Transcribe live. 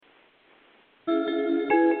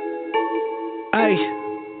Hey,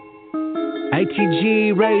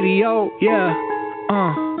 ATG Radio, yeah,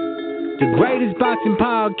 the greatest boxing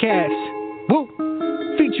podcast, woo,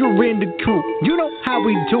 featuring the crew, you know how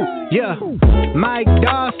we do, yeah, Mike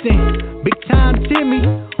Dawson, Big Time Timmy,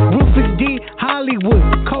 Rufus D,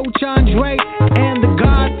 Hollywood, Coach Andre, and the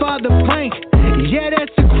Godfather Frank, yeah,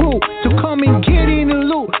 that's the crew, so come and get in the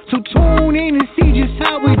loop, so tune in and see just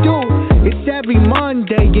how we do, it's every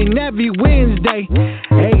Monday and every Wednesday,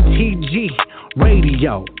 ATG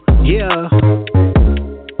Radio, yeah.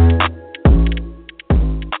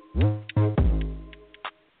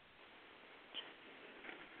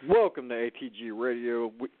 Welcome to ATG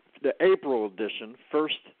Radio, the April edition.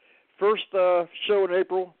 First show in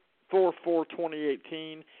April,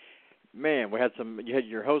 4/4/2018. Man, we had you had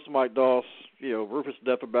your host Mike Doss, Rufus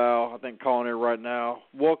Deffabow, I think calling in right now.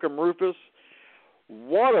 Welcome, Rufus.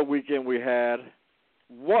 What a weekend we had.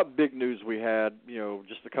 What big news we had,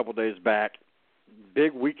 just a couple days back.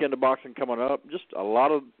 Big weekend of boxing coming up. Just a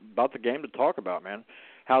lot about the game to talk about, man.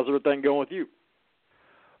 How's everything going with you?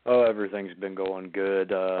 Oh, everything's been going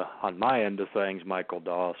good. On my end of things, Michael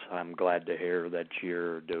Doss, I'm glad to hear that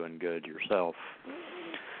you're doing good yourself.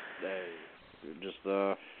 Hey, just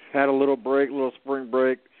had a little spring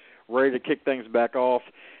break, ready to kick things back off.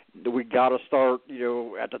 We got to start,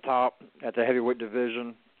 at the top, at the heavyweight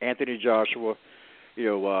division. Anthony Joshua,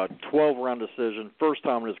 12-round decision, first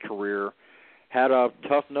time in his career. Had a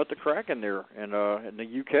tough nut to crack in there in the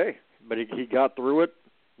UK, but he got through it.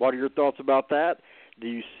 What are your thoughts about that? Do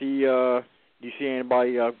you see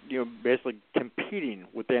anybody basically competing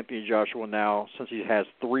with Anthony Joshua now since he has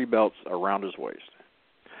 3 belts around his waist?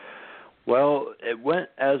 Well, it went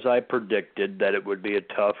as I predicted, that it would be a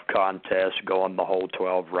tough contest going the whole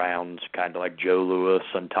 12 rounds, kind of like Joe Louis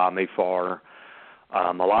and Tommy Farr.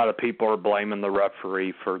 A lot of people are blaming the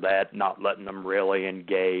referee for that, not letting them really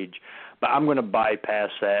engage. But I'm going to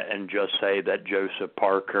bypass that and just say that Joseph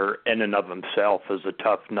Parker, in and of himself, is a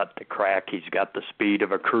tough nut to crack. He's got the speed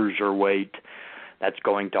of a cruiserweight. That's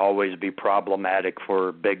going to always be problematic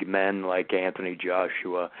for big men like Anthony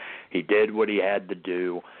Joshua. He did what he had to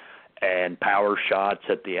do, and power shots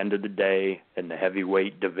at the end of the day in the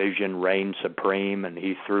heavyweight division reigned supreme, and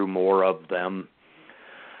he threw more of them.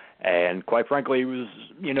 And quite frankly, he was,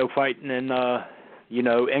 fighting in,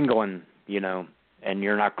 England, and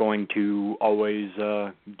you're not going to always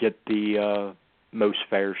get the most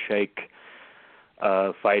fair shake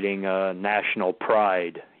fighting national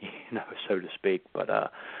pride, so to speak.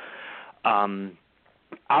 But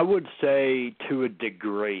I would say to a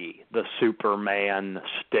degree the Superman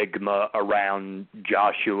stigma around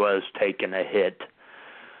Joshua has taken a hit,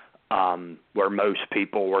 where most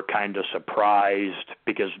people were kind of surprised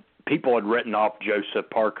because people had written off Joseph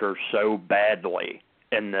Parker so badly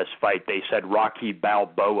in this fight. They said Rocky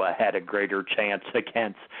Balboa had a greater chance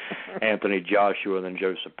against Anthony Joshua than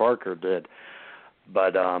Joseph Parker did.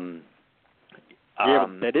 But but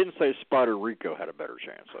they didn't say Spider Rico had a better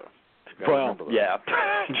chance, though. Well, yeah,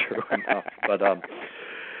 true enough. But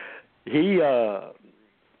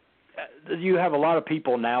you have a lot of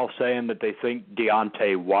people now saying that they think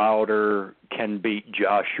Deontay Wilder can beat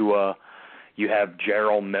Joshua. You have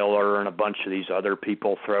Gerald Miller and a bunch of these other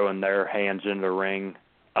people throwing their hands in the ring.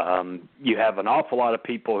 You have an awful lot of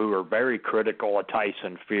people who are very critical of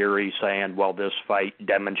Tyson Fury, saying, well, this fight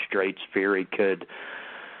demonstrates Fury could,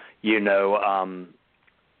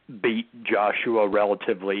 beat Joshua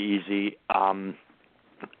relatively easy.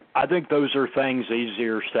 I think those are things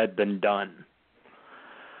easier said than done.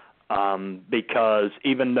 Because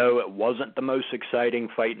even though it wasn't the most exciting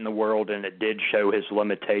fight in the world and it did show his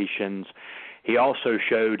limitations, he also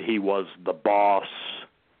showed he was the boss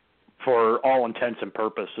for all intents and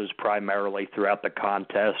purposes primarily throughout the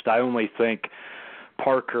contest. I only think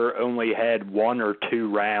Parker only had 1 or 2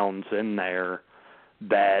 rounds in there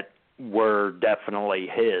that were definitely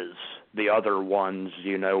his. The other ones,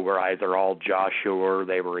 were either all Joshua or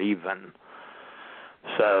they were even.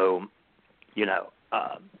 So,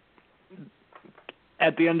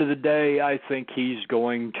 at the end of the day, I think he's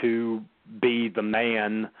going to be the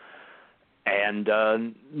man, and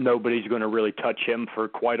nobody's going to really touch him for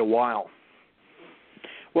quite a while.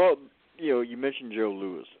 Well, you mentioned Joe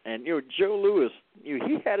Louis, and Joe Louis,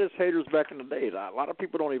 he had his haters back in the day. A lot of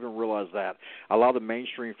people don't even realize that. A lot of the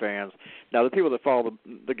mainstream fans, now the people that follow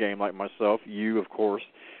the game, like myself, you, of course,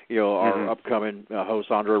 our upcoming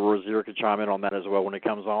host Andre Rozier could chime in on that as well when it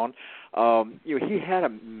comes on. He had a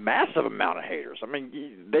massive amount of haters. I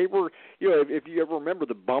mean, they were, if you ever remember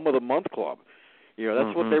the Bum of the Month Club,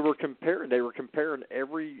 that's what they were comparing. They were comparing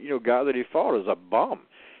every guy that he fought as a bum.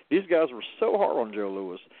 These guys were so hard on Joe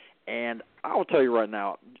Louis. And I will tell you right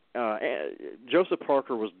now, Joseph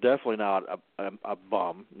Parker was definitely not a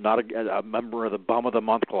bum, not a member of the Bum of the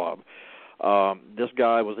Month Club. This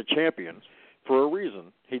guy was a champion for a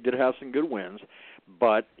reason. He did have some good wins,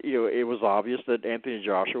 but it was obvious that Anthony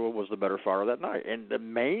Joshua was the better fighter that night. And the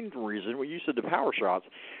main reason, when you said the power shots,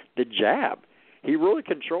 the jab, he really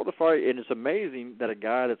controlled the fight. And it's amazing that a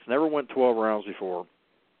guy that's never went 12 rounds before,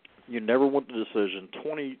 you never went to decision,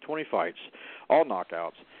 20 fights, all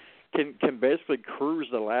knockouts, can basically cruise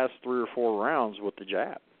the last 3 or 4 rounds with the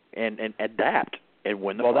jab and adapt and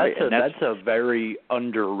win the fight. That's a very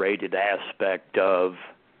underrated aspect of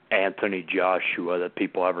Anthony Joshua that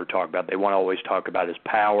people ever talk about. They want to always talk about his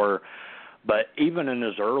power, but even in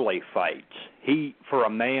his early fights, for a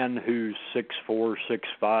man who's 6'4",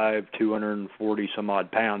 6'5", 240 some odd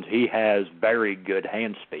pounds, he has very good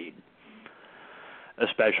hand speed,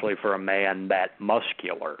 especially for a man that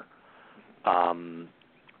muscular.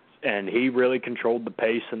 And he really controlled the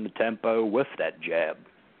pace and the tempo with that jab,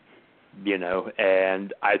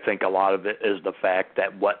 and I think a lot of it is the fact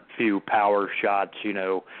that what few power shots,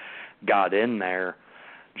 got in there,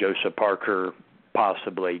 Joseph Parker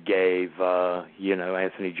possibly gave,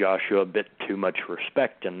 Anthony Joshua a bit too much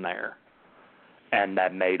respect in there, and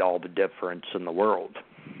that made all the difference in the world.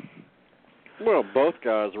 Well, both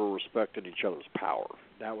guys were respecting each other's power.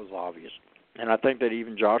 That was obvious. And I think that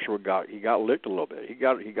even Joshua got licked a little bit. He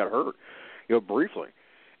got hurt, briefly.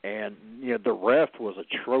 And the ref was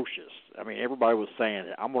atrocious. I mean, everybody was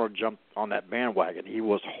saying, "I'm going to jump on that bandwagon." He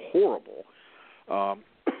was horrible.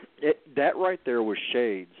 That right there was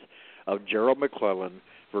shades of Gerald McClellan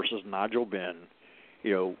versus Nigel Benn.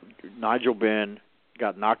 Nigel Benn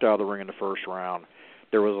got knocked out of the ring in the first round.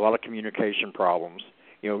 There was a lot of communication problems.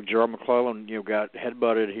 Gerald McClellan, got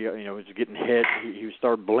headbutted. He, was getting hit. He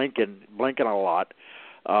started blinking a lot.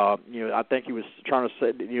 I think he was trying to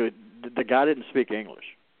say, the guy didn't speak English.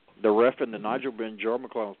 The ref in the Nigel Benn, Gerald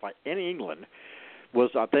McClellan fight in England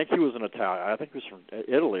I think he was an Italian. I think he was from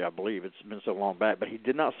Italy, I believe. It's been so long back, but he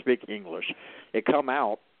did not speak English. It come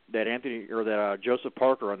out that Joseph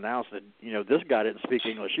Parker announced that, this guy didn't speak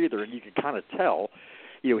English either, and you could kind of tell,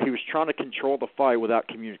 he was trying to control the fight without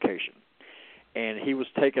communication. And he was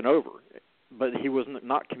taken over, but he was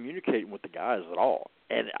not communicating with the guys at all.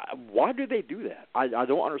 And why do they do that? I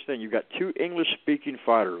don't understand. You've got 2 English-speaking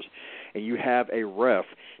fighters, and you have a ref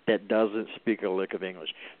that doesn't speak a lick of English.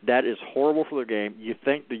 That is horrible for the game. You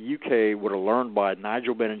think the UK would have learned by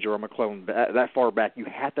Nigel Benn and Gerald McClellan that far back. You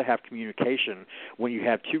have to have communication when you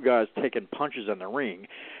have 2 guys taking punches in the ring.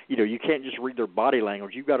 You can't just read their body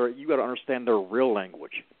language. You got to understand their real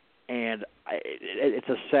language. And it's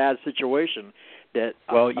a sad situation that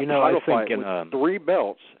I think with 3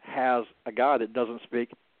 belts has a guy that doesn't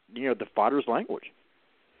speak, the fighter's language.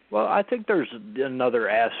 Well, I think there's another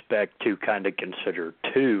aspect to kind of consider,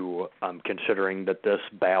 too, considering that this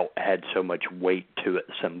bout had so much weight to it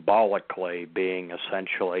symbolically, being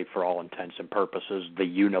essentially, for all intents and purposes, the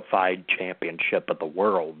unified championship of the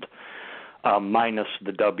world, minus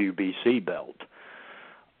the WBC belt.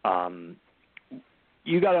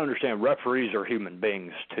 You got to understand, referees are human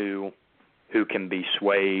beings, too, who can be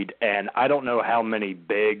swayed. And I don't know how many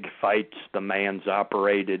big fights the man's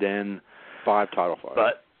operated in. 5 title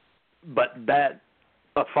fights. But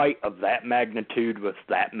a fight of that magnitude with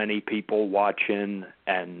that many people watching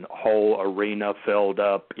and whole arena filled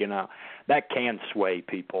up, that can sway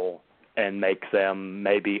people and make them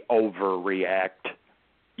maybe overreact,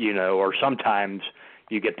 or sometimes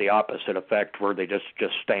you get the opposite effect where they just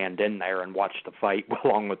stand in there and watch the fight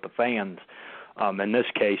along with the fans. In this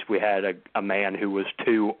case, we had a man who was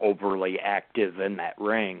too overly active in that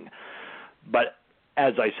ring. But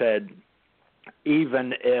as I said,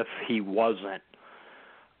 even if he wasn't,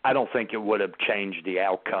 I don't think it would have changed the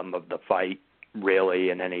outcome of the fight really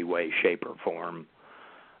in any way, shape, or form.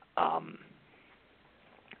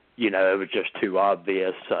 It was just too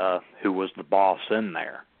obvious who was the boss in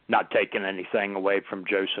there. Not taking anything away from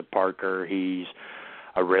Joseph Parker. He's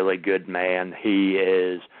a really good man. He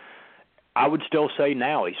is, I would still say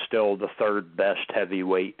now, he's still the 3rd best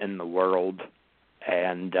heavyweight in the world.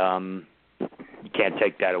 And you can't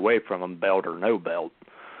take that away from him, belt or no belt.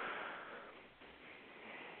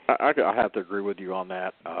 I have to agree with you on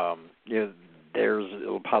that. There's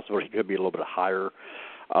a possibility he could be a little bit higher.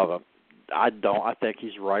 I think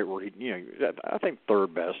he's right where I think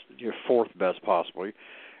 3rd best, 4th best possibly.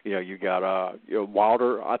 You got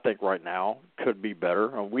Wilder. I think right now could be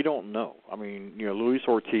better. We don't know. I mean, Luis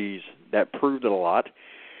Ortiz, that proved it a lot,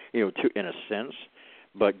 in a sense.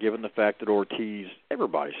 But given the fact that Ortiz,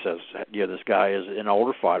 everybody says, this guy is an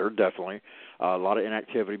older fighter, definitely. A lot of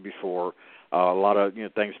inactivity before. A lot of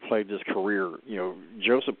things plagued his career.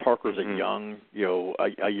 Joseph Parker's a young,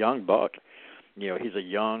 a young buck. He's a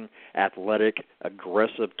young, athletic,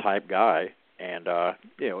 aggressive type guy, and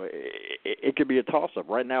it could be a toss-up.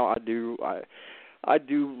 Right now, I do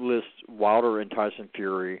list Wilder and Tyson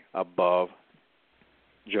Fury above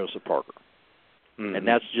Joseph Parker, and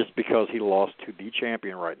that's just because he lost to the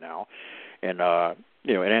champion right now, and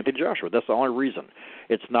and Anthony Joshua. That's the only reason.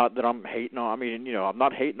 It's not that I'm hating on. I mean, I'm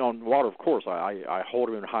not hating on Wilder. Of course, I hold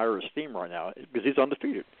him in higher esteem right now because he's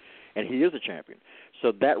undefeated, and he is a champion.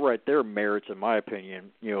 So that right there merits, in my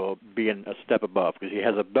opinion, being a step above because he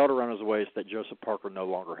has a belt around his waist that Joseph Parker no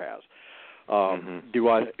longer has. Who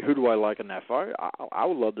do I like in that fight? I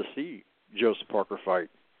would love to see Joseph Parker fight,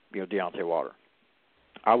 Deontay Wilder.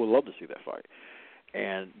 I would love to see that fight,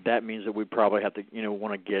 and that means that we probably have to,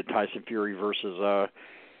 want to get Tyson Fury versus,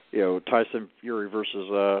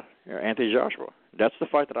 Anthony Joshua. That's the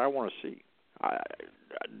fight that I want to see.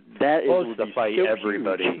 That is the fight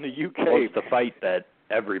everybody in the UK. It's the fight that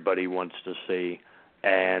everybody wants to see.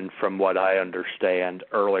 And from what I understand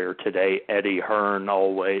earlier today, Eddie Hearn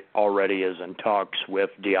already is in talks with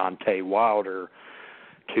Deontay Wilder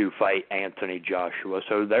to fight Anthony Joshua.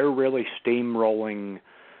 So they're really steamrolling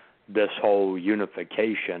this whole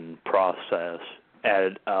unification process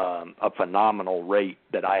at a phenomenal rate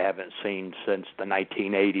that I haven't seen since the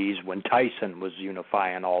 1980s when Tyson was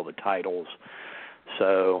unifying all the titles.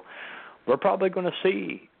 So we're probably going to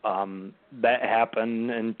see that happen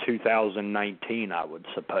in 2019, I would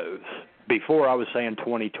suppose. Before I was saying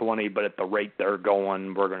 2020, but at the rate they're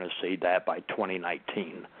going, we're going to see that by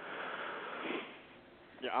 2019.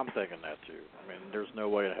 Yeah, I'm thinking that too. I mean, there's no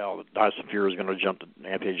way in hell that Tyson Fury is going to jump to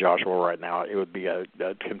Anthony Joshua right now. It would be a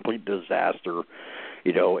complete disaster.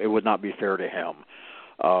 It would not be fair to him.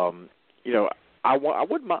 I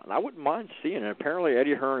wouldn't mind seeing it. Apparently,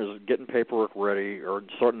 Eddie Hearn is getting paperwork ready or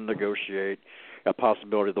starting to negotiate a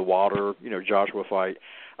possibility of the Wilder, Joshua fight.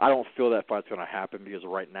 I don't feel that fight's going to happen because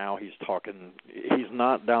right now he's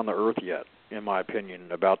not down to earth yet, in my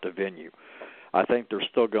opinion, about the venue. I think they're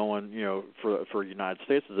still going, for United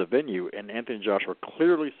States as a venue, and Anthony Joshua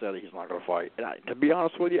clearly said that he's not going to fight. And to be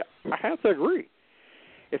honest with you, I have to agree.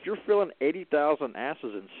 If you're filling 80,000 asses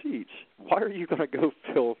in seats, why are you going to go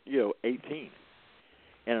fill, 18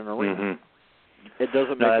 in an arena? It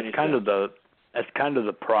doesn't make any sense. That's kind of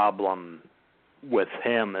the problem with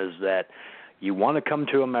him is that you want to come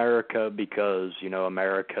to America because,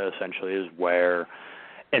 America essentially is where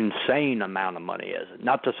insane amount of money is.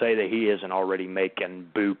 Not to say that he isn't already making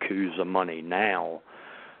bukus of money now,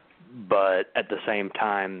 but at the same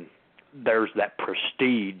time, there's that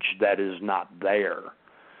prestige that is not there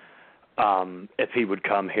if he would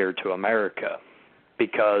come here to America.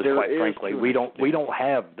 Because, quite frankly, we don't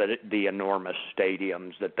have the enormous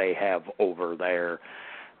stadiums that they have over there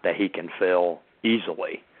that he can fill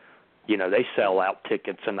easily. They sell out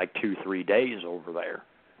tickets in like 2-3 days over there,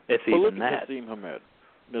 if even that.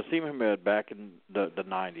 Nassim Hamed back in the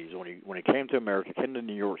 90s when he came to America, came to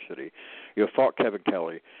New York City, fought Kevin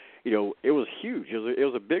Kelly. It was huge. It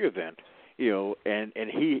was a big event. And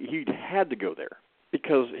he had to go there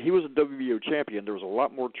because he was a WBO champion. There was a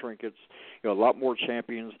lot more trinkets, a lot more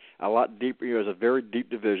champions, a lot deeper. It was a very deep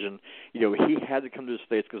division. He had to come to the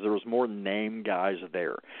States because there was more name guys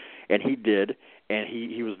there, and he did, and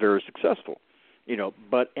he was very successful.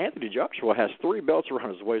 But Anthony Joshua has 3 belts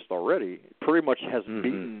around his waist already. Pretty much has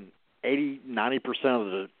beaten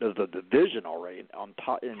 80-90% of the division already on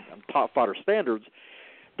top fighter standards.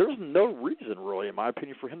 There's no reason, really, in my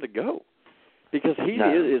opinion, for him to go, because he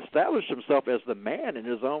established himself as the man in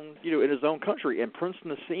his own country, and Prince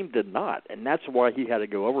Nassim did not, and that's why he had to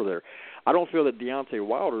go over there. I don't feel that Deontay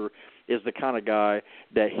Wilder is the kind of guy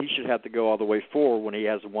that he should have to go all the way forward when he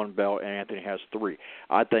has 1 belt and Anthony has 3.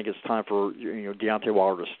 I think it's time for Deontay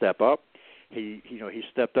Wilder to step up. He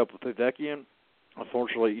stepped up with Povetkian.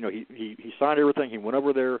 Unfortunately, he signed everything. He went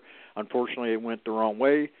over there. Unfortunately, it went the wrong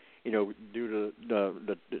way, due to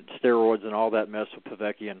the steroids and all that mess with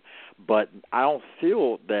Povetkian. But I don't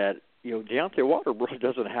feel that Deontay Wilder really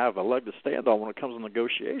doesn't have a leg to stand on when it comes to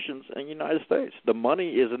negotiations in the United States. The money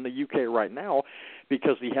is in the UK right now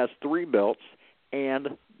because he has 3 belts,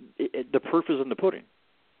 and the proof is in the pudding.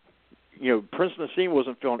 Prince Nassim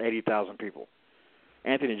wasn't filling 80,000 people.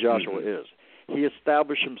 Anthony Joshua is. He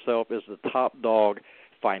established himself as the top dog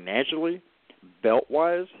financially,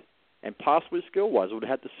 belt-wise, and possibly skill-wise. We'd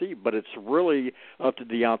have to see, but it's really up to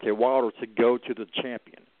Deontay Wilder to go to the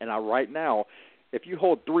champion. And right now, if you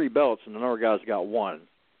hold 3 belts and another guy's got 1,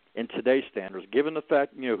 in today's standards, given the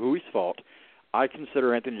fact who he's fought, I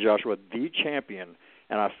consider Anthony Joshua the champion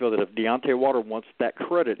And I feel that if Deontay Wilder wants that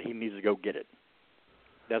credit, he needs to go get it.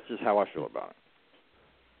 That's just how I feel about it.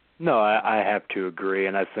 No, I have to agree,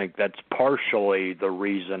 and I think that's partially the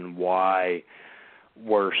reason why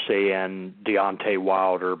we're seeing Deontay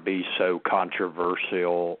Wilder be so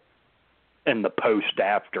controversial in the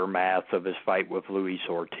post-aftermath of his fight with Luis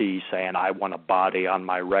Ortiz, saying, I want a body on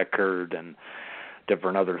my record and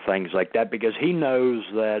different other things like that, because he knows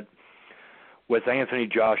that with Anthony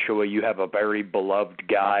Joshua, you have a very beloved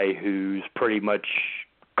guy who's pretty much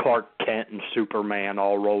Clark Kent and Superman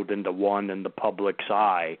all rolled into one in the public's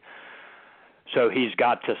eye. So he's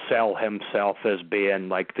got to sell himself as being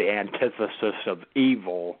like the antithesis of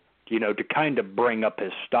evil, to kind of bring up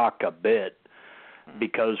his stock a bit,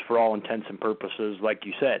 because for all intents and purposes, like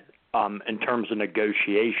you said, in terms of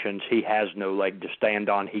negotiations, he has no leg to stand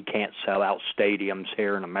on. He can't sell out stadiums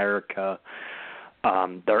here in America.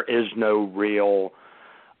 There is no real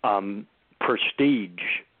prestige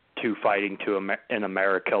to fighting in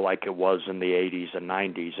America like it was in the 80s and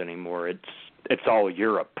 90s anymore. It's all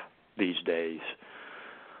Europe these days.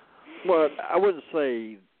 Well, I wouldn't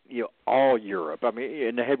say all Europe. I mean,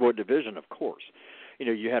 in the heavyweight division, of course.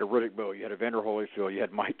 You had a Riddick Bowe, you had a Vander Holyfield, you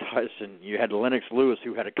had Mike Tyson, you had Lennox Lewis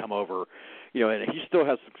who had to come over, and he still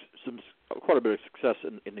has quite a bit of success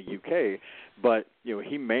in the UK, but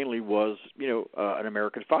he mainly was an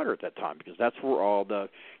American fighter at that time, because that's where all the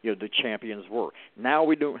the champions were. Now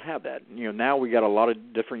we don't have that. Now we got a lot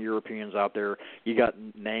of different Europeans out there. You got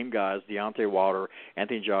name guys, Deontay Wilder,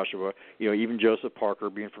 Anthony Joshua, even Joseph Parker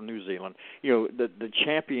being from New Zealand. The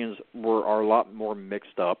champions are a lot more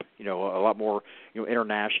mixed up, a lot more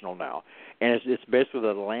international now. And it's basically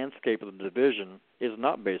the landscape of the division is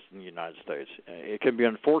not based in the United States. It can be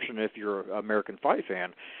unfortunate if you're an American fight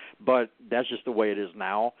fan, but that's just the way it is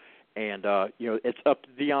now. And it's up to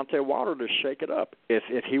Deontay Wilder to shake it up.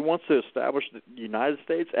 If he wants to establish the United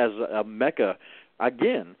States as a mecca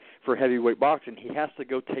again for heavyweight boxing, he has to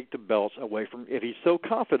go take the belts away from. If he's so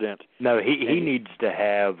confident, no, he needs to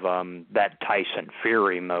have that Tyson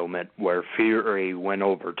Fury moment where Fury went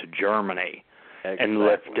over to Germany. Exactly. And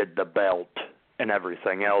lifted the belt and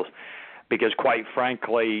everything else. Because quite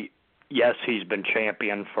frankly, yes, he's been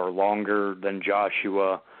champion for longer than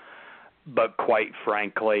Joshua, but quite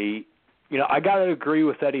frankly, I got to agree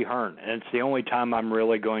with Eddie Hearn, and it's the only time I'm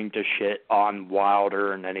really going to shit on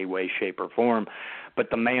Wilder in any way, shape, or form, but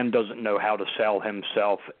the man doesn't know how to sell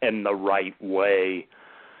himself in the right way,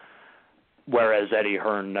 whereas Eddie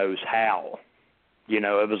Hearn knows how. It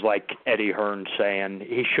was like Eddie Hearn saying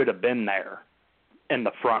he should have been there in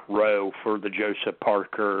the front row for the Joseph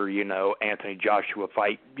Parker, Anthony Joshua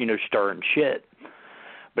fight, stirring shit.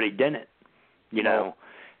 But he didn't, Well,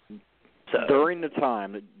 so, during the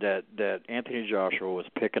time that Anthony Joshua was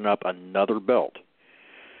picking up another belt,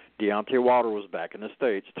 Deontay Wilder was back in the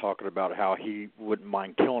States talking about how he wouldn't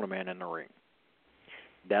mind killing a man in the ring.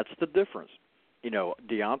 That's the difference.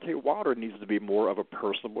 Deontay Wilder needs to be more of a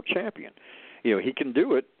personable champion. He can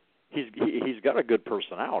do it. He's got a good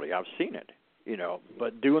personality. I've seen it.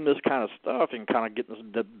 But doing this kind of stuff and kind of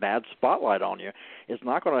getting the bad spotlight on you is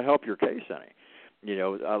not going to help your case any.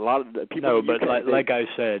 A lot of the people. No, but like I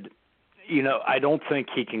said, I don't think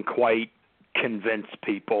he can quite convince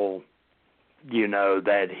people,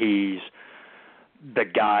 that he's the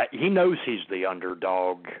guy. He knows he's the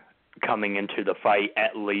underdog coming into the fight,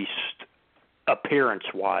 at least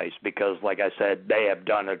appearance-wise, because, like I said, they have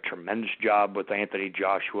done a tremendous job with Anthony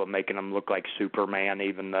Joshua, making him look like Superman,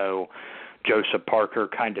 even though Joseph Parker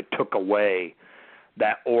kind of took away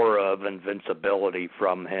that aura of invincibility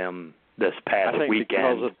from him this past weekend. I think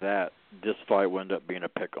because of that, this fight will end up being a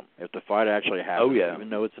pick'em. If the fight actually happens, even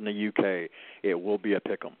though it's in the UK, it will be a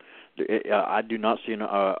pick'em. I do not see an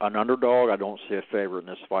underdog. I don't see a favorite in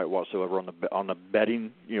this fight whatsoever on the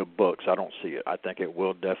betting books. I don't see it. I think it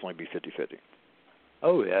will definitely be 50-50.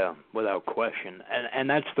 Oh, yeah, without question. And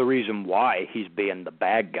that's the reason why he's being the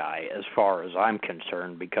bad guy as far as I'm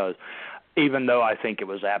concerned, because even though I think it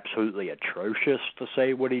was absolutely atrocious to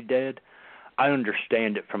say what he did, I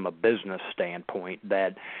understand it from a business standpoint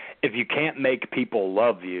that if you can't make people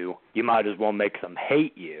love you, you might as well make them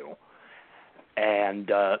hate you. And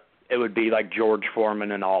it would be like George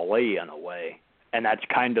Foreman and Ali in a way. And that's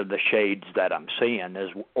kind of the shades that I'm seeing,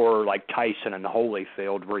 or like Tyson and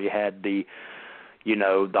Holyfield, where you had the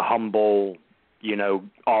humble,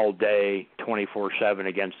 all day, 24/7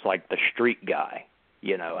 against like the street guy,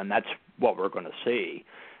 and that's what we're going to see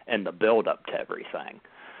in the build up to everything.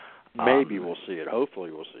 Maybe we'll see it.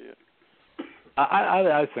 Hopefully we'll see it.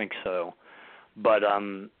 I think so. But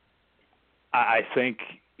I think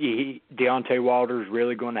Deontay Wilder's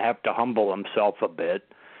really going to have to humble himself a bit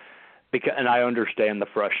and I understand the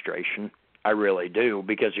frustration. I really do,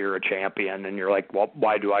 because you're a champion and you're like, well,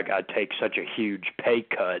 why do I got to take such a huge pay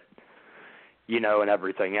cut, and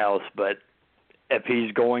everything else? But if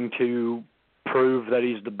he's going to prove that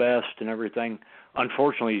he's the best and everything,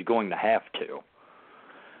 unfortunately, he's going to have to.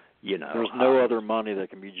 There's no other money that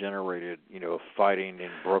can be generated, fighting in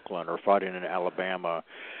Brooklyn or fighting in Alabama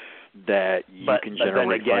that you can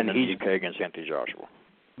generate fighting in the UK against Anthony Joshua.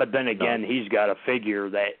 But then again, he's got to figure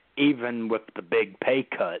that even with the big pay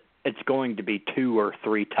cut, it's going to be 2 or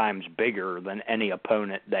 3 times bigger than any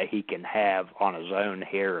opponent that he can have on his own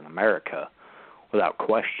here in America, without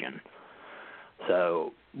question.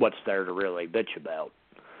 So what's there to really bitch about?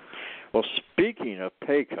 Well, speaking of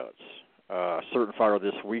pay cuts, a certain fighter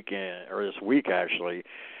this week actually,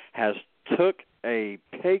 has took a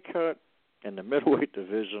pay cut in the middleweight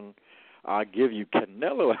division. I give you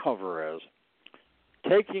Canelo Alvarez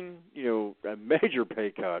taking, a major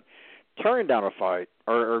pay cut, turning down a fight,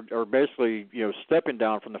 or basically, stepping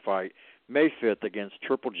down from the fight May 5th against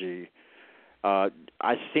Triple G. I've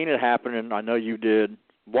seen it happen, and I know you did.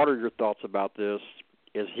 What are your thoughts about this?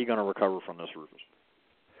 Is he going to recover from this, Rufus?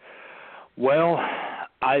 Well,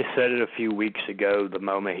 I said it a few weeks ago, the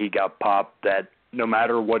moment he got popped, that no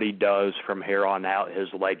matter what he does from here on out, his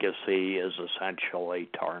legacy is essentially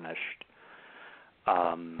tarnished.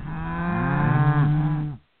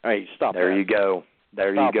 Hey, stop there that. You go.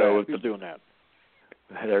 There stop you go. That. Who's doing that?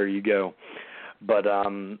 There you go. But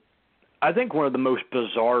I think one of the most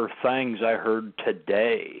bizarre things I heard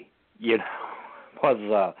today,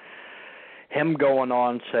 was him going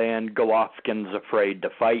on saying Golovkin's afraid to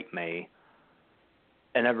fight me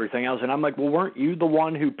and everything else. And I'm like, well, weren't you the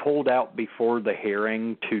one who pulled out before the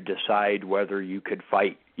hearing to decide whether you could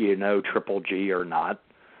fight, Triple G or not?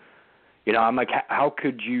 I'm like, how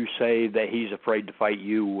could you say that he's afraid to fight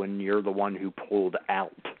you when you're the one who pulled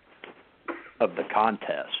out of the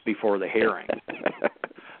contest before the hearing?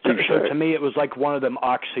 So to me, it was like one of them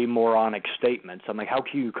oxymoronic statements. I'm like, how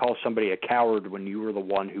can you call somebody a coward when you were the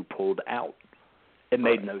one who pulled out? It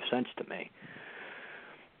made no sense to me.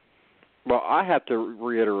 Well, I have to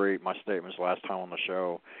reiterate my statements last time on the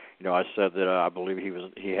show. I said that I believe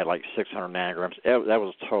he had like 600 nanograms. That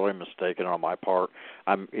was totally mistaken on my part.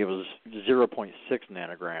 It was 0.6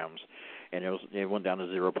 nanograms, and it went down to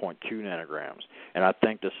 0.2 nanograms. And I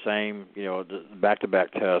think the same, the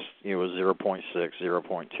back-to-back test, was 0.6,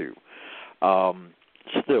 0.2.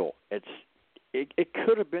 Still, it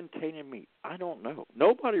could have been tainted meat. I don't know.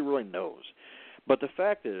 Nobody really knows. But the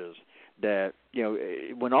fact is that,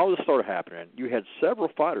 when all this started happening, you had several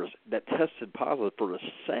fighters that tested positive for the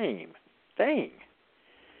same thing.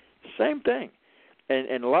 And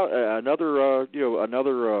another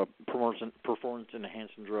performance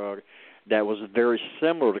enhancing drug that was very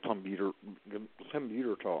similar to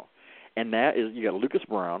clenbuterol. And that is, you got Lucas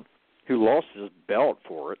Brown, who lost his belt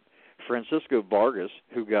for it, Francisco Vargas,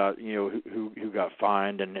 who got who got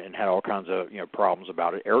fined and had all kinds of problems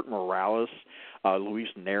about it. Eric Morales, Luis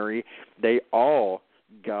Neri, they all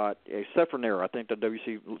got, except for Neri. I think the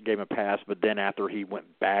WC gave him a pass, but then after he went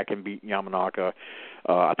back and beat Yamanaka,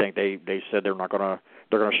 I think they said they're gonna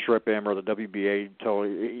strip him, or the WBA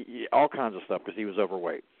totally, all kinds of stuff because he was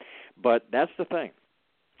overweight. But that's the thing.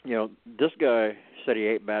 This guy said he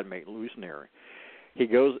ate bad meat, Luis Neri. He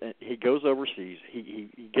goes overseas. He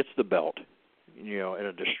gets the belt, in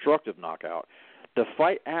a destructive knockout. The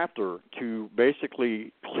fight after, to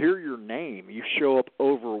basically clear your name, you show up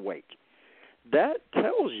overweight. That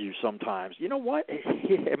tells you sometimes, what?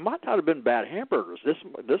 It might not have been bad hamburgers. This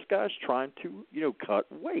guy's trying to, cut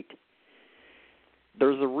weight.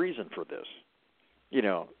 There's a reason for this.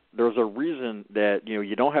 There's a reason that,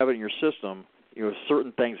 you don't have it in your system.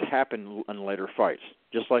 Certain things happen in later fights,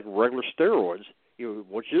 just like regular steroids,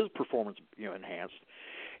 which is performance enhanced.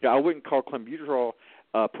 I wouldn't call clenbuterol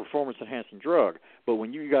a performance-enhancing drug, but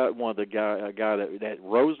when you got one of the a guy that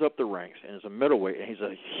rose up the ranks and is a middleweight, and he's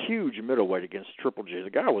a huge middleweight against Triple G. The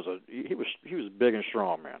guy was he was big and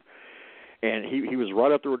strong, man, and he was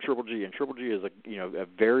right up there with Triple G, and Triple G is a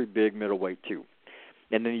very big middleweight too.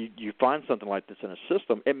 And then you find something like this in a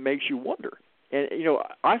system, it makes you wonder. And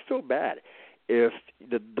I feel bad if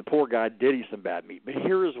the poor guy did eat some bad meat. But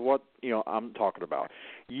here is what I'm talking about.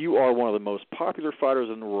 You are one of the most popular fighters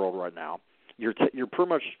in the world right now. You're pretty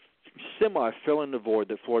much filling the void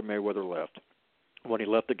that Floyd Mayweather left when he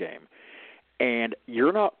left the game. And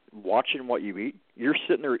you're not watching what you eat. You're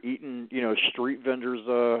sitting there eating, street vendors,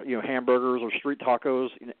 hamburgers or street tacos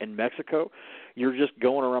in Mexico. You're just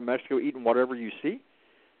going around Mexico eating whatever you see.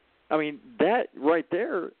 I mean, that right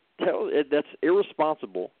there that's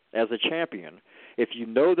irresponsible. as a champion, if you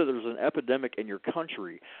know that there's an epidemic in your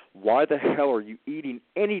country, why the hell are you eating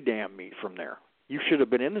any damn meat from there? You should have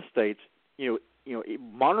been in the States,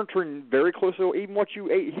 monitoring very closely even what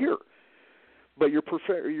you ate here. But you're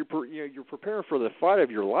preparing for the fight of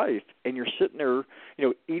your life, and you're sitting there,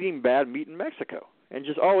 eating bad meat in Mexico, and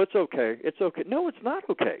just, it's okay. No, it's not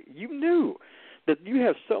okay. You knew that you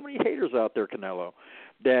have so many haters out there, Canelo,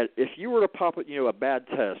 that if you were to pop a bad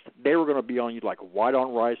test, they were going to be on you like white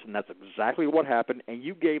on rice, and that's exactly what happened. And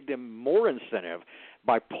you gave them more incentive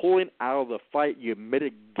by pulling out of the fight. You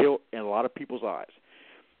admitted guilt in a lot of people's eyes.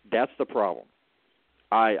 That's the problem.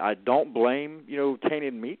 I don't blame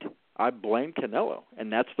tainted meat. I blame Canelo,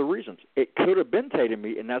 and that's the reasons. It could have been tainted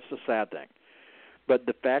meat, and that's the sad thing. But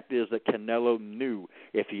the fact is that Canelo knew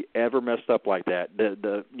if he ever messed up like that,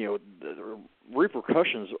 the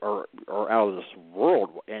repercussions are out of this world,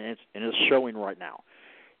 and it's showing right now.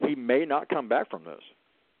 He may not come back from this.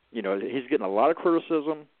 He's getting a lot of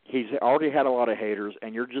criticism. He's already had a lot of haters,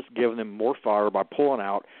 and you're just giving him more fire by pulling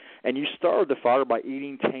out. And you started the fire by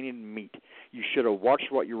eating tainted meat. You should have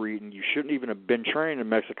watched what you were eating. You shouldn't even have been trained in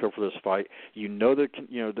Mexico for this fight. You know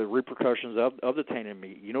the repercussions of the tainted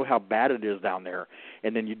meat. You know how bad it is down there,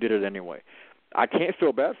 and then you did it anyway. I can't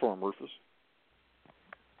feel bad for him, Rufus.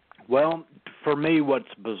 Well, for me,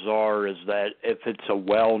 what's bizarre is that if it's a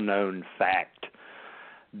well-known fact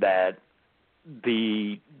that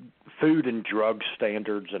the food and drug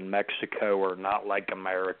standards in Mexico are not like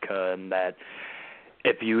America, and that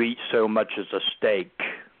if you eat so much as a steak,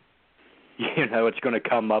 it's going to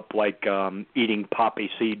come up like eating poppy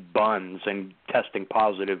seed buns and testing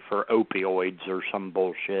positive for opioids or some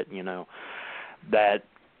bullshit, that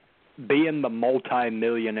being the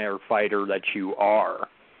multi-millionaire fighter that you are,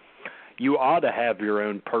 you ought to have your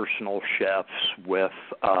own personal chefs with,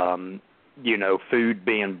 food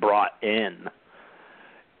being brought in,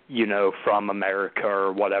 from America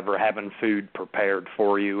or whatever, having food prepared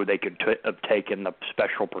for you. They could have taken the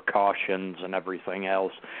special precautions and everything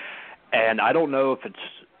else. And I don't know if it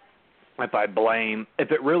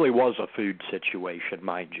really was a food situation,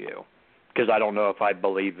 mind you, because I don't know if I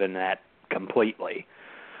believe in that completely.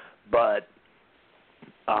 But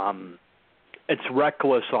it's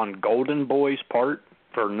reckless on Golden Boy's part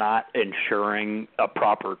for not ensuring a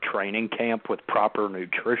proper training camp with proper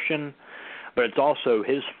nutrition, but it's also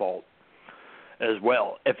his fault as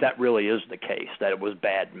well, if that really is the case, that it was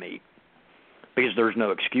bad meat. Because there's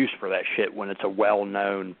no excuse for that shit when it's a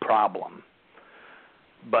well-known problem.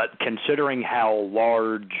 But considering how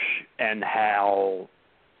large and how,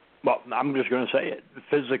 I'm just going to say it,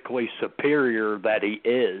 physically superior that he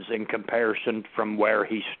is in comparison from where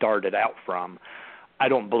he started out from, I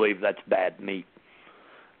don't believe that's bad meat.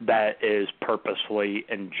 That is purposely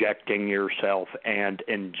injecting yourself and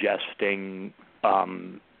ingesting,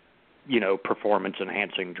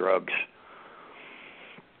 performance-enhancing drugs.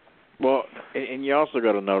 Well, and you also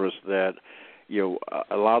got to notice that,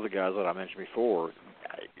 a lot of the guys that I mentioned before,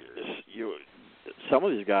 some of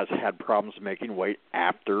these guys had problems making weight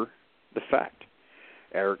after the fact.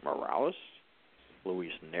 Eric Morales,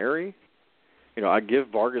 Luis Neri. I give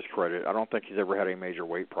Vargas credit. I don't think he's ever had any major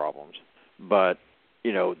weight problems. But,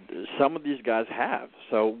 some of these guys have.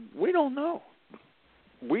 So we don't know.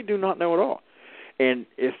 We do not know at all. And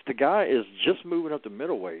if the guy is just moving up to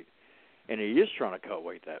middleweight and he is trying to cut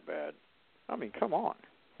weight that bad, I mean, come on.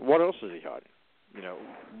 What else is he hiding?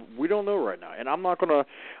 We don't know right now. And I'm not gonna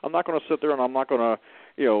sit there and I'm not gonna,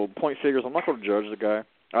 point fingers. I'm not gonna judge the guy.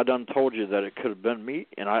 I done told you that it could have been meat,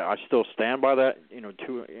 and I still stand by that,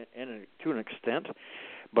 to an extent.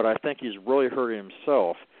 But I think he's really hurting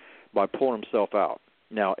himself by pulling himself out.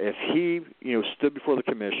 Now, if he, stood before the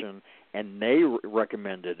commission and they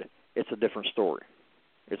recommended, it's a different story.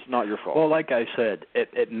 It's not your fault. Well, like I said,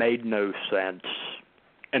 it made no sense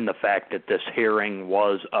in the fact that this hearing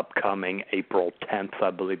was upcoming April 10th,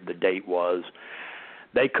 I believe the date was.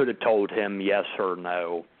 They could have told him yes or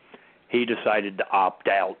no. He decided to opt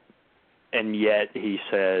out, and yet he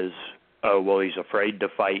says, oh, well, he's afraid to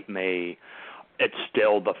fight me. It's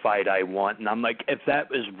still the fight I want. And I'm like, if that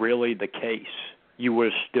was really the case, you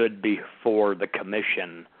would have stood before the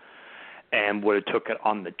commission and would have took it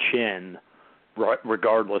on the chin,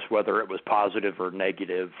 regardless whether it was positive or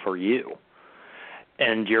negative for you.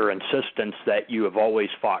 And your insistence that you have always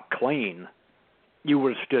fought clean, you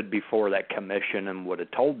would have stood before that commission and would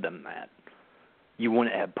have told them that. You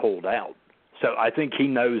wouldn't have pulled out. So I think he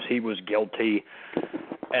knows he was guilty,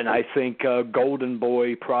 and I think Golden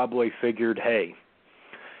Boy probably figured, hey,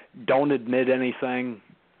 don't admit anything,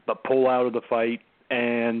 but pull out of the fight,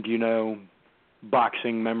 and,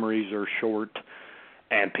 boxing memories are short,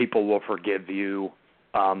 and people will forgive you,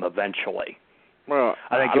 eventually. Well,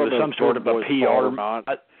 I think it was some sort of a PR.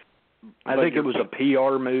 I think it was a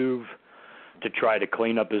PR move to try to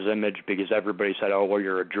clean up his image because everybody said, "Oh, well,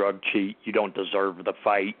 you're a drug cheat. You don't deserve the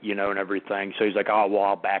fight," and everything. So he's like, "Oh, well,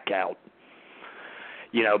 I'll back out."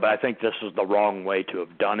 But I think this is the wrong way to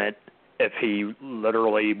have done it. If he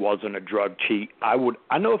literally wasn't a drug cheat, I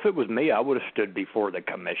know if it was me, I would have stood before the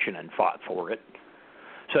commission and fought for it.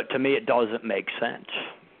 So to me, it doesn't make sense.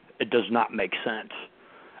 It does not make sense,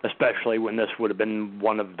 especially when this would have been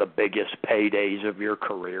one of the biggest paydays of your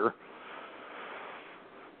career.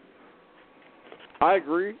 I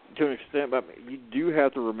agree to an extent, but you do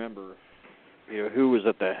have to remember, who was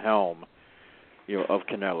at the helm, of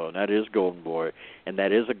Canelo, and that is Golden Boy, and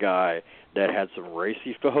that is a guy that had some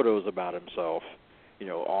racy photos about himself,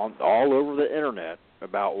 all over the internet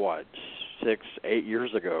about 6-8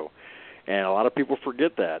 years ago, and a lot of people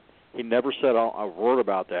forget that. He never said a word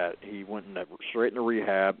about that. He went straight into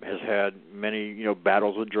rehab, has had many,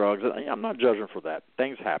 battles with drugs. I'm not judging for that.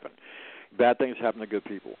 Things happen. Bad things happen to good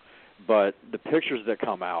people. But the pictures that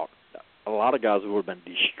come out, a lot of guys would have been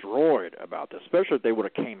destroyed about this, especially if they would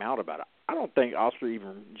have came out about it. I don't think Oscar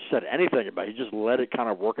even said anything about it. He just let it kind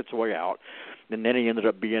of work it's way out, and then he ended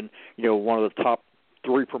up being, one of the top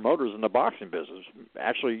 3 promoters in the boxing business.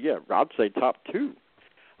 Actually, yeah, I'd say top 2.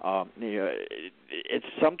 It's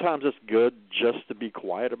sometimes it's good just to be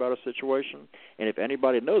quiet about a situation, and if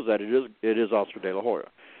anybody knows that, it is Oscar De La Hoya.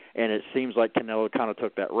 And it seems like Canelo kind of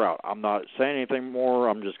took that route. I'm not saying anything more.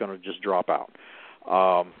 I'm just going to just drop out.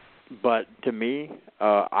 But to me,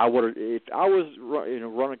 I would, if I was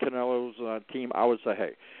running Canelo's team, I would say,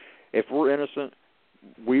 hey, if we're innocent,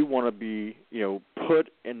 we want to be put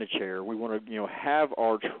in the chair. We want to have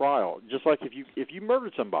our trial. Just like if you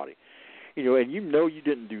murdered somebody, and you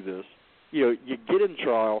didn't do this, you get in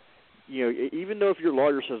trial. Even though if your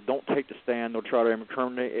lawyer says don't take the stand, they'll try to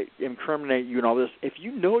incriminate you and all this. If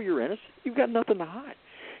you know you're innocent, you've got nothing to hide.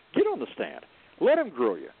 Get on the stand. Let them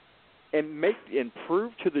grill you, and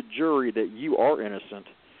prove to the jury that you are innocent,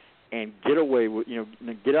 and get away with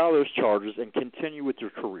get out of those charges and continue with your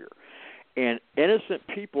career. And innocent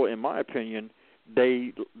people, in my opinion,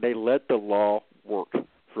 they let the law work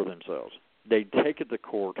for themselves. They take it to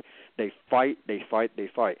court. They fight.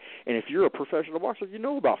 And if you're a professional boxer, you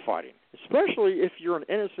know about fighting, especially if you're an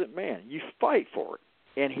innocent man. You fight for it.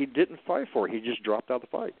 And he didn't fight for it. He just dropped out the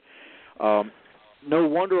fight. No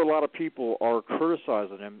wonder a lot of people are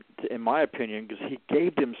criticizing him, in my opinion, because he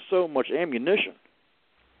gave them so much ammunition.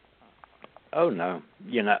 Oh, no.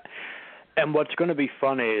 And what's going to be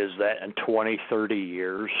funny is that in 20, 30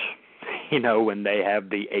 years, when they have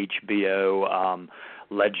the HBO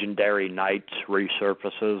Legendary Nights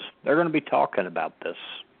resurfaces, they're going to be talking about this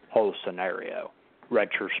whole scenario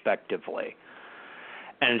retrospectively.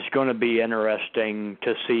 And it's going to be interesting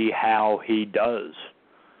to see how he does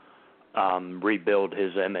rebuild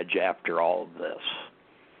his image after all of this.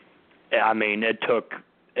 I mean, it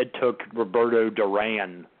took Roberto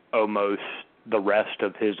Duran almost the rest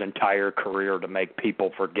of his entire career to make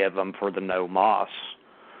people forgive him for the no mas.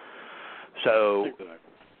 So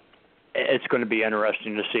it's going to be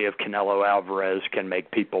interesting to see if Canelo Alvarez can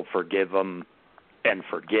make people forgive him and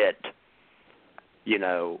forget,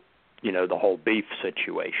 the whole beef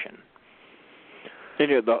situation.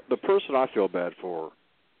 And the person I feel bad for,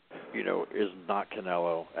 is not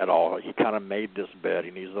Canelo at all. He kind of made this bet.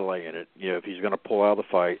 He needs to lay in it. If he's going to pull out of the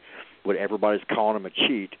fight, when everybody's calling him a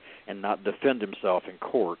cheat and not defend himself in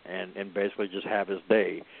court and basically just have his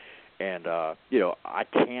day. And, I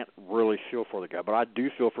can't really feel for the guy, but I do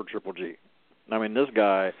feel for Triple G. I mean, this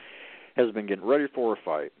guy has been getting ready for a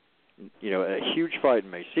fight, a huge fight in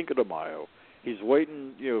May, Cinco de Mayo. He's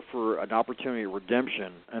waiting, for an opportunity of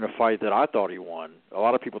redemption in a fight that I thought he won. A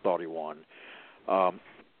lot of people thought he won.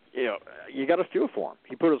 You got to feel for him.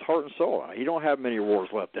 He put his heart and soul on it. He don't have many wars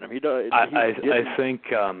left in him. He does. I think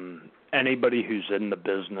anybody who's in the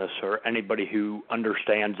business or anybody who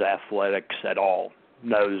understands athletics at all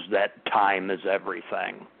knows that time is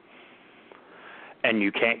everything. And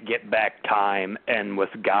you can't get back time. And with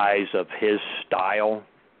guys of his style,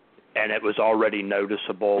 and it was already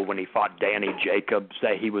noticeable when he fought Danny Jacobs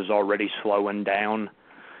that he was already slowing down.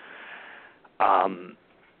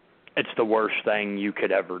 It's the worst thing you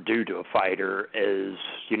could ever do to a fighter is,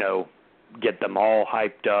 get them all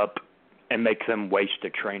hyped up and make them waste a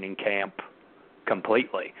training camp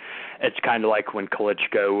completely. It's kind of like when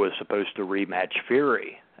Klitschko was supposed to rematch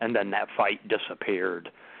Fury, and then that fight disappeared.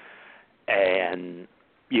 And,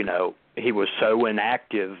 he was so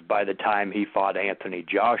inactive by the time he fought Anthony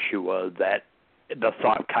Joshua that the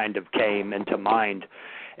thought kind of came into mind,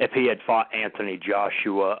 if he had fought Anthony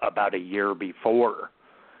Joshua about a year before,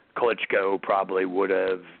 Klitschko probably would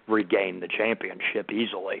have regained the championship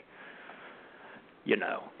easily.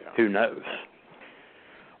 Who knows?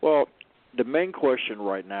 Well, the main question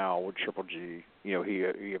right now with Triple G,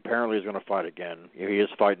 he apparently is going to fight again. He is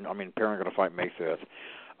fighting. Apparently going to fight May 5th.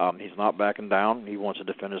 He's not backing down. He wants to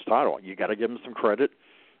defend his title. You got to give him some credit.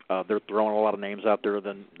 They're throwing a lot of names out there.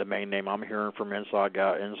 Then the main name I'm hearing from inside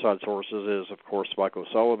sources is, of course, Spike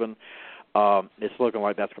O'Sullivan. It's looking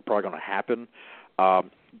like that's probably going to happen.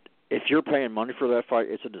 If you're paying money for that fight,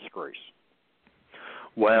 it's a disgrace.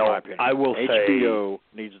 Well, I will HBO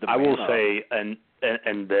needs to. I will say, and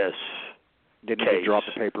this. They need to drop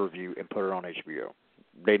the pay-per-view and put it on HBO.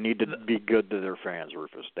 They need to be good to their fans,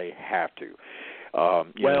 Rufus. They have to.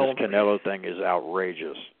 This Canelo thing is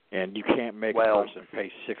outrageous, and you can't make a person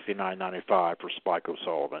pay $69.95 for Spike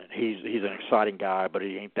O'Sullivan. He's an exciting guy, but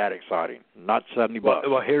he ain't that exciting. Not $70.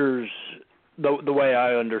 Well, here's the way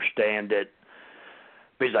I understand it,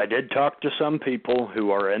 because I did talk to some people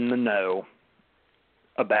who are in the know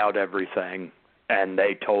about everything. And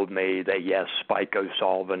they told me that, yes, Spike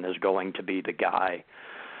O'Sullivan is going to be the guy.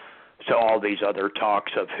 So all these other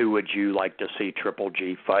talks of who would you like to see Triple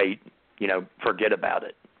G fight, forget about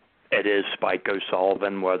it. It is Spike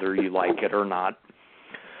O'Sullivan, whether you like it or not.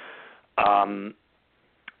 And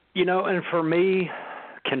for me,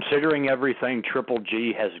 considering everything Triple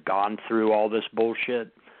G has gone through, all this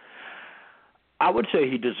bullshit, I would say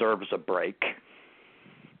he deserves a break.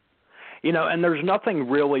 And there's nothing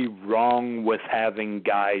really wrong with having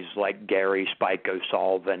guys like Gary Spike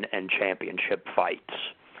O'Sullivan in championship fights.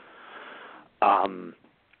 And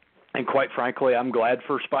quite frankly, I'm glad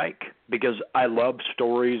for Spike, because I love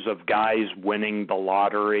stories of guys winning the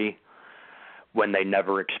lottery when they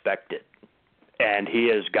never expect it. And he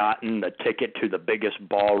has gotten the ticket to the biggest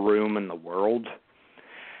ballroom in the world,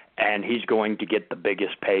 and he's going to get the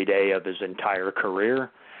biggest payday of his entire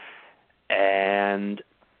career. And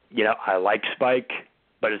I like Spike,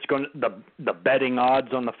 but it's going to, the betting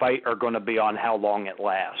odds on the fight are going to be on how long it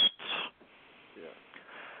lasts. Yeah.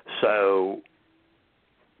 So,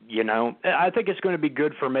 I think it's going to be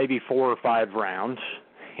good for maybe 4 or 5 rounds,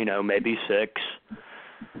 maybe 6.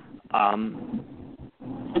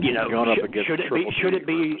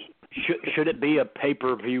 Should it be a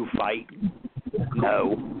pay-per-view fight?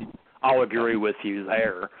 No. I'll agree with you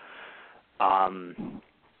there.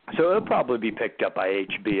 So it'll probably be picked up by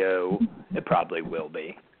HBO. It probably will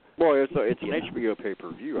be. Well, it's an HBO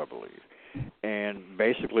pay-per-view, I believe. And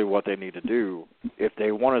basically what they need to do, if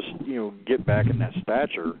they want to, get back in that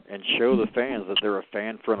stature and show the fans that they're a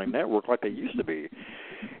fan-friendly network like they used to be,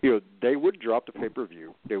 they would drop the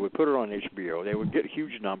pay-per-view. They would put it on HBO. They would get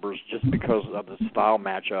huge numbers just because of the style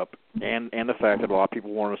matchup and the fact that a lot of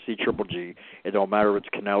people want to see Triple G. It don't matter if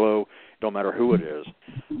it's Canelo. It don't matter who it is.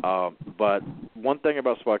 But one thing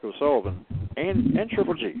about Spike O'Sullivan and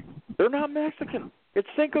Triple G, they're not Mexican. It's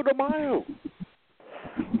Cinco de Mayo.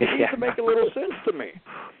 It needs to make a little sense to me.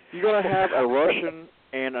 You're going to have a Russian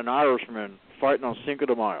and an Irishman fighting on Cinco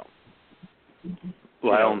de Mayo.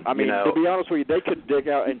 Well, to be honest with you, they could dig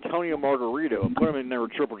out Antonio Margarito and put him in there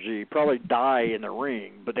with Triple G, probably die in the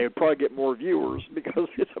ring, but they would probably get more viewers because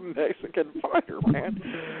it's a Mexican fighter, man.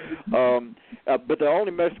 But the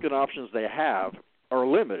only Mexican options they have are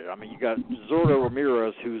limited. You got Zurdo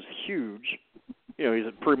Ramirez, who's huge. He's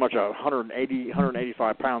pretty much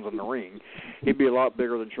 185 pounds in the ring. He'd be a lot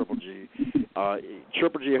bigger than Triple G.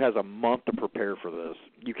 Triple G has a month to prepare for this.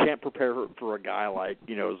 You can't prepare for a guy like,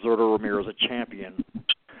 Zurdo Ramirez, a champion,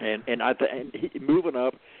 and moving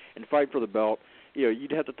up and fight for the belt.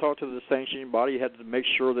 You'd have to talk to the sanctioning body. You had to make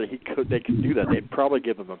sure that they could do that. They'd probably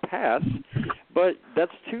give him a pass, but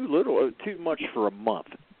that's too much for a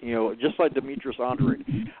month. Just like Demetrius Andrade.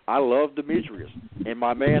 I love Demetrius. And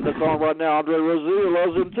my man that's on right now, Andre Rozier,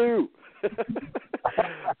 loves him too.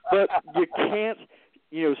 But you can't,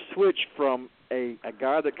 switch from a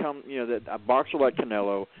guy that that a boxer like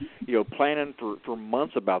Canelo, planning for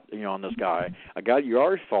months about, on this guy, a guy you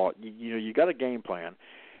already fought, you got a game plan.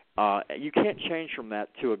 You can't change from that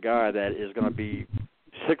to a guy that is going to be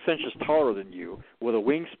 6 inches taller than you with a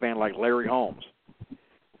wingspan like Larry Holmes.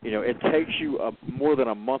 It takes you more than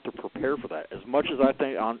a month to prepare for that. As much as I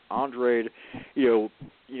think Andrade,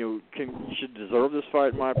 should deserve this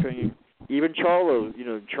fight, in my opinion. Even Charlo,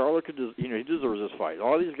 Charlo could, he deserves this fight.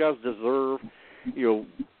 All these guys deserve,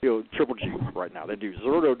 Triple G right now. They do.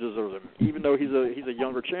 Zurdo deserves him, even though he's a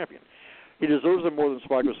younger champion. He deserves it more than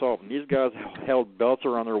Spike O'Sullivan. These guys held belts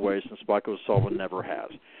around their waist, and Spike O'Sullivan never has.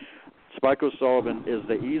 Spike O'Sullivan is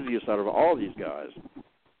the easiest out of all these guys.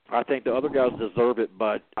 I think the other guys deserve it,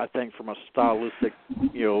 but I think from a stylistic,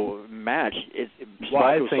 match,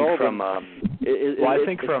 I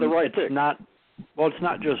think it's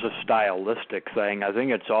not just a stylistic thing. I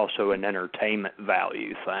think it's also an entertainment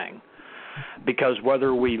value thing. Because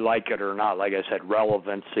whether we like it or not, like I said,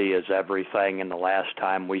 relevancy is everything. And the last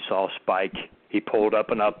time we saw Spike, he pulled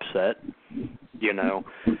up an upset,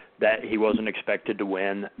 that he wasn't expected to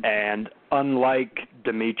win. And unlike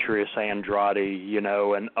Demetrius Andrade,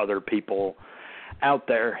 and other people out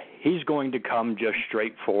there, he's going to come just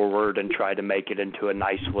straightforward and try to make it into a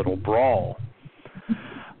nice little brawl.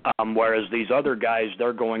 Whereas these other guys,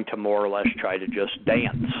 they're going to more or less try to just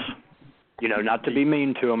dance. Not to be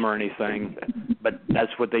mean to them or anything, but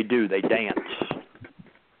that's what they do. They dance.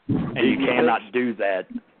 And you cannot do that.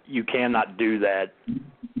 You cannot do that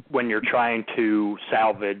when you're trying to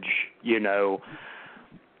salvage,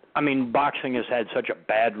 boxing has had such a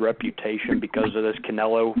bad reputation because of this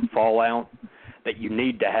Canelo fallout that you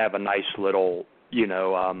need to have a nice little,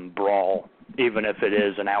 brawl, even if it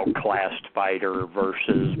is an outclassed fighter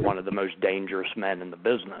versus one of the most dangerous men in the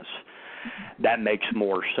business. That makes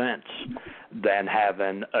more sense than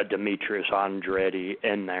having a Demetrius Andrade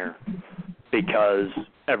in there because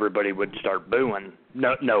everybody would start booing.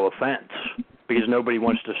 No offense, because nobody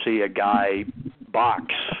wants to see a guy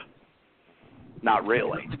box. Not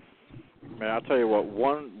really. Man, I'll tell you what,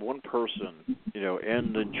 one person,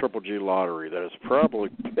 in the Triple G lottery that is probably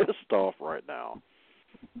pissed off right now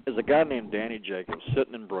is a guy named Danny Jacobs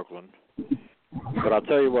sitting in Brooklyn. But I'll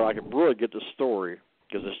tell you what, I can really get the story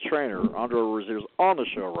because his trainer, Andre Rozier's on the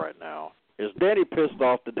show right now. Is Danny pissed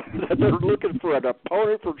off that they're looking for an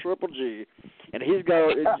opponent for Triple G, and he's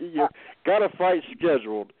got a fight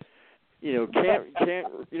scheduled. Can't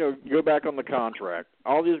go back on the contract.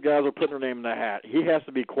 All these guys are putting their name in the hat. He has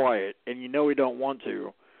to be quiet, and he don't want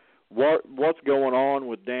to. What's going on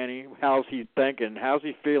with Danny? How's he thinking? How's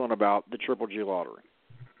he feeling about the Triple G lottery?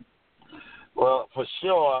 Well, for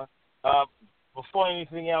sure. Before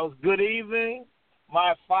anything else, good evening,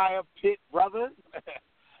 my fire pit brothers.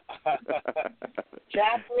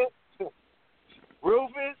 Chapter,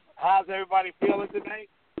 Rufus, how's everybody feeling tonight?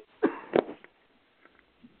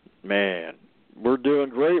 Man, we're doing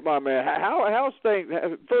great, my man. How's things?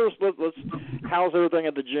 First, let's. How's everything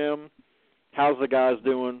at the gym? How's the guys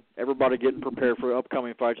doing? Everybody getting prepared for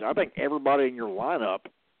upcoming fights? I think everybody in your lineup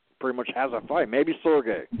pretty much has a fight. Maybe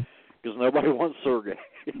Sergey, because nobody wants Sergey.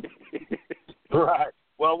 Right.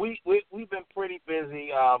 Well, we've been pretty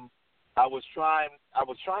busy. I was trying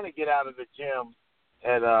to get out of the gym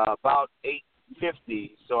at about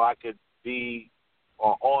 8:50 so I could be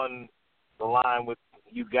on the line with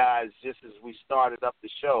you guys just as we started up the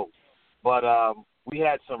show. But we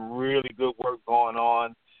had some really good work going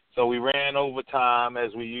on, so we ran overtime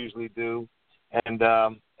as we usually do. And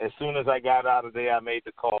as soon as I got out of there, I made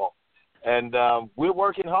the call. And we're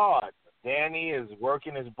working hard. Danny is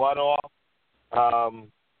working his butt off.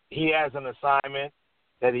 He has an assignment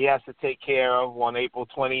that he has to take care of on April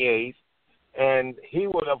 28th. And he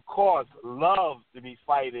would, of course, love to be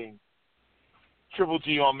fighting Triple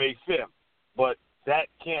G on May 5th. But that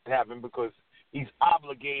can't happen because he's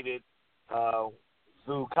obligated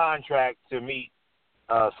through contract to meet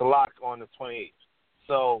Salak on the 28th.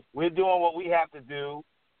 So we're doing what we have to do.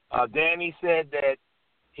 Danny said that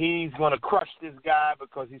he's going to crush this guy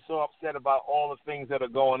because he's so upset about all the things that are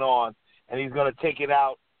going on, and he's going to take it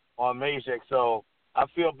out on Majek. So I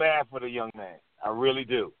feel bad for the young man. I really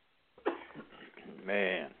do.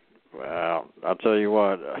 Man, well, I'll tell you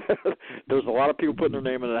what. There's a lot of people putting their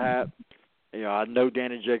name in the hat. I know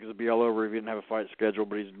Danny Jacobs would be all over if he didn't have a fight scheduled,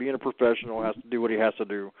 but he's being a professional, has to do what he has to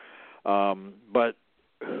do. But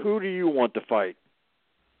who do you want to fight?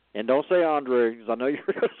 And don't say Andre, because I know you're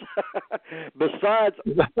going to say. Besides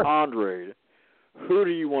Andre, who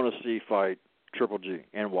do you want to see fight Triple G,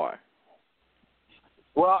 and why?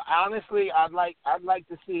 Well, honestly, I'd like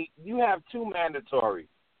to see. You have two mandatory.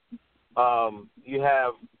 You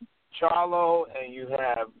have Charlo and you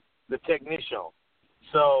have the Technician.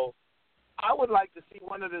 So I would like to see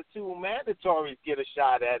one of the two mandatories get a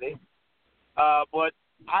shot at it. But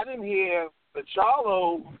I didn't hear the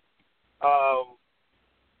Charlo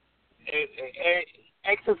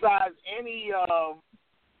exercise any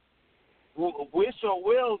wish or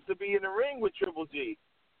wills to be in the ring with Triple G.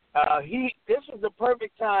 This was the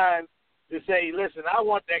perfect time to say, listen, I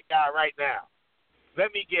want that guy right now.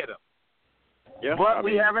 Let me get him. Yeah, but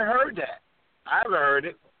we haven't heard that. I haven't heard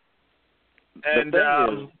it. And the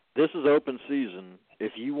thing is, this is open season.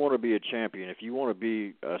 If you want to be a champion, if you want to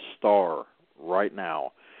be a star right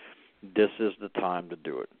now, this is the time to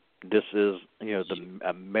do it. This is,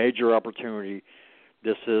 a major opportunity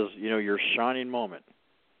This is, your shining moment.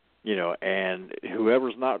 And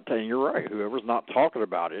whoever's not, and you're right, whoever's not talking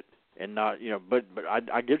about it and not, but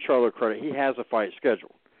I give Charlo credit. He has a fight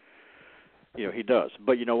scheduled. He does.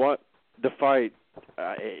 But you know what? The fight,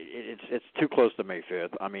 it's too close to May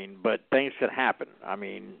 5th. I mean, but things can happen. I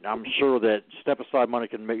mean, I'm sure that step aside money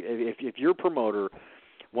can make. If your promoter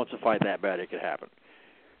wants to fight that bad, it could happen.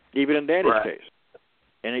 Even in Danny's case,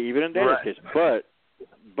 and even in Danny's case.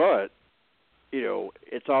 But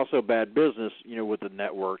it's also bad business. With the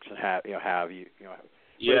networks and have you.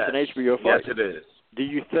 Yes. It's an HBO fight. Yes, it is. Do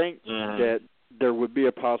you think that there would be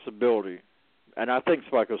a possibility? And I think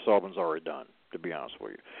Spike O'Sullivan's already done, to be honest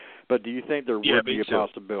with you. But do you think there would be a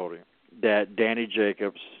possibility that Danny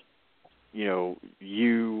Jacobs, you,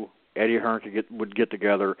 Eddie Hearn would get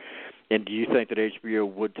together, and do you think that HBO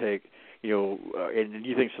would take, and do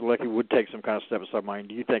you think Selecki would take some kind of step aside mind?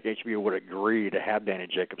 Do you think HBO would agree to have Danny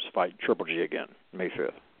Jacobs fight Triple G again, May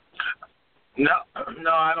 5th? No,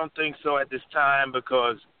 I don't think so at this time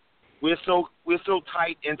because we're so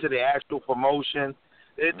tight into the actual promotion.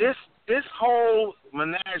 This whole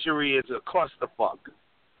menagerie is a clusterfuck.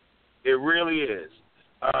 It really is.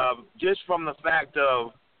 Just from the fact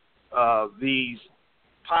of these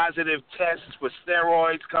positive tests with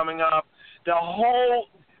steroids coming up, the whole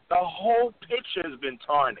picture has been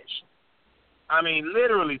tarnished. I mean,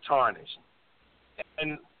 literally tarnished.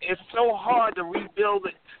 And it's so hard to rebuild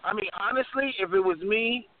it. I mean, honestly, if it was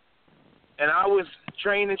me and I was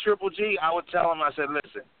training Triple G, I would tell him, I said,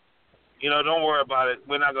 listen, don't worry about it.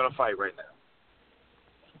 We're not going to fight right now.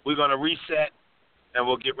 We're going to reset, and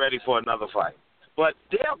we'll get ready for another fight. But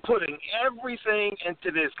they're putting everything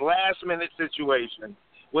into this last-minute situation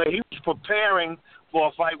where he was preparing for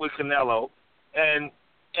a fight with Canelo. And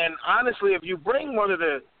honestly, if you bring one of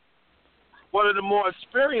the more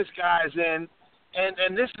experienced guys in,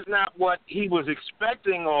 and this is not what he was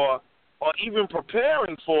expecting or even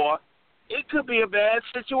preparing for, it could be a bad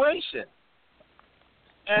situation.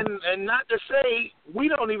 And not to say we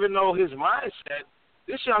don't even know his mindset.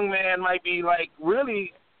 This young man might be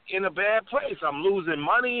really in a bad place. I'm losing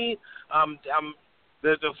money.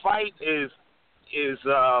 The fight is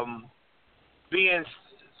being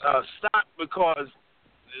stopped because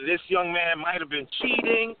this young man might have been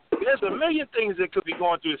cheating. There's a million things that could be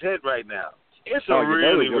going through his head right now. It's a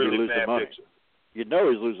really bad picture. He's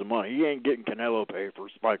losing money. He ain't getting Canelo paid for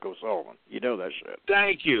Spike O'Sullivan. You know that shit.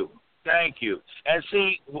 Thank you. And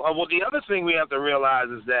see, well, the other thing we have to realize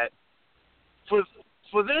is that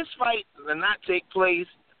for this fight to not take place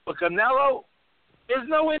for Canelo, is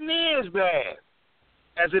nowhere near as bad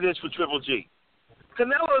as it is for Triple G.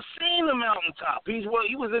 Canelo's seen the mountaintop. He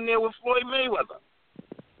was in there with Floyd Mayweather.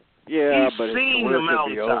 Yeah, but his career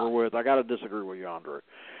could be over with. I got to disagree with you, Andre.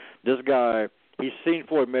 This guy, he's seen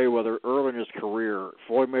Floyd Mayweather early in his career.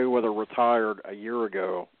 Floyd Mayweather retired a year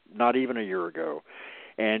ago, not even a year ago,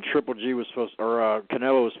 and Triple G was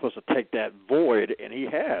Canelo was supposed to take that void, and he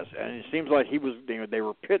has. And it seems like he was, they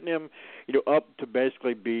were pitting him, up to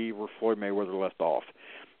basically be where Floyd Mayweather left off.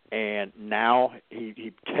 And now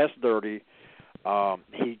he tests dirty.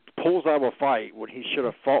 He pulls out of a fight when he should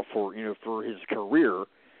have fought for his career.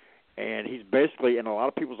 And he's basically, in a lot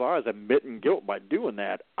of people's eyes, admitting guilt by doing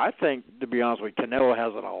that. I think, to be honest with you, Canelo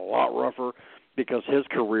has it a lot rougher because his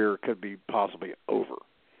career could be possibly over.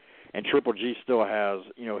 And Triple G still has,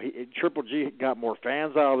 Triple G got more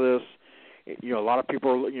fans out of this. A lot of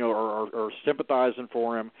people, are sympathizing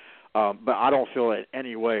for him. But I don't feel in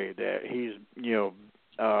any way that he's,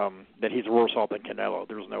 that he's worse off than Canelo.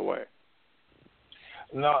 There's no way.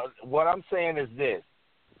 No, what I'm saying is this.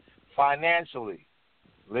 Financially,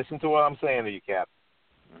 listen to what I'm saying to you, Captain.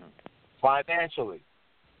 Mm-hmm. Financially,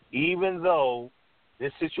 even though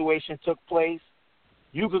this situation took place,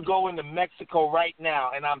 you could go into Mexico right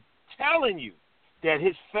now, and I'm telling you that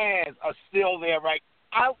his fans are still there.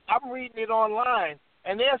 I'm reading it online,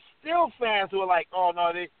 and there's still fans who are like, "Oh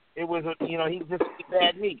no, it was he just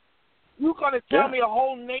bad meat." You gonna tell me a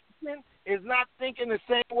whole nation is not thinking the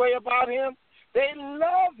same way about him? They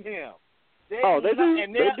love him. They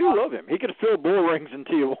do love him. He could fill bull rings in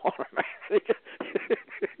Tijuana, man.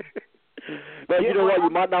 But you know what? You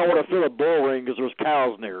might not want to fill a bull ring because there's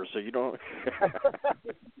cows near, so you don't.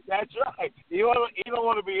 That's right. You don't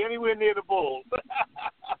want to be anywhere near the bulls.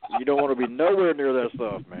 You don't want to be nowhere near that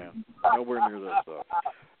stuff, man. Nowhere near that stuff.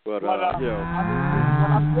 But what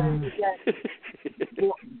I'm saying is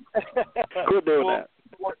that quit doing that.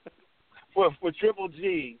 For Triple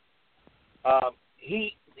G,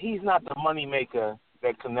 he's not the moneymaker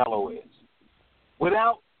that Canelo is.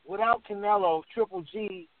 Without Canelo, Triple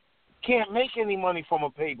G can't make any money from a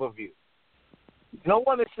pay-per-view. No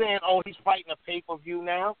one is saying, oh, he's fighting a pay-per-view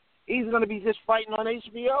now. He's going to be just fighting on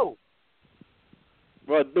HBO.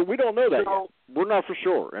 Well, but we don't know that yet. We're not for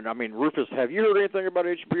sure. And, I mean, Rufus, have you heard anything about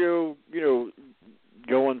HBO,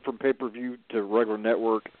 going from pay-per-view to regular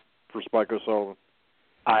network for Spike O'Sullivan?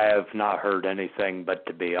 I have not heard anything, but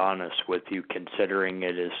to be honest with you, considering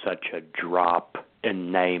it is such a drop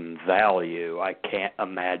in name value, I can't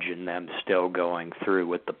imagine them still going through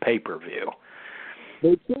with the pay-per-view.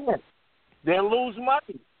 They can't. They'll lose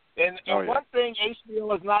money. And one thing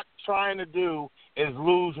HBO is not trying to do is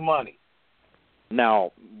lose money.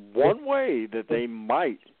 Now, one way that they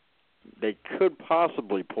could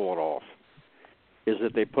possibly pull it off is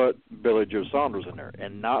that they put Billy Joe Saunders in there,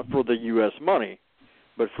 and not for the U.S. money,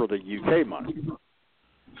 but for the UK money.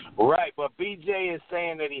 Right, but BJ is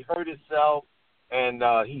saying that he hurt himself and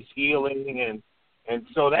he's healing, and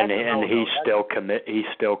so that's he's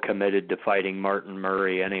still committed to fighting Martin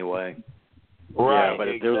Murray anyway. Right, yeah, but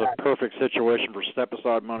if there's a perfect situation for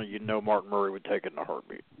step-aside money, Martin Murray would take it in a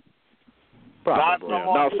heartbeat. Probably.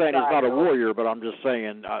 Not saying he's not a warrior, but I'm just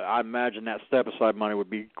saying I imagine that step-aside money would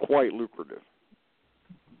be quite lucrative.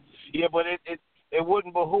 Yeah, but it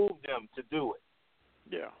wouldn't behoove them to do it.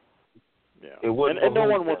 Yeah. And no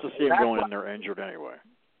one wants to see him going in there injured anyway.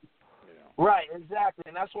 Yeah. Right, exactly.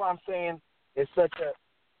 And that's why I'm saying it's such a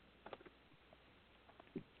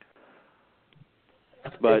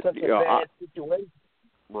bad situation.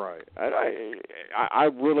 Right. I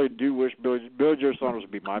really do wish Billy Joe Saunders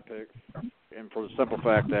would be my pick. And for the simple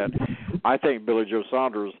fact that I think Billy Joe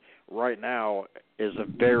Saunders right now is a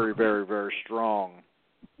very, very, very strong,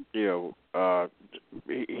 he's a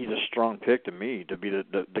strong pick to me to be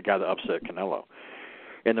the guy that upset Canelo.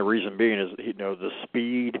 And the reason being is, the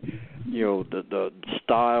speed, the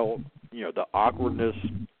style, the awkwardness.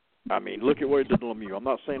 I mean, look at what he did to Lemieux. I'm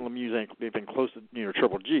not saying Lemieux ain't anything close to,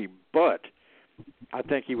 Triple G, but I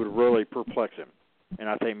think he would really perplex him. And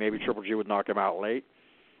I think maybe Triple G would knock him out late.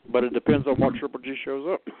 But it depends on what Triple G shows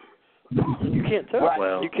up. You can't tell.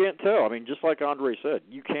 Well, you can't tell. I mean, just like Andre said,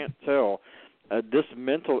 you can't tell this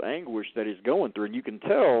mental anguish that he's going through. And you can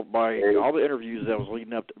tell by all the interviews that was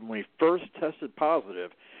leading up to when he first tested positive.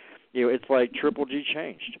 It's like Triple G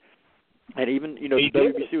changed. And even, the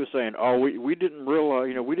WBC was saying, "Oh, we didn't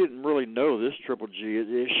realize, we didn't really know this Triple G.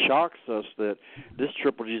 It shocks us that this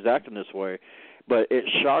Triple G is acting this way, but it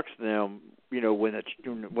shocks them, when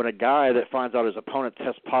a guy that finds out his opponent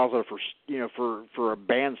tests positive for a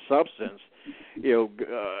banned substance,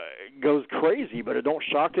 goes crazy. But it don't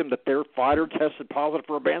shock them that their fighter tested positive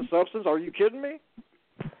for a banned substance. Are you kidding me?"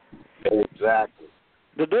 Exactly.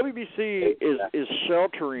 The WBC is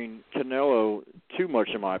sheltering Canelo too much,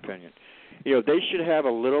 in my opinion. They should have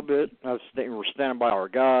a little bit of we're standing by our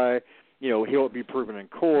guy. He'll be proven in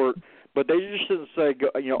court. But they just shouldn't say,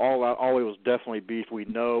 all out. All it was definitely beef. We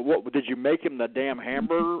know. What did you make him the damn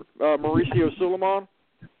hamburger, Mauricio Suleiman?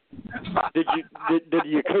 Did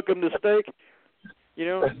you cook him the steak?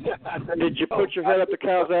 Did you put your head up the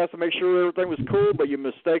cow's ass to make sure everything was cool, but you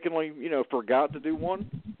mistakenly, forgot to do one?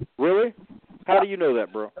 Really? How do you know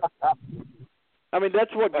that, bro? I mean,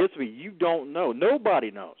 that's what gets me. You don't know.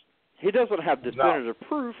 Nobody knows. He doesn't have definitive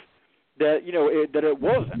proof that that it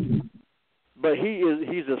wasn't. But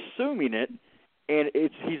he's assuming it, and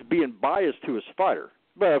he's being biased to his fighter.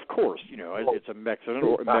 But of course, it's a Mexican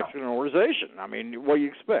organization. I mean, what do you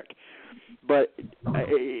expect? But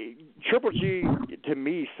Triple G, to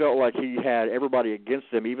me, felt like he had everybody against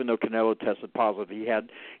him, even though Canelo tested positive. He had,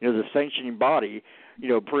 the sanctioning body,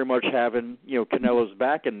 pretty much having, Canelo's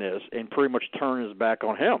back in this, and pretty much turn his back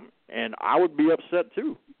on him. And I would be upset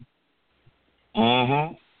too.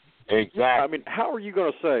 Mm-hmm. Exactly. I mean, how are you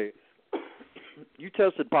going to say you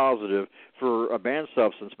tested positive for a banned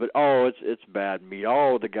substance, but it's bad meat?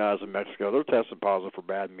 All the guys in Mexico, they're tested positive for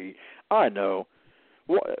bad meat. I know.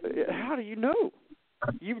 How do you know?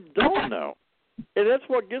 You don't know. And that's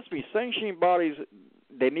what gets me. Sanctioning bodies,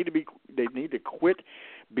 they need to quit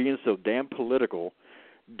being so damn political.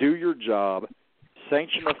 Do your job.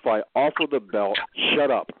 Sanction a fight. Offer the belt. Shut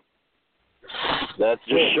up.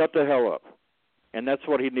 Shut the hell up. And that's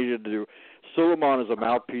what he needed to do. Suleiman is a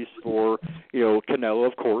mouthpiece for, Canelo,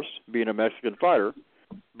 of course, being a Mexican fighter.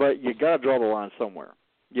 But you got to draw the line somewhere.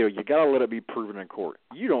 You got to let it be proven in court.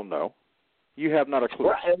 You don't know. You have not a clue.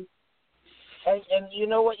 Right. And you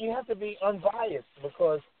know what? You have to be unbiased,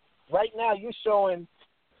 because right now you're showing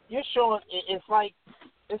it's like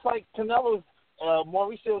Canelo's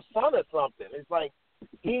Mauricio's son or something. It's like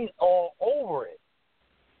he's all over it.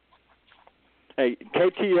 Hey,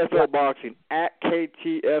 KTFO Boxing, at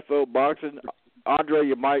KTFO Boxing. Andre,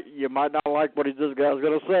 you might not like what this guy's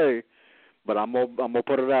going to say, but I'm gonna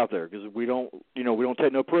put it out there because we don't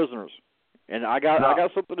take no prisoners. And I got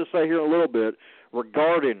something to say here in a little bit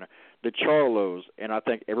regarding the Charlos, and I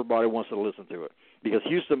think everybody wants to listen to it because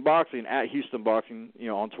Houston Boxing at Houston Boxing,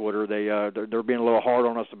 on Twitter, they're being a little hard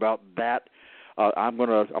on us about that. I'm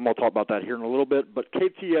gonna talk about that here in a little bit. But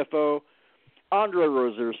KTFO, Andre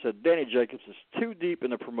Rozier said Danny Jacobs is too deep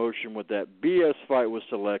in the promotion with that BS fight with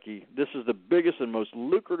Selecki. This is the biggest and most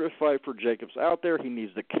lucrative fight for Jacobs out there. He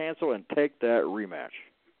needs to cancel and take that rematch.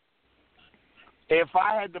 If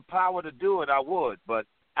I had the power to do it, I would, but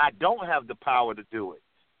I don't have the power to do it.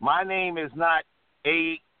 My name is not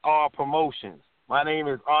AR Promotions. My name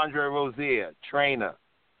is Andre Rozier, trainer.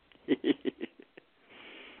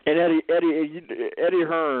 And Eddie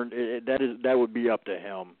Hearn, that would be up to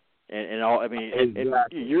him. And all, I mean,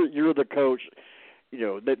 exactly. You're the coach.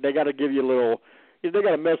 They got to give you a little. They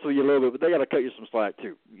got to mess with you a little bit, but they got to cut you some slack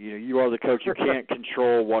too. You are the coach. You can't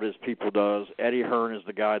control what his people does. Eddie Hearn is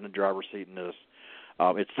the guy in the driver's seat in this.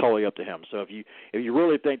 It's totally up to him. So if you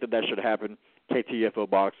really think that should happen, KTFO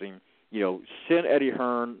Boxing, send Eddie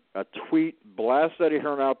Hearn a tweet, blast Eddie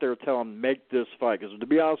Hearn out there, tell him make this fight. Because to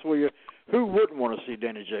be honest with you, who wouldn't want to see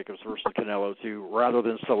Danny Jacobs versus Canelo 2 rather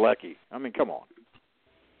than Selecki? I mean, come on.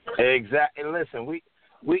 Exactly. Listen, we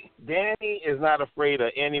Danny is not afraid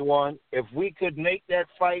of anyone. If we could make that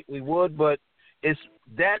fight, we would. But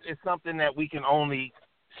that is something that we can only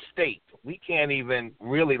state. We can't even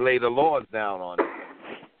really lay the laws down on it,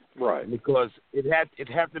 right? Because it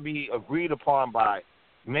had to be agreed upon by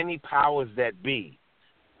many powers that be.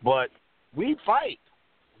 But we fight.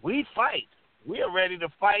 We are ready to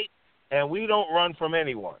fight, and we don't run from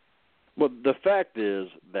anyone. Well, the fact is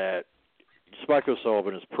that Spike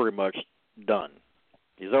O'Sullivan is pretty much done.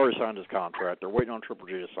 He's already signed his contract. They're waiting on Triple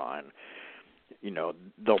G to sign.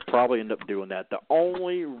 They'll probably end up doing that. The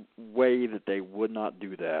only way that they would not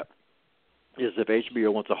do that is if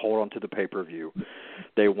HBO wants to hold on to the pay-per-view.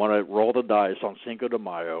 They want to roll the dice on Cinco de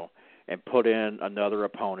Mayo and put in another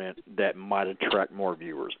opponent that might attract more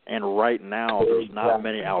viewers. And right now, there's not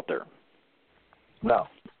many out there. No,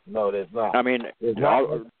 there's not. I mean,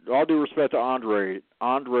 all due respect to Andre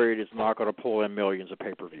is not going to pull in millions of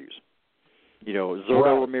pay-per-views.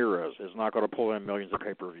 Zurdo Ramirez is not going to pull in millions of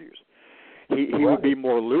pay-per-views. He would be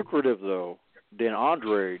more lucrative, though, than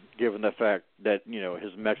Andre, given the fact that,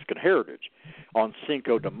 his Mexican heritage on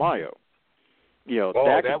Cinco de Mayo.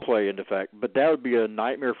 That could play into fact, but that would be a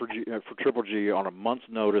nightmare for Triple G on a month's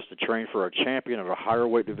notice to train for a champion of a higher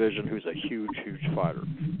weight division who's a huge, huge fighter.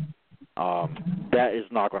 That is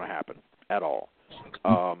not going to happen at all.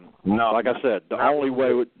 No, like I said, the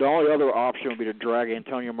only other option would be to drag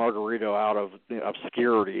Antonio Margarito out of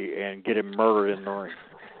obscurity and get him murdered in the ring.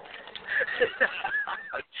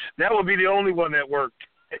 That would be the only one that worked.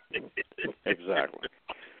 Exactly.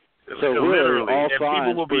 So really, all signs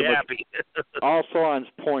people will be happy. All signs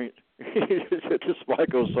point to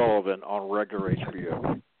Spike O'Sullivan on regular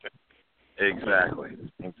HBO. Exactly.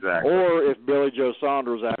 Or if Billy Joe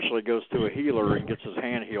Saunders actually goes to a healer and gets his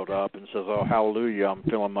hand healed up and says, "Oh, hallelujah, I'm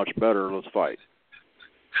feeling much better. Let's fight."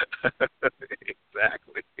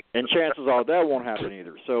 Exactly. And chances are that won't happen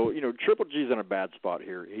either. So, Triple G's in a bad spot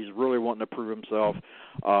here. He's really wanting to prove himself,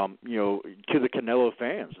 to the Canelo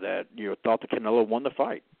fans that, thought the Canelo won the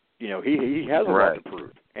fight. He has a lot to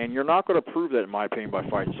prove. And you're not going to prove that, in my opinion, by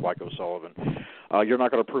fighting Spike O'Sullivan. You're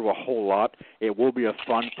not going to prove a whole lot. It will be a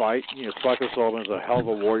fun fight. Spike O'Sullivan is a hell of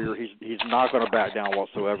a warrior. He's not going to back down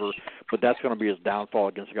whatsoever, but that's going to be his downfall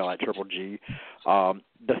against a guy like Triple G.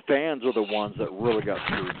 The fans are the ones that really got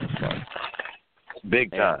screwed in this fight.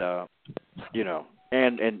 Big time.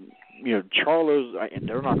 And Charlo's,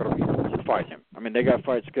 they're not going to fight him. I mean, they got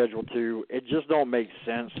fights scheduled too. It just don't make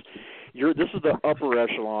sense. This is the upper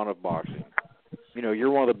echelon of boxing.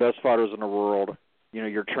 You're one of the best fighters in the world.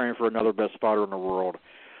 You're training for another best fighter in the world.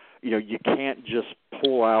 You can't just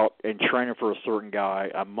pull out and train for a certain guy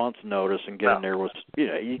a month's notice and get in there with,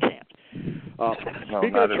 you can't.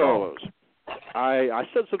 Speaking of Charlos, I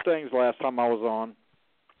said some things last time I was on,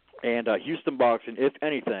 and Houston Boxing, if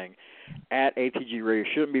anything, at ATG Radio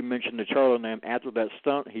shouldn't be mentioning the Charlo name after that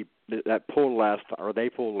stunt they pulled last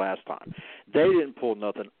time. They didn't pull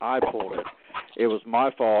nothing. I pulled it. It was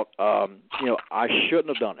my fault. I shouldn't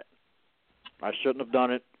have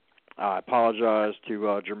done it. I apologize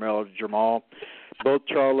to Jamal, both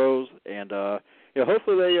Charlos, and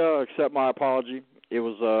hopefully they accept my apology. It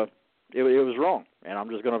was wrong, and I'm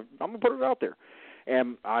gonna put it out there.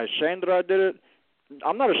 Am I ashamed that I did it?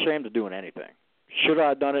 I'm not ashamed of doing anything. Should I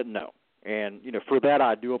have done it? No. And for that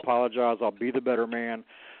I do apologize. I'll be the better man.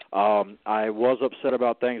 I was upset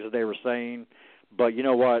about things that they were saying, but you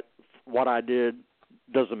know what? What I did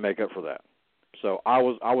doesn't make up for that. So I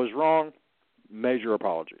was wrong. Major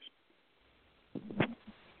apologies.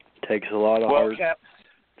 Takes a lot of heart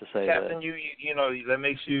to say Captain, that. you know that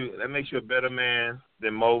makes you a better man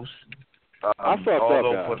than most. I fucked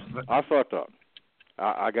up, guys. I fucked up.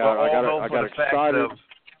 I got excited.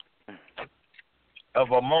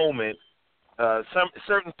 Of a moment,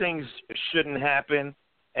 certain things shouldn't happen,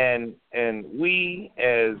 and we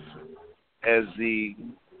as the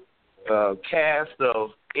cast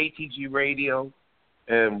of ATG Radio,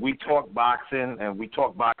 and we talk boxing, and we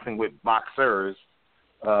talk boxing with boxers.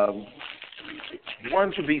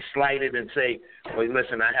 One should be slighted and say, "Well,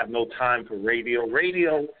 listen, I have no time for radio.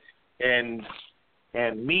 Radio and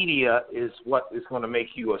media is what is going to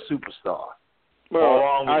make you a superstar." Well,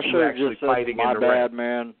 I should have just said, "My bad,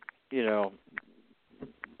 man." You know,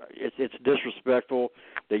 it's disrespectful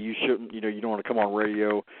that you shouldn't. You know, you don't want to come on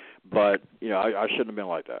radio, but you know, I shouldn't have been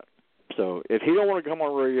like that. So if he don't want to come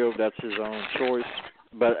on radio, that's his own choice.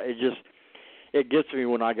 But it gets me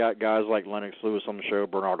when I got guys like Lennox Lewis on the show,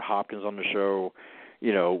 Bernard Hopkins on the show.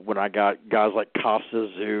 You know, when I got guys like Costa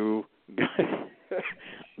Zoo,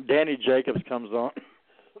 Danny Jacobs comes on.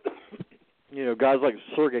 You know, guys like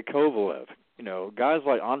Sergey Kovalev. You know, guys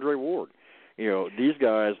like Andre Ward. You know, these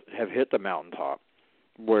guys have hit the mountaintop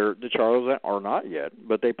where the Charlos are not yet,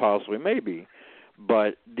 but they possibly may be.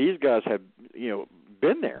 But these guys have, you know,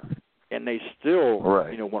 been there, and they still,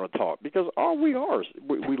 you know, want to talk because all we are is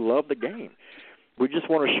we love the game. We just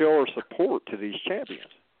want to show our support to these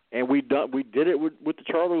champions, and we did it with the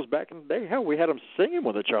Charlos back in the day. Hell, we had them singing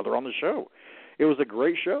with each other on the show. It was a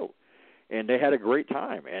great show, and they had a great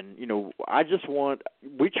time. And you know,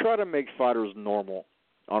 we try to make fighters normal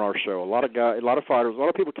on our show. A lot of fighters, a lot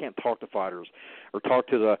of people can't talk to fighters or talk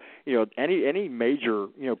to the, you know, any major,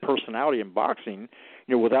 you know, personality in boxing,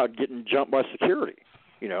 you know, without getting jumped by security.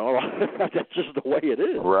 You know, that's just the way it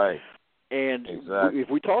is. Right. And if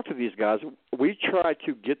we talk to these guys, we try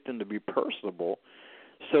to get them to be personable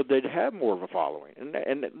so they'd have more of a following.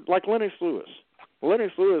 And like Lennox Lewis.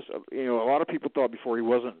 Lennox Lewis, you know, a lot of people thought before he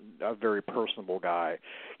wasn't a very personable guy,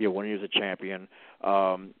 you know, when he was a champion.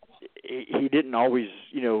 He didn't always,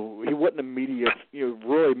 you know, he wasn't a media, you know,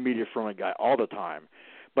 really media-friendly guy all the time.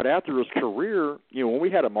 But after his career, you know, when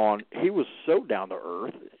we had him on, he was so down to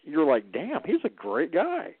earth. You're like, damn, he's a great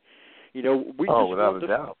guy. You know, without a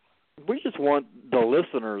doubt. We just want the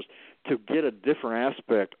listeners to get a different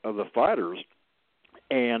aspect of the fighters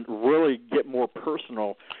and really get more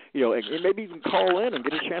personal, you know, and maybe even call in and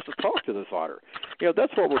get a chance to talk to the fighter. You know,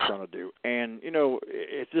 that's what we're trying to do. And, you know,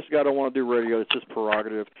 if this guy don't want to do radio, it's his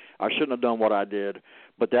prerogative. I shouldn't have done what I did,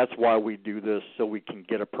 but that's why we do this, so we can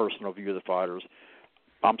get a personal view of the fighters.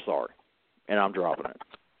 I'm sorry, and I'm dropping it.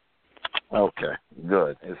 Okay,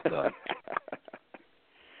 good. It's done.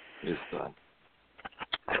 It's done.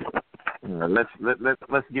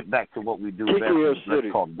 Let's get back to what we do best. Let's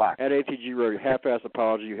talk boxing. At ATG Radio, half-ass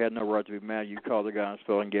apology. You had no right to be mad. You called the guy on his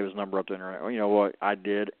phone and gave his number up to the internet. Well, you know what? I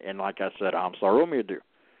did, and like I said, I'm sorry. What want me to do?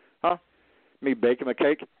 Huh? Me bake him a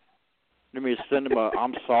cake? Let me send him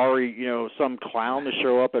I'm sorry, you know, some clown to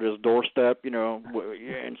show up at his doorstep, you know,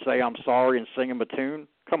 and say I'm sorry and sing him a tune?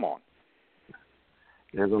 Come on.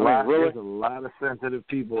 There's a lot of sensitive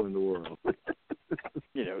people in the world.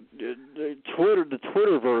 You know, the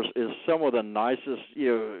Twitterverse is some of the nicest, you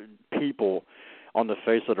know, people on the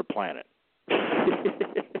face of the planet.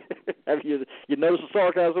 Have you noticed the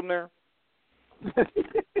sarcasm there?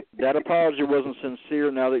 That apology wasn't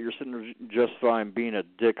sincere. Now that you're sitting there justifying being a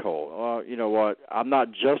dickhole. You know what? I'm not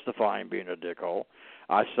justifying being a dickhole.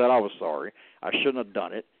 I said I was sorry. I shouldn't have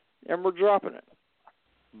done it, and we're dropping it.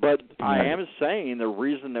 But I am saying the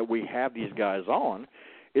reason that we have these guys on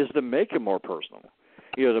is to make them more personal.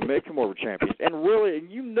 You know, to make them more of a champion. And really,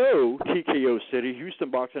 you know, TKO City,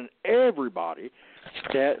 Houston Boxing, everybody,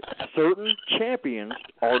 that certain champions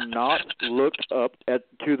are not looked up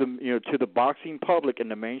to the boxing public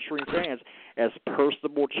and the mainstream fans as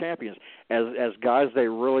personable champions, as guys they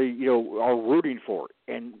really, you know, are rooting for.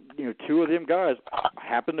 And, you know, two of them guys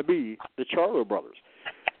happen to be the Charlo brothers.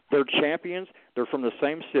 They're champions. They're from the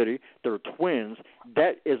same city. They're twins.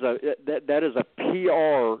 That is a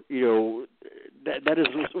PR, you know, that is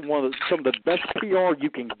some of the best PR you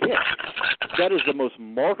can get. That is the most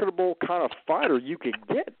marketable kind of fighter you can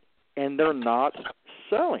get, and they're not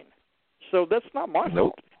selling. So that's not my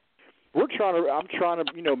fault. I'm trying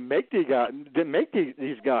to, you know, make these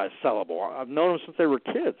guys sellable. I've known them since they were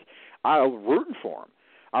kids. I'm rooting for them.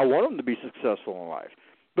 I want them to be successful in life.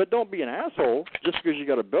 But don't be an asshole just because you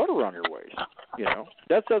got a belt around your waist. You know,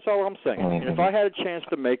 that's all I'm saying. And if I had a chance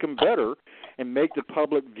to make them better and make the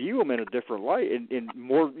public view them in a different light and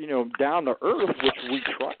more, you know, down to earth, which we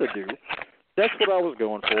try to do, That's what I was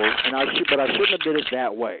going for, but I shouldn't have did it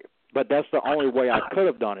that way. But that's the only way I could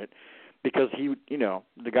have done it, because he,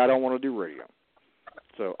 the guy don't want to do radio.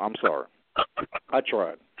 So I'm sorry. I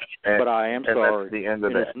tried, but I am sorry. That's the end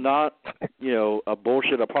of and that. It's not, a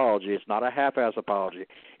bullshit apology. It's not a half-ass apology.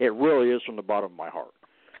 It really is from the bottom of my heart,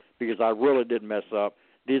 because I really did mess up.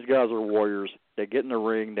 These guys are warriors. They get in the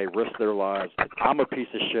ring. They risk their lives. I'm a piece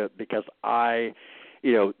of shit because I,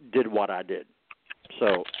 did what I did.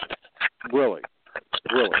 So, really,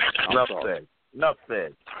 I'm sorry. Enough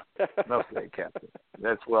said, Captain.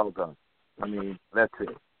 That's well done. I mean, that's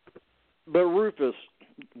it. But Rufus,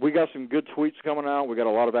 we got some good tweets coming out. We got a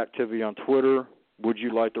lot of activity on Twitter. Would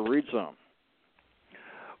you like to read some?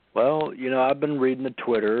 Well, I've been reading the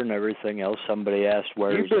Twitter and everything else. Somebody asked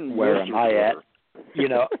where am I at?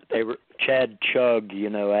 Chad Chug,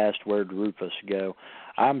 asked where'd Rufus go.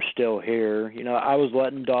 I'm still here. I was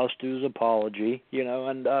letting Doss do his apology,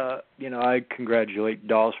 and I congratulate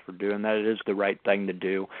Doss for doing that. It is the right thing to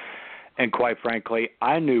do. And quite frankly,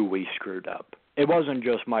 I knew we screwed up. It wasn't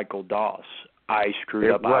just Michael Doss. I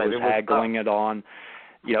screwed up. I was haggling it on.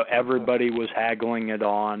 Everybody was haggling it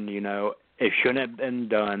on. It shouldn't have been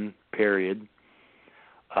done, period.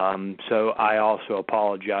 So I also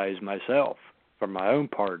apologize myself for my own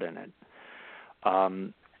part in it.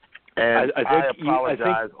 And I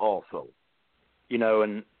apologize also.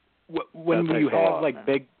 And when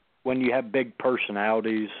you have big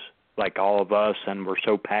personalities like all of us, and we're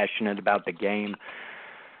so passionate about the game,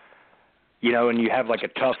 and you have like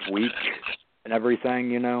a tough week and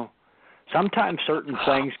everything, sometimes certain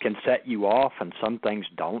things can set you off and some things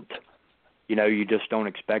don't. You just don't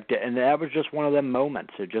expect it. And that was just one of them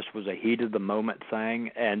moments. It just was a heat of the moment thing,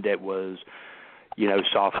 and it was,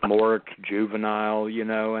 sophomoric, juvenile,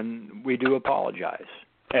 and we do apologize.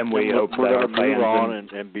 And we hope that our fans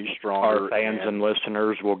and be stronger. Our fans and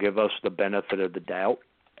listeners will give us the benefit of the doubt,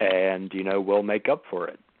 and, we'll make up for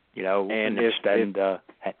it, and extend a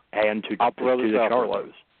hand to the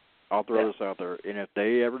Charlos. I'll throw this out there. And if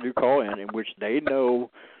they ever do call in which they know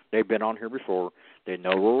they've been on here before, they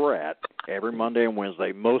know where we're at every Monday and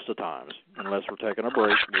Wednesday most of the times, unless we're taking a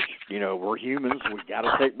break, which, we're humans. We got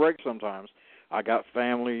to take breaks sometimes. I got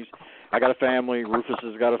families. I got a family. Rufus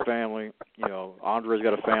has got a family. Andre's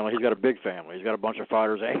got a family. He's got a big family. He's got a bunch of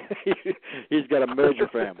fighters. He's got a major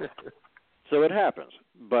family. So it happens,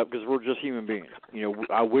 but because we're just human beings.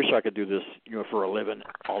 I wish I could do this, for a living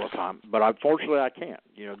all the time, but unfortunately I can't.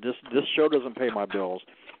 This show doesn't pay my bills.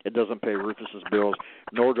 It doesn't pay Rufus's bills,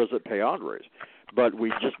 nor does it pay Andre's. But we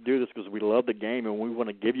just do this because we love the game, and we want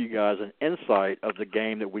to give you guys an insight of the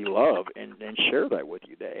game that we love and share that with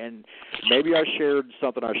you. And maybe I shared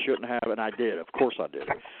something I shouldn't have, and I did. Of course I did.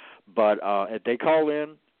 But if they call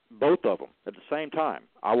in, both of them, at the same time,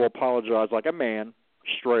 I will apologize like a man,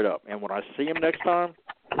 straight up. And when I see them next time,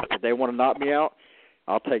 if they want to knock me out,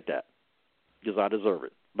 I'll take that because I deserve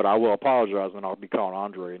it. But I will apologize, and I'll be calling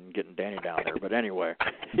Andre and getting Danny down there. But anyway,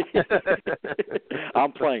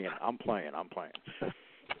 I'm playing.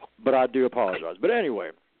 But I do apologize. But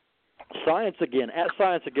anyway, Science Again, at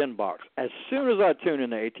Science Again Box. As soon as I tune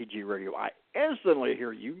into ATG Radio, I instantly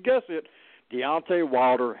hear, you guess it, Deontay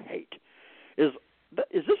Wilder hate. Is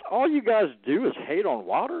this all you guys do is hate on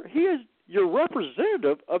Wilder? He is your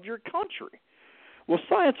representative of your country. Well,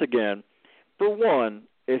 Science Again, for one,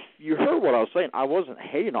 if you heard what I was saying, I wasn't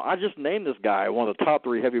hating on. I just named this guy one of the top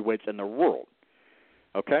 3 heavyweights in the world.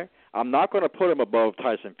 Okay? I'm not going to put him above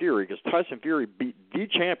Tyson Fury because Tyson Fury beat the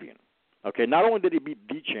champion. Okay? Not only did he beat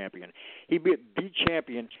the champion, he beat the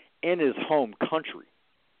champion in his home country.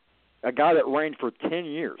 A guy that reigned for 10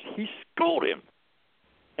 years. He schooled him.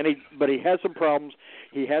 But he had some problems.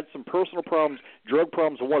 He had some personal problems, drug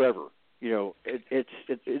problems, or whatever.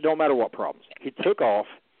 It don't matter what problems. He took off.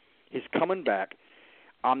 He's coming back.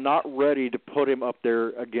 I'm not ready to put him up there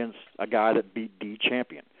against a guy that beat the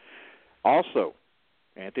champion. Also,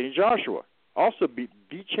 Anthony Joshua also beat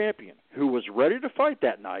the champion who was ready to fight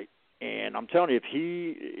that night. And I'm telling you,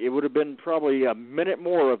 it would have been probably a minute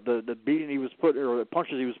more of the beating he was putting, or the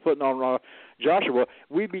punches he was putting on Joshua,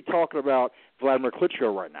 we'd be talking about Vladimir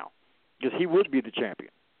Klitschko right now because he would be the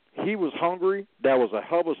champion. He was hungry. That was a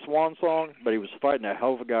hell of a swan song, but he was fighting a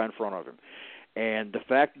hell of a guy in front of him. And the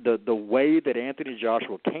fact, the way that Anthony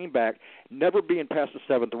Joshua came back, never being past the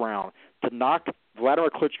 7th round, to knock Vladimir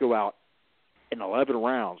Klitschko out in 11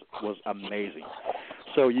 rounds was amazing.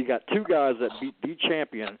 So you got 2 guys that beat the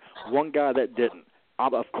champion, 1 guy that didn't.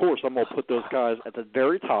 Of course, I'm going to put those guys at the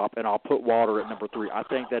very top, and I'll put Wilder at number 3. I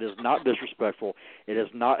think that is not disrespectful. It is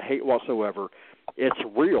not hate whatsoever. It's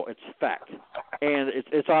real. It's fact. And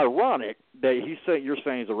it's ironic that you're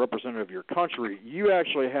saying he's a representative of your country. You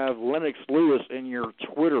actually have Lennox Lewis in your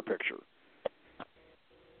Twitter picture.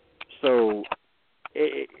 So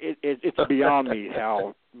it's beyond me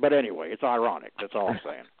how. But anyway, it's ironic. That's all I'm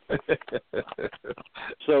saying.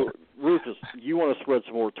 So, Rufus, you want to spread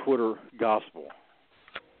some more Twitter gospel?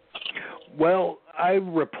 Well, I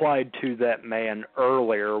replied to that man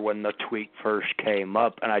earlier when the tweet first came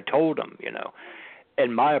up, and I told him,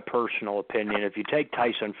 in my personal opinion, if you take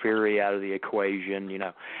Tyson Fury out of the equation,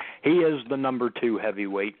 he is the number 2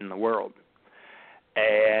 heavyweight in the world.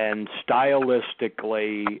 And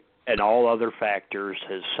stylistically and all other factors,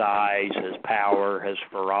 his size, his power, his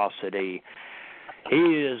ferocity, he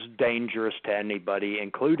is dangerous to anybody,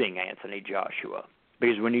 including Anthony Joshua.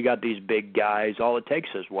 Because when you got these big guys, all it takes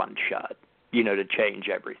is one shot, to change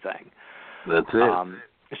everything. That's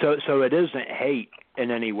it. So it isn't hate in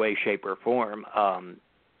any way, shape, or form.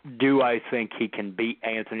 Do I think he can beat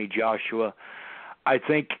Anthony Joshua? I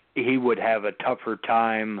think he would have a tougher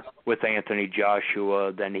time with Anthony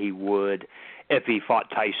Joshua than he would if he fought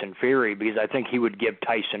Tyson Fury, because I think he would give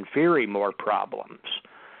Tyson Fury more problems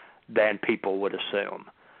than people would assume,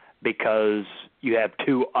 because you have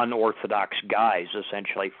 2 unorthodox guys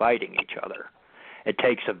essentially fighting each other. It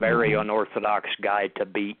takes a very unorthodox guy to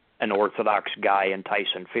beat an orthodox guy in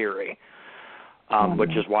Tyson Fury,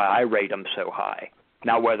 which is why I rate him so high.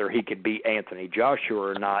 Now, whether he could beat Anthony Joshua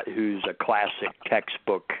or not, who's a classic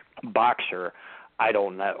textbook boxer, I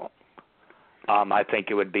don't know. I think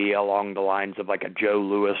it would be along the lines of like a Joe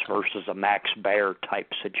Louis versus a Max Baer type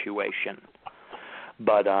situation.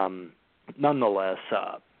 But nonetheless,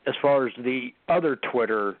 as far as the other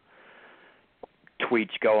Twitter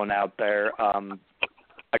tweets going out there,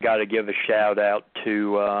 I got to give a shout out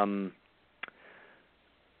to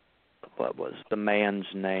what was the man's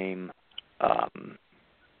name?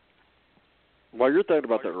 While you're thinking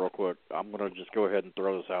about that real quick, I'm going to just go ahead and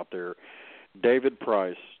throw this out there. David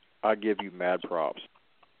Price, I give you mad props.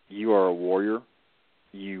 You are a warrior.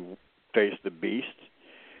 You faced the beast.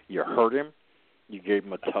 You hurt him. You gave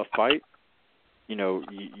him a tough fight.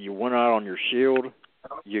 You went out on your shield.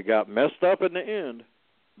 You got messed up in the end,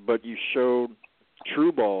 but you showed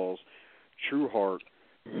true balls, true heart.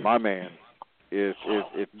 My man, if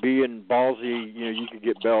being ballsy, you could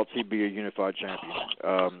get belts, he'd be a unified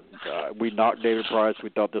champion. We knocked David Price. We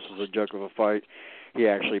thought this was a joke of a fight. He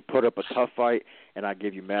actually put up a tough fight, and I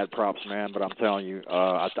give you mad props, man. But I'm telling you,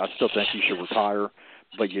 I still think you should retire.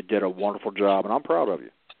 But you did a wonderful job, and I'm proud of you.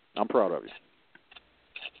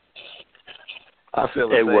 I feel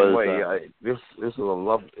the same way.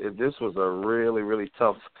 This was a really, really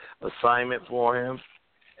tough assignment for him,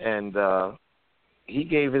 and he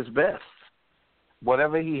gave his best.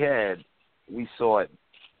 Whatever he had, we saw it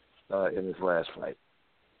in his last fight,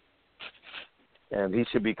 and he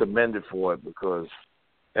should be commended for it because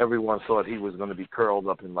everyone thought he was going to be curled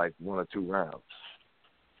up in like 1 or 2 rounds.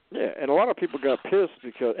 Yeah, and a lot of people got pissed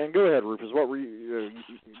because. And go ahead, Rufus. What were you?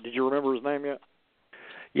 Did you remember his name yet?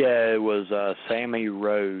 Yeah, it was Sammy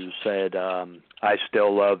Rose said, I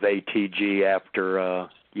still love ATG after,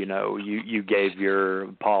 you gave your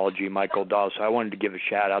apology, Michael Dawson. I wanted to give a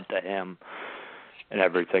shout-out to him and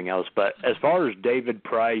everything else. But as far as David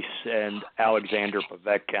Price and Alexander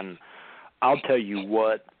Povetkin, I'll tell you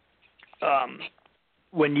what,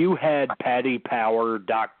 when you had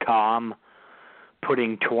PattyPower.com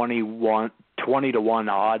putting 20-1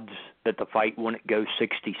 odds that the fight wouldn't go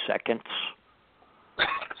 60 seconds,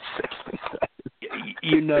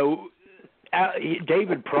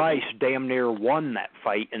 David Price damn near won that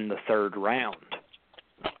fight in the 3rd round.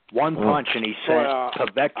 One punch, and he sent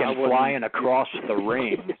Povetkin flying across the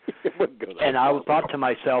ring. And I thought to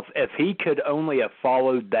myself, if he could only have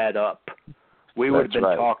followed that up, we would have been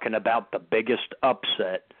talking about the biggest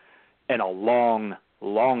upset in a long,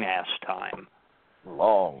 long-ass time.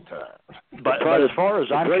 Long time. But as far as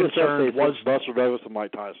I'm concerned, was Buster Douglas and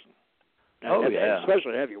Mike Tyson. And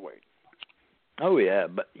especially heavyweight. Oh, yeah.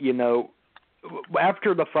 But,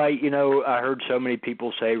 after the fight, I heard so many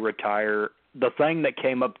people say retire. The thing that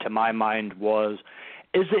came up to my mind was,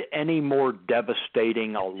 is it any more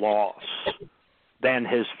devastating a loss than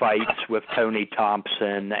his fights with Tony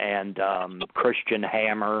Thompson and Christian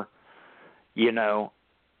Hammer?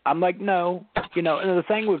 I'm like, no. And the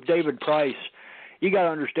thing with David Price, you got to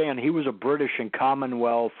understand, he was a British and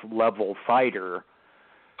Commonwealth level fighter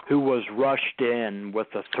who was rushed in with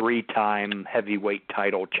a 3-time heavyweight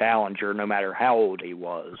title challenger, no matter how old he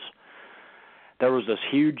was. There was this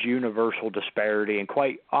huge universal disparity, and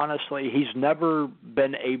quite honestly, he's never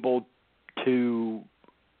been able to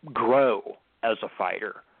grow as a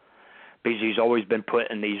fighter because he's always been put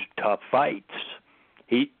in these tough fights.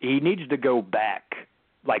 He needs to go back,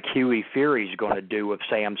 like Hughie Fury's going to do with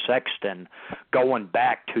Sam Sexton, going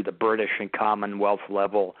back to the British and Commonwealth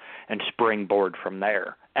level and springboard from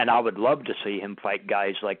there. And I would love to see him fight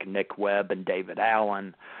guys like Nick Webb and David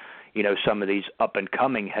Allen, some of these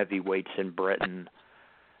up-and-coming heavyweights in Britain.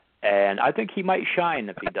 And I think he might shine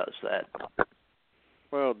if he does that.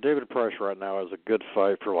 Well, David Price right now is a good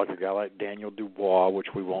fight for like a guy like Daniel Dubois, which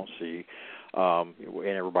we won't see, and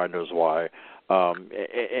everybody knows why.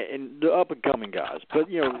 And the up-and-coming guys. But,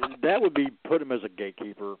 that would be put him as a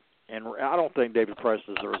gatekeeper. And I don't think David Price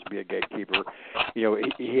deserves to be a gatekeeper.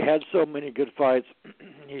 He had so many good fights.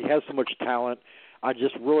 He has so much talent. I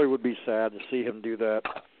just really would be sad to see him do that.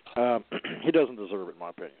 He doesn't deserve it, in my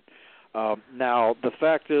opinion. Now, the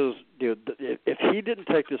fact is, if he didn't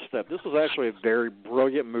take this step, this was actually a very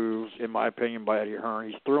brilliant move, in my opinion, by Eddie Hearn.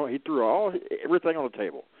 He threw everything on the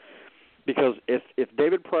table. Because if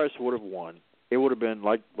David Price would have won, it would have been,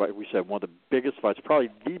 like we said, one of the biggest fights, probably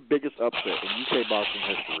the biggest upset in UK boxing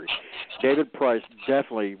history. David Price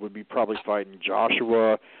definitely would be probably fighting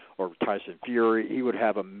Joshua or Tyson Fury. He would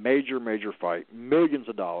have a major, major fight, millions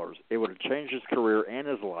of dollars. It would have changed his career and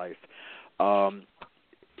his life.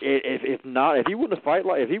 If he wouldn't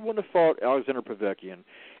have fought Alexander Povetkin,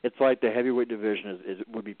 it's like the heavyweight division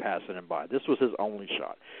would be passing him by. This was his only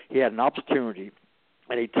shot. He had an opportunity,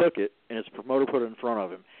 and he took it, and his promoter put it in front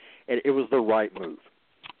of him. And it was the right move.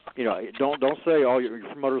 Don't say, your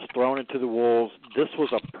promoter's thrown into the wolves. This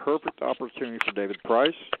was a perfect opportunity for David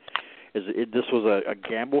Price. This was a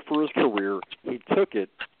gamble for his career. He took it,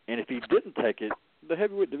 and if he didn't take it, the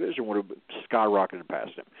heavyweight division would have skyrocketed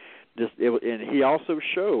past him. And he also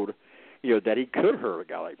showed, that he could hurt a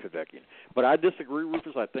guy like Povetkin. But I disagree,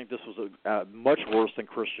 Rufus. I think this was much worse than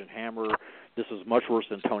Christian Hammer. This is much worse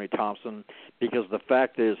than Tony Thompson, because the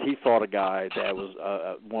fact is he fought a guy that was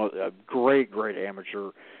a great, great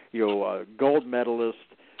amateur, gold medalist,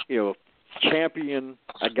 champion,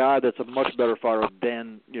 a guy that's a much better fighter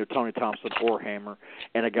than Tony Thompson or Hammer,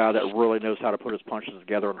 and a guy that really knows how to put his punches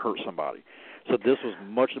together and hurt somebody. So this was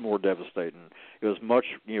much more devastating. It was much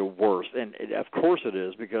worse, and of course it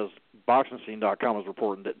is, because BoxingScene.com is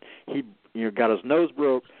reporting that he got his nose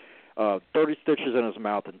broke, 30 stitches in his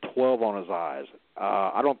mouth, and 12 on his eyes.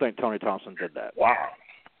 I don't think Tony Thompson did that. Wow.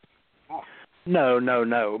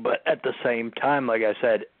 No. But at the same time, like I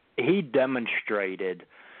said, he demonstrated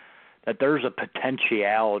that there's a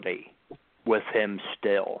potentiality with him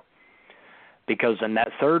still. Because in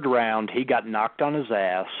that third round, he got knocked on his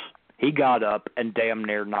ass. He got up and damn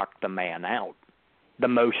near knocked the man out, the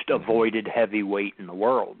most avoided heavyweight in the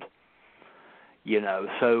world.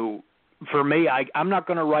 So for me, I'm not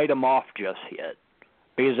going to write him off just yet,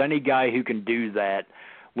 because any guy who can do that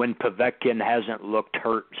when Povetkin hasn't looked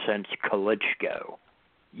hurt since Klitschko,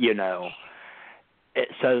 it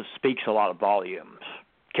speaks a lot of volumes,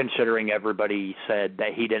 considering everybody said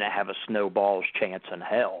that he didn't have a snowball's chance in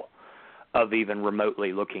hell of even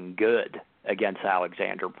remotely looking good against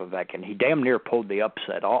Alexander Povetkin. He damn near pulled the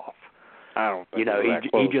upset off. I don't think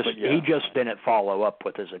he just didn't follow up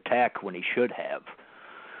with his attack when he should have.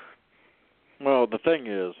 Well, the thing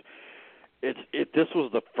is, if this was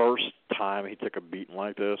the first time he took a beating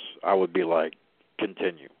like this, I would be like,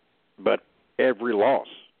 continue. But every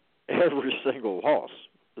single loss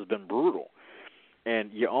has been brutal, and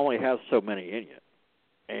you only have so many in you.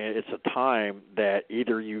 And it's a time that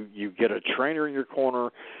either you get a trainer in your corner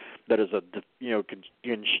that is can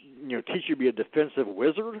teach you to be a defensive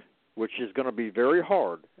wizard, which is going to be very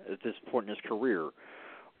hard at this point in his career,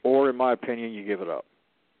 or in my opinion, you give it up,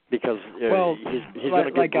 because he's going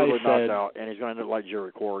to get brutally knocked out, and he's going to end up like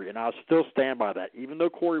Jerry Corey. And I still stand by that. Even though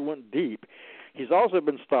Corey went deep, he's also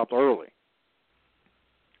been stopped early.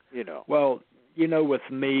 Well, with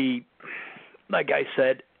me, like I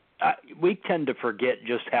said, we tend to forget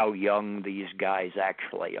just how young these guys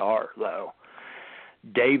actually are, though.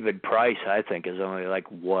 David Price, I think, is only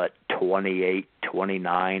 28,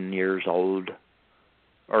 29 years old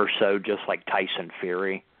or so, just like Tyson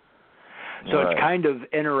Fury. So It's kind of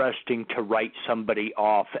interesting to write somebody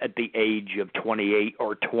off at the age of 28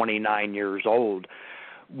 or 29 years old,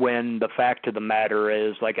 when the fact of the matter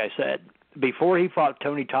is, like I said, before he fought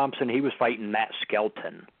Tony Thompson, he was fighting Matt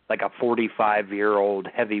Skelton, like a 45-year-old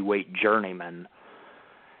heavyweight journeyman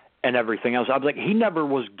and everything else. I was like, he never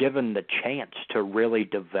was given the chance to really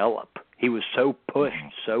develop. He was so pushed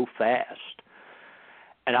so fast.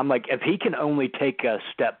 And I'm like, if he can only take a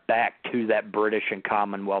step back to that British and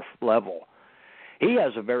Commonwealth level, he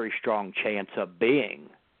has a very strong chance of being,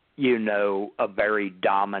 a very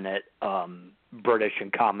dominant British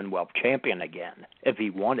and Commonwealth champion again, if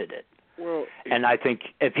he wanted it. Well, and I think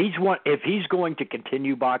if he's going to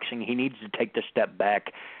continue boxing, he needs to take the step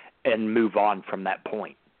back and move on from that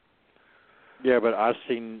point. Yeah, but I've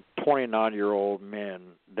seen 29-year-old men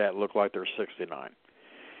that look like they're 69.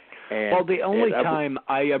 And, well, the only time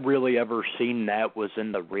I have really ever seen that was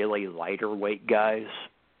in the really lighter weight guys,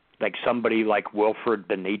 like somebody like Wilfred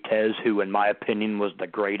Benitez, who in my opinion was the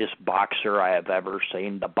greatest boxer I have ever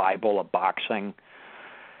seen, the Bible of boxing.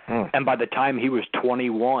 And by the time he was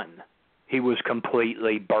 21, he was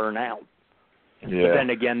completely burnt out. Yeah. But then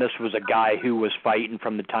again, this was a guy who was fighting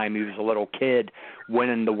from the time he was a little kid,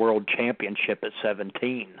 winning the world championship at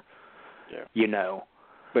 17. Yeah. You know.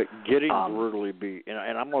 But getting brutally beat, and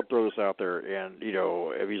I'm going to throw this out there, and, you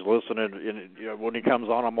know, if he's listening, and, you know, when he comes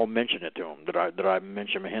on, I'm going to mention it to him, that I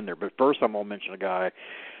mention him in there. But first I'm going to mention a guy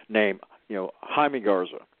named, you know, Jaime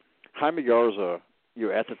Garza. Jaime Garza, you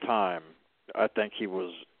know, at the time, I think he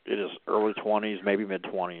was in his early 20s, maybe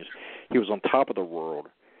mid-20s. He was on top of the world.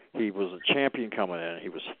 He was a champion coming in. He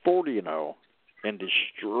was 40-0 and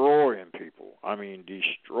destroying people. I mean,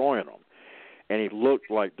 destroying them. And he looked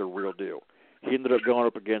like the real deal. He ended up going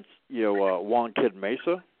up against, you know, Juan Kid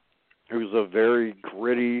Mesa, who's a very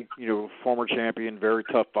gritty, you know, former champion, very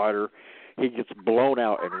tough fighter. He gets blown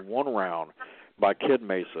out in one round by Kid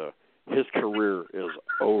Mesa. His career is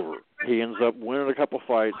over. He ends up winning a couple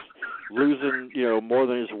fights, losing, you know, more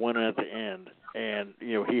than he's winning at the end. And,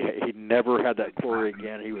 you know, he never had that glory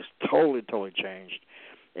again. He was totally changed.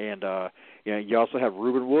 And, you know, you also have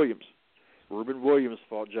Ruben Williams. Ruben Williams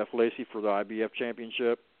fought Jeff Lacey for the IBF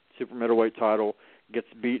championship, super middleweight title, gets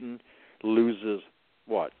beaten, loses,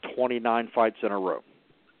 29 fights in a row.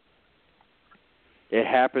 It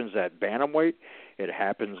happens at bantamweight. It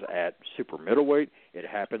happens at super middleweight. It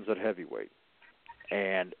happens at heavyweight.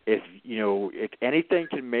 And if anything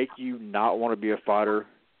can make you not want to be a fighter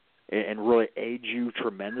and really aid you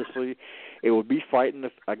tremendously, it would be fighting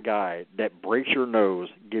a guy that breaks your nose,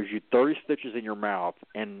 gives you 30 stitches in your mouth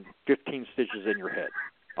and 15 stitches in your head,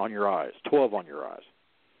 on your eyes, 12 on your eyes.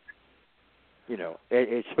 You know,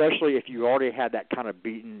 especially if you already had that kind of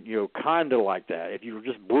beaten, you know, kind of like that. If you were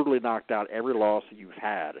just brutally knocked out every loss that you've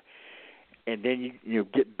had, and then you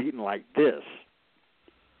get beaten like this,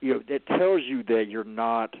 you know, it tells you that you're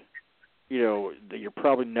not, you know, that you're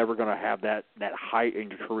probably never going to have that height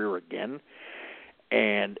in your career again,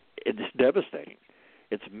 and it's devastating.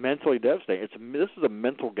 It's mentally devastating. This is a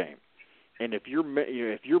mental game, and if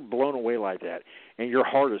you're blown away like that, and your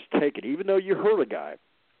heart is taken, even though you hurt a guy,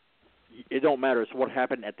 it don't matter. It's what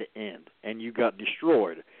happened at the end, and you got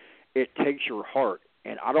destroyed. It takes your heart,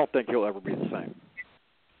 and I don't think he'll ever be the same.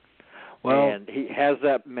 Well, and he has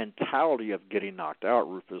that mentality of getting knocked out,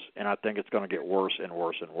 Rufus, and I think it's going to get worse and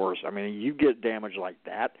worse and worse. I mean, you get damage like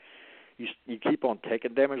that, you keep on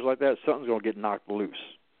taking damage like that, something's going to get knocked loose,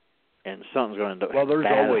 and something's going to end up. Well, there's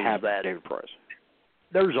always that. David Price.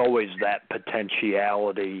 There's always that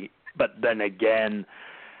potentiality, but then again,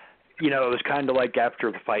 you know, it was kind of like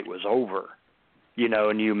after the fight was over, you know,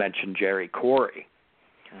 and you mentioned Jerry Corey.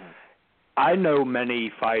 I know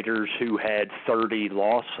many fighters who had 30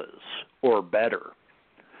 losses or better,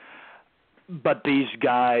 but these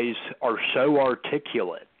guys are so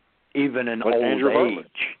articulate, even in old age.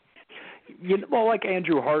 You know, well, like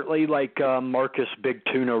Andrew Hartley, like Marcus Big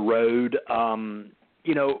Tuna Road,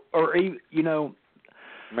 you know, or you know,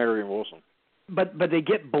 Marion Wilson. But they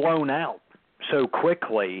get blown out so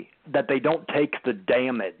quickly that they don't take the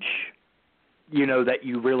damage, you know, that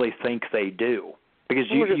you really think they do. Because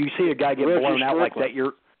you see a guy get blown out like that,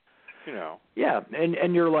 you're, you know. Yeah,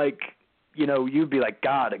 and you're like, you know, you'd be like,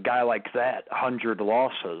 God, a guy like that, 100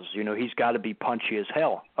 losses, you know, he's got to be punchy as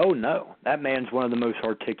hell. Oh, no, that man's one of the most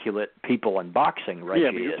articulate people in boxing, right?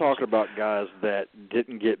 Yeah, but you're talking about guys that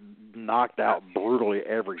didn't get knocked out brutally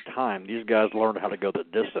every time. These guys learned how to go the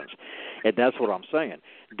distance, and that's what I'm saying.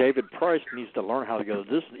 David Price needs to learn how to go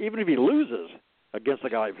the distance, even if he loses against a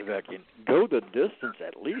guy like Povetkin. Go the distance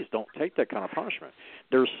at least. Don't take that kind of punishment.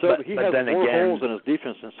 He has more holes in his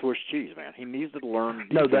defense than Swiss cheese, man. He needs to learn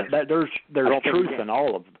defense. No, there's truth in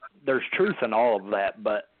all of that,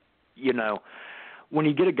 but you know, when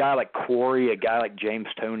you get a guy like Corey, a guy like James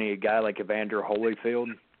Toney, a guy like Evander Holyfield,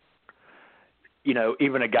 you know,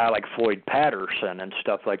 even a guy like Floyd Patterson and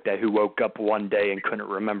stuff like that, who woke up one day and couldn't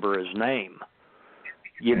remember his name,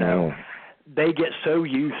 you know, they get so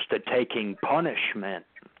used to taking punishment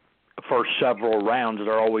for several rounds.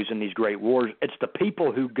 They're always in these great wars. It's the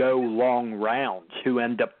people who go long rounds who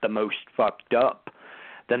end up the most fucked up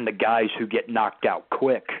than the guys who get knocked out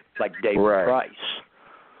quick, like David Price.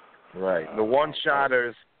 Right. The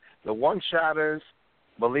one-shotters,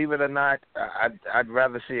 believe it or not, I'd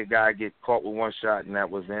rather see a guy get caught with one shot and that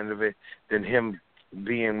was the end of it than him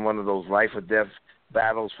being one of those life or death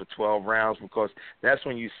battles for 12 rounds, because that's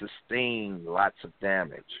when you sustain lots of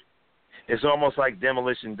damage. It's almost like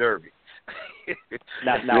Demolition Derby.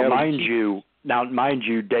 Now, mind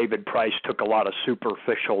you, David Price took a lot of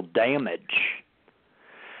superficial damage.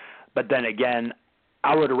 But then again,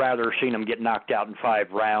 I would have rather seen him get knocked out in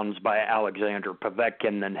 5 rounds by Alexander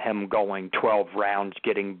Povetkin than him going 12 rounds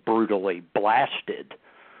getting brutally blasted,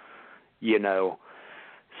 you know.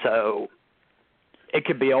 So it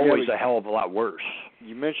could be always a hell of a lot worse.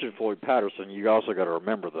 You mentioned Floyd Patterson. You also got to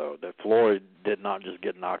remember, though, that Floyd did not just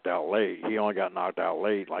get knocked out late. He only got knocked out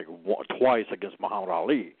late twice against Muhammad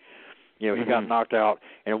Ali. You know, he got knocked out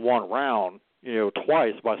in 1 round,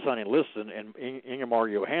 twice by Sonny Liston, and Ingemar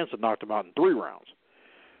Johansson knocked him out in 3 rounds.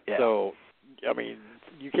 Yeah. So, I mean,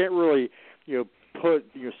 you can't really,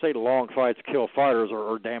 say long fights kill fighters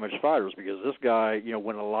or damage fighters, because this guy,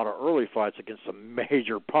 won a lot of early fights against some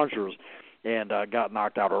major punchers and got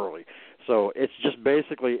knocked out early. So it's just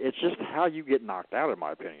how you get knocked out, in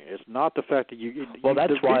my opinion. It's not the fact that you. Well,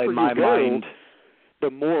 that's why in my mind, the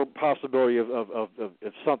more possibility of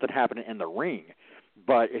something happening in the ring.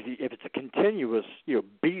 But if it's a continuous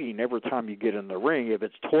beating every time you get in the ring, if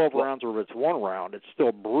it's 12 rounds or if it's 1 round, it's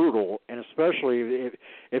still brutal. And especially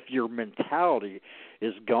if your mentality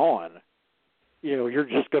is gone, you're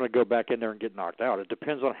just going to go back in there and get knocked out. It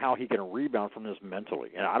depends on how he can rebound from this mentally,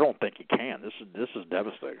 and I don't think he can. This is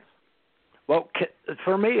devastating. Well,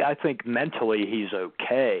 for me, I think mentally he's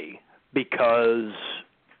okay because,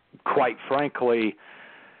 quite frankly,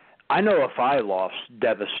 I know if I lost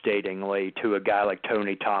devastatingly to a guy like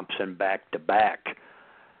Tony Thompson back-to-back,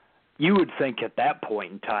 you would think at that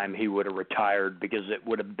point in time he would have retired because it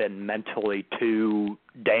would have been mentally too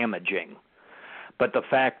damaging. But the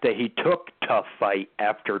fact that he took tough fight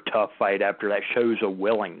after that shows a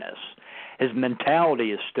willingness. His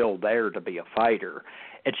mentality is still there to be a fighter.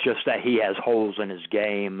 It's just that he has holes in his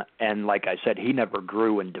game, and like I said, he never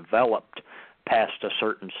grew and developed past a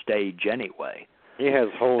certain stage anyway. He has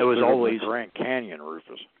holes in the Grand Canyon,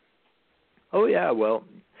 Rufus. Oh, yeah, well,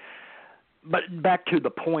 but back to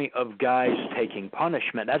the point of guys taking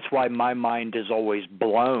punishment, that's why my mind is always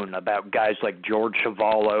blown about guys like George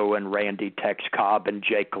Chuvalo and Randy Tex Cobb and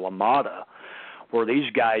Jake LaMotta, where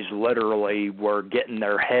these guys literally were getting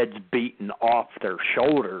their heads beaten off their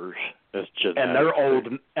shoulders. And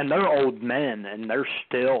they're old men, and they're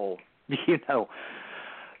still,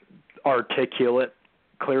 articulate,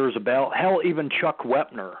 clear as a bell. Hell, even Chuck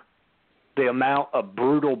Wepner, the amount of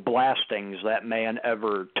brutal blastings that man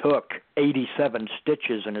ever took, 87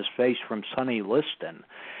 stitches in his face from Sonny Liston,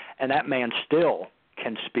 and that man still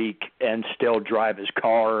can speak and still drive his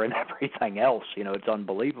car and everything else. It's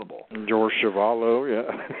unbelievable. George Chuvalo,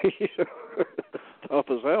 yeah. Tough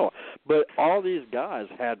as hell. But all these guys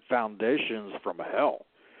had foundations from hell.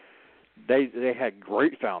 They had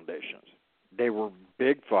great foundations. They were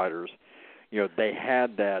big fighters. They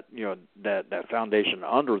had that that foundation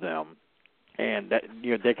under them, and that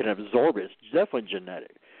they can absorb it. It's definitely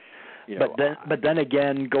genetic. But then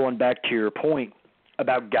again, going back to your point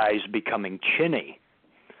about guys becoming chinny,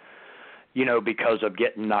 because of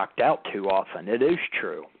getting knocked out too often, it is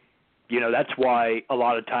true. That's why a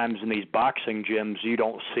lot of times in these boxing gyms you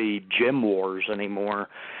don't see gym wars anymore,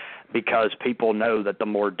 because people know that the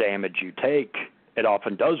more damage you take, it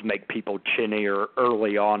often does make people chinnier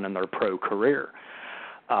early on in their pro career.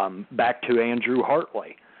 Back to Andrew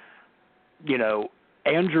Hartley.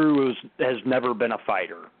 Andrew has never been a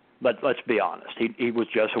fighter. Let's be honest. He was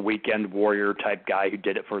just a weekend warrior type guy who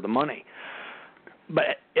did it for the money.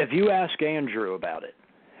 But if you ask Andrew about it,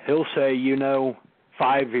 he'll say,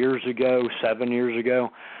 5 years ago, 7 years ago,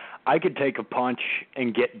 I could take a punch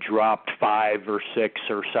and get dropped 5 or 6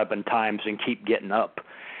 or 7 times and keep getting up.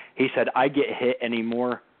 He said, I get hit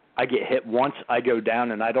anymore. I get hit once, I go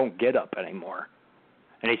down, and I don't get up anymore.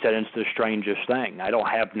 And he said, it's the strangest thing. I don't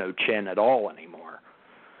have no chin at all anymore.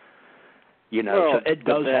 So it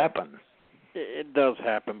does happen. It does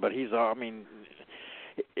happen, but he's a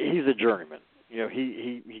journeyman.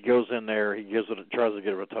 He goes in there, tries to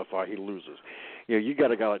get a tough fight, he loses. You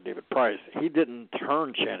got a guy like David Price. He didn't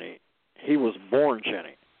turn chinny. He was born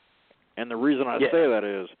chinny. And the reason I say that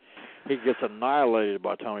is he gets annihilated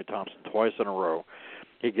by Tony Thompson twice in a row.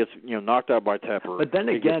 He gets knocked out by Tepper. But then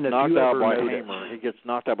again, if knocked you out ever by notice, Hamer. He gets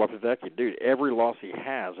knocked out by Povetkin. Dude, every loss he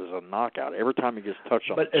has is a knockout. Every time he gets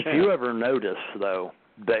touched on the chin. But if you ever notice, though,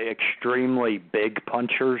 the extremely big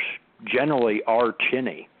punchers generally are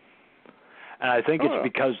chinny. And I think it's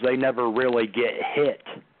because they never really get hit,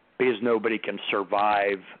 because nobody can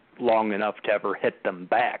survive long enough to ever hit them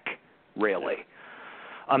back, really.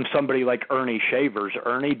 Somebody like Ernie Shavers.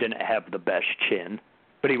 Ernie didn't have the best chin,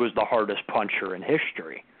 but he was the hardest puncher in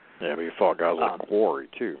history. Yeah, but he fought guys like Quarry,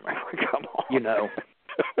 too, man. Come on. You know.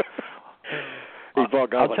 He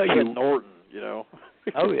fought guys like Ken Norton,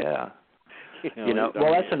 Oh, yeah.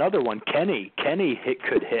 Well, that's another one. Kenny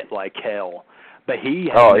could hit like hell, but he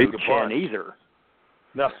had no chin either.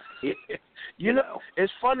 No.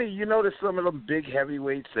 It's funny, there's some of them big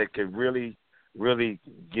heavyweights that could really, really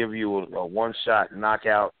give you a one-shot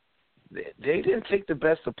knockout. They didn't take the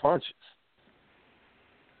best of punches.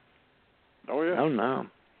 Oh, yeah. Oh, no.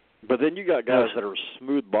 But then you got guys that are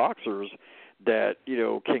smooth boxers that,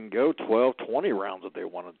 can go 12, 20 rounds if they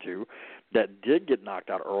wanted to, that did get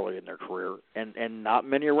knocked out early in their career, and not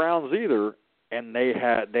many rounds either, and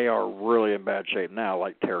they are really in bad shape now,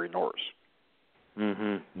 like Terry Norris.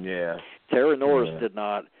 Mm-hmm. Yeah. Terry Norris did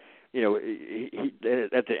not, he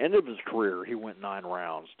at the end of his career, he went 9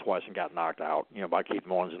 rounds twice and got knocked out, by Keith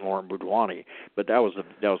Mullins and Lauren Boudouani, but that was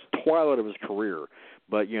the twilight of his career.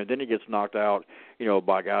 But, then he gets knocked out,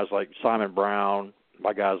 by guys like Simon Brown,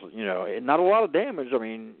 by guys, and not a lot of damage. I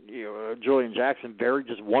mean, Julian Jackson, very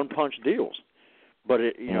just one-punch deals. But,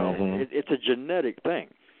 it's a genetic thing.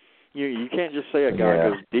 You can't just say a guy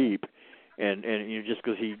goes deep, and just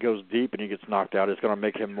because he goes deep and he gets knocked out, it's going to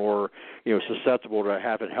make him more, susceptible to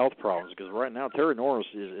having health problems. Because right now, Terry Norris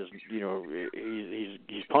is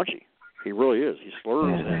he's punchy. He really is. He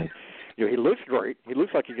slurs, and, he looks great. He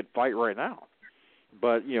looks like he could fight right now.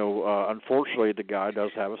 But, unfortunately, the guy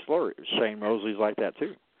does have a slur. Shane Mosley's like that,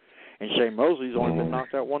 too. And Shane Mosley's only been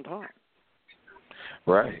knocked out one time.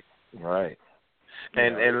 Right.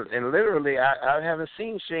 And literally, I haven't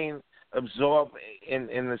seen Shane absorb in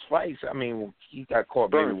his fights. I mean, he got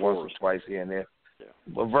caught maybe once or twice here and there. Yeah.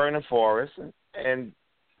 But Vernon Forrest, and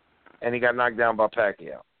he got knocked down by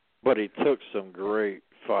Pacquiao. But he took some great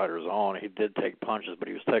fighters on. He did take punches, but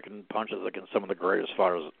he was taking punches against some of the greatest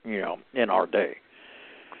fighters, in our day.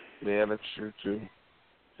 Yeah, that's true too.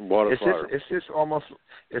 What a fighter! It's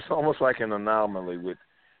almost like an anomaly with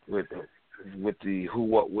the who,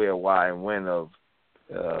 what, where, why, and when of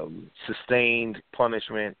sustained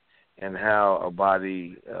punishment and how a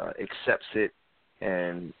body accepts it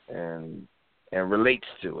and relates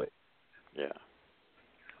to it. Yeah.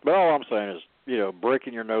 But all I'm saying is,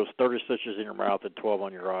 breaking your nose, 30 stitches in your mouth, and 12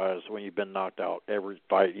 on your eyes when you've been knocked out every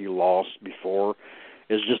fight you lost before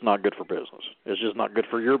is just not good for business. It's just not good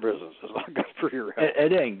for your business. It's not good for your health.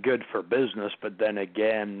 It ain't good for business, but then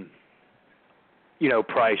again,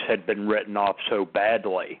 Price had been written off so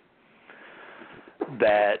badly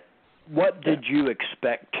that what did you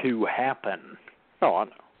expect to happen? Oh, I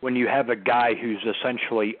know. When you have a guy who's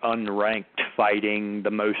essentially unranked fighting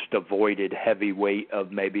the most avoided heavyweight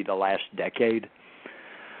of maybe the last decade,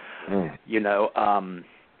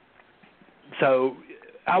 so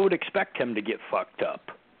I would expect him to get fucked up,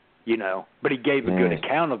 but he gave a good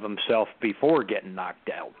account of himself before getting knocked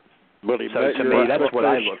out. But so to me, that's what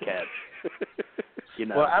I look at.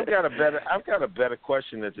 Well, I've got a better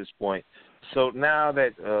question at this point. So now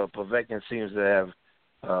that Povetkin seems to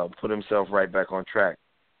have put himself right back on track,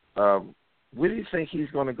 where do you think he's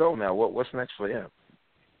going to go now? What's next for him?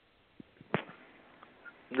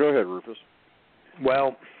 Go ahead, Rufus.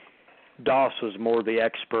 Well, Doss is more the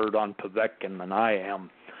expert on Povetkin than I am,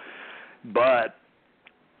 but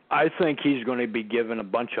I think he's going to be given a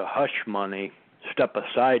bunch of hush money,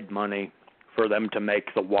 step-aside money, for them to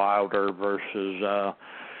make the Wilder versus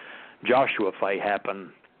Joshua fight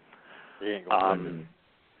happen.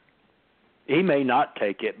 He may not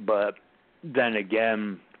take it, but then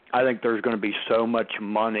again, I think there's going to be so much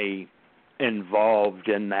money involved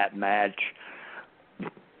in that match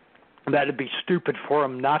that it'd be stupid for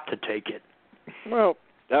him not to take it. Well,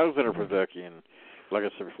 Alexander Povetkin, like I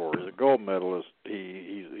said before, he's a gold medalist.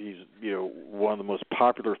 He's one of the most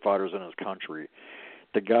popular fighters in his country.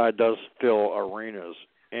 The guy does fill arenas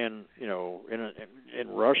in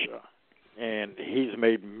Russia, and he's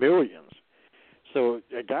made millions. So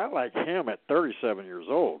a guy like him at 37 years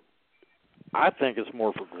old, I think it's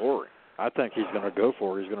more for glory. I think he's going to go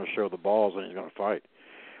for it. He's going to show the balls, and he's going to fight.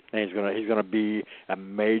 And he's going to be a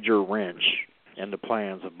major wrench in the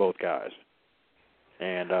plans of both guys.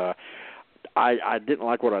 And I didn't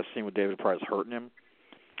like what I've seen with David Price hurting him.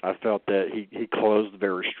 I felt that he closed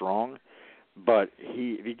very strong, but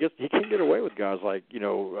he can get away with guys like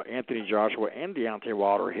Anthony Joshua and Deontay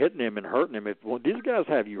Wilder hitting him and hurting him. If these guys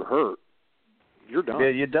have you hurt, you're done. Yeah,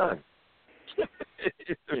 you're done.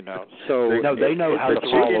 So no, they know how to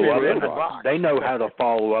follow up. They know how to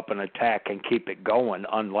follow up an attack and keep it going,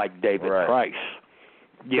 unlike David Price.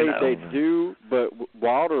 They do, but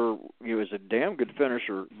Wilder is a damn good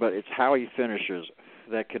finisher, but it's how he finishes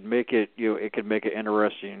that could make it, it could make it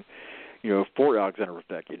interesting, for Alexander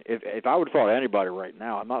Povetkin. If I would fight anybody right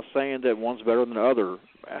now, I'm not saying that one's better than the other.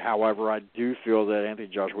 However, I do feel that Anthony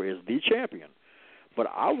Joshua is the champion. But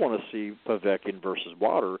I want to see Povetkin versus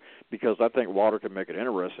Wilder because I think Wilder could make it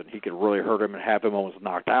interesting. He could really hurt him and have him almost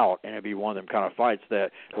knocked out, and it'd be one of them kind of fights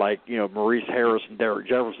that, like, Maurice Harris and Derek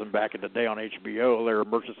Jefferson back in the day on HBO, Larry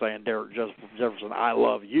Merchant saying, Derek Jefferson, I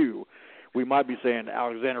love you. We might be saying,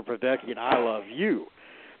 Alexander Povetkin, I love you.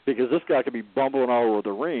 Because this guy could be bumbling all over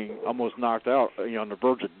the ring, almost knocked out, on the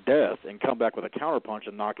verge of death, and come back with a counterpunch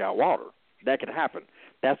and knock out Wilder. That could happen.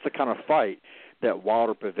 That's the kind of fight that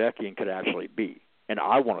Wilder Povetkin could actually be. And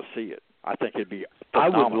I want to see it. I think it'd be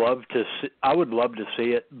phenomenal. I would love to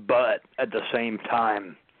see it, but at the same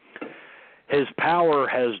time, his power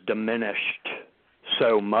has diminished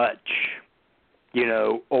so much,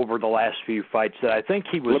 over the last few fights that I think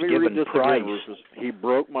he was given price. He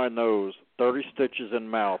broke my nose, 30 stitches in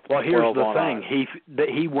mouth. Well, here's the thing: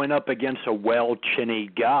 he went up against a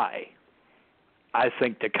well-chinned guy. I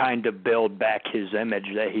think to kind of build back his image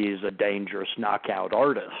that he is a dangerous knockout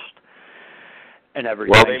artist. And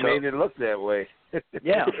everything. Well, they made it look that way.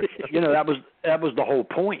 Yeah, that was the whole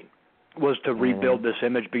point, was to rebuild this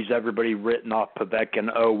image because everybody written off Povetkin.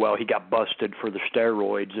 Oh well, he got busted for the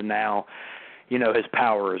steroids, and now, his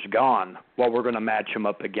power is gone. Well, we're going to match him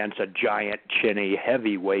up against a giant, chinny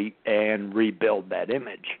heavyweight and rebuild that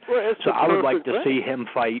image. Well, so I would like to see him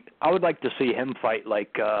fight. I would like to see him fight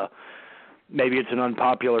like maybe it's an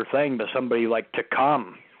unpopular thing, but somebody like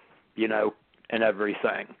Takam, and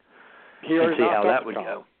everything. And see how that would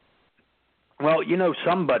go. Well,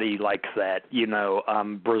 somebody like that,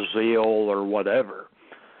 Brazil or whatever,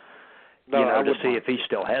 to see if he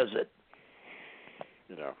still has it.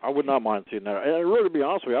 I would not mind seeing that. And really, to be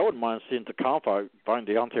honest with you, I wouldn't mind seeing Takam find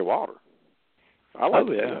Deontay Wilder. I like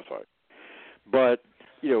to see that fight. But,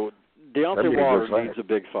 Deontay Wilder needs a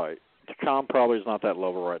big fight. Takam probably is not that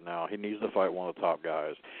level right now. He needs to fight one of the top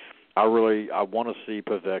guys. I want to see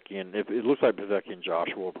Povetkin. If it looks like Povetkin and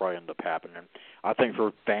Joshua will probably end up happening. I think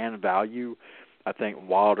for fan value, I think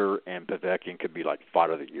Wilder and Povetkin could be like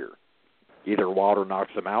fight of the year. Either Wilder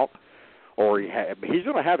knocks him out, or he's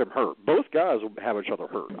going to have him hurt. Both guys will have each other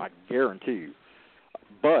hurt, I guarantee you.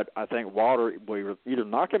 But I think Wilder will either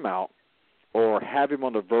knock him out or have him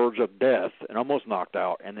on the verge of death and almost knocked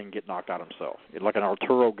out and then get knocked out himself. Like an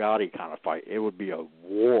Arturo Gatti kind of fight. It would be a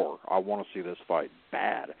war. I want to see this fight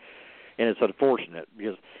bad. And it's unfortunate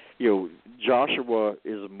because, Joshua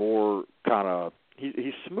is more kind of,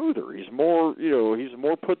 he's smoother. He's more, he's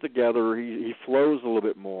more put together. He flows a little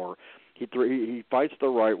bit more. He fights the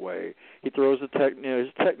right way. He throws his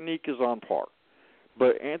technique is on par.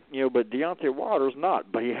 But Deontay Wilder's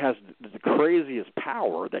not. But he has the craziest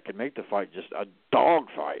power that can make the fight just a dog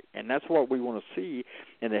fight, and that's what we want to see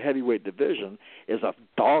in the heavyweight division is a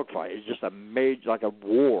dog fight. It's just like a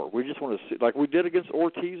war. We just want to see, like we did against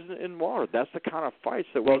Ortiz and Wilder. That's the kind of fights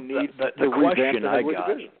that we need to revamp the heavyweight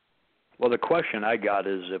division. Well, the question I got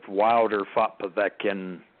is if Wilder fought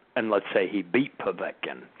Povetkin, and let's say he beat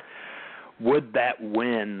Povetkin, would that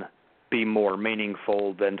win be more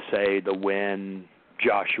meaningful than, say, the win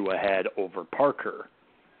Joshua had over Parker,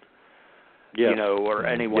 or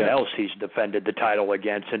anyone else he's defended the title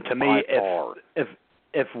against? And to me,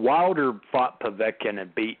 if Wilder fought Povetkin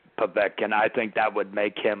and beat Povetkin, I think that would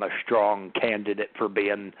make him a strong candidate for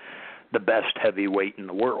being the best heavyweight in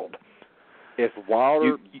the world. If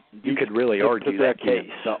Wilder, you could really argue that case.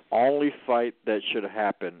 The only fight that should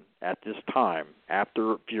happen at this time,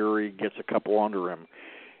 after Fury gets a couple under him,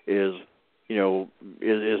 is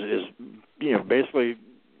basically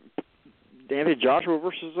Anthony Joshua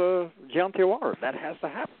versus Deontay Wilder. That has to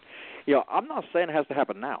happen. I'm not saying it has to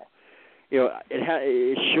happen now.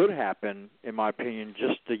 It should happen, in my opinion,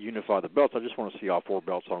 just to unify the belts. I just want to see all four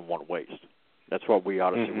belts on one waist. That's what we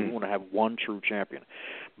ought to see. We want to have one true champion.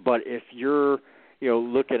 But if you're,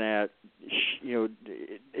 looking at, is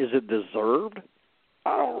it deserved?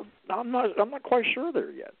 I'm not quite sure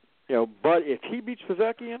there yet. But if he beats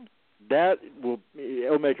Povetkin,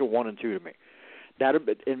 it'll make it 1 and 2 to me.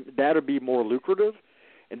 That'll be more lucrative,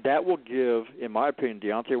 and that will give, in my opinion,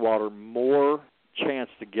 Deontay Wilder more chance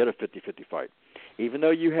to get a 50-50 fight. Even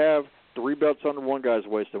though you have 3 belts under one guy's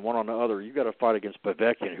waist and 1 on the other, you got to fight against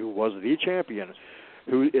Povetkin, who was the champion,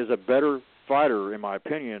 who is a better fighter, in my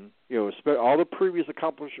opinion. All the previous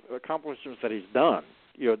accomplishments that he's done,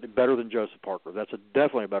 better than Joseph Parker. That's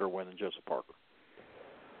definitely a better win than Joseph Parker.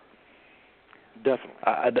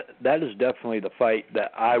 Definitely. That is definitely the fight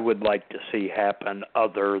that I would like to see happen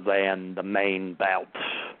other than the main bouts.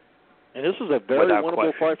 And this is a very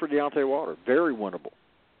winnable fight for Deontay Wilder. Very winnable.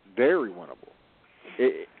 Very winnable.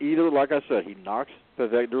 Either, like I said, he knocks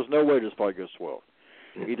Vivek. There's no way this fight goes 12.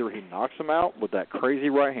 Either he knocks him out with that crazy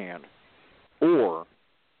right hand, or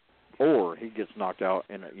he gets knocked out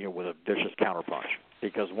with a vicious counterpunch.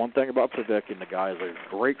 Because one thing about Povetkin, the guy is a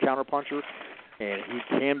great counterpuncher, and he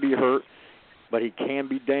can be hurt, but he can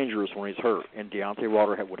be dangerous when he's hurt. And Deontay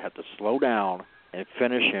Wilder would have to slow down and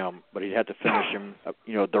finish him, but he'd have to finish him,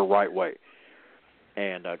 the right way.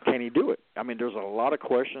 And can he do it? I mean, there's a lot of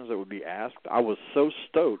questions that would be asked. I was so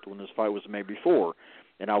stoked when this fight was made before,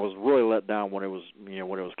 and I was really let down when it was, when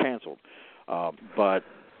it was canceled. But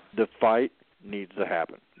the fight needs to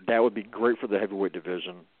happen. That would be great for the heavyweight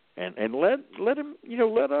division, and let him,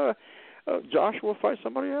 let Joshua fight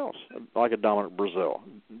somebody else, like a Dominic Breazeale,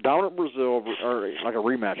 or like a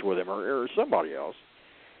rematch with him, or somebody else.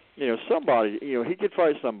 Somebody, he could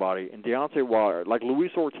fight somebody, and Deontay Wilder, like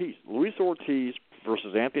Luis Ortiz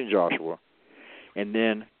versus Anthony Joshua, and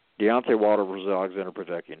then Deontay Wilder versus Alexander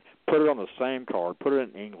Povetkin. Put it on the same card. Put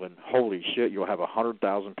it in England. Holy shit, you'll have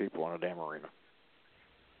 100,000 people in a damn arena.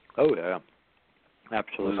 Oh, yeah.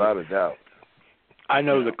 Absolutely. Without a doubt. I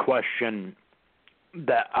know the question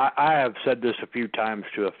that I have said this a few times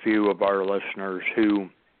to a few of our listeners who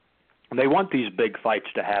they want these big fights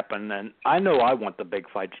to happen, and I know I want the big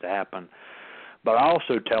fights to happen, but I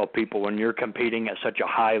also tell people when you're competing at such a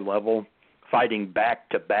high level, fighting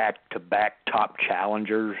back-to-back-to-back top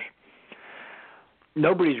challengers,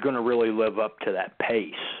 nobody's going to really live up to that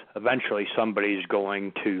pace. Eventually somebody's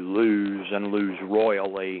going to lose and lose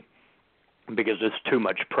royally because it's too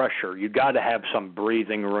much pressure. You got to have some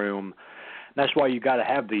breathing room. That's why you got to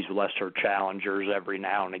have these lesser challengers every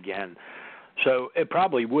now and again. So it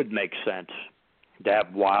probably would make sense to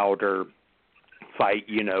have Wilder fight,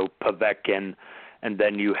 Povetkin, and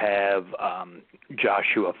then you have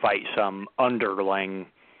Joshua fight some underling,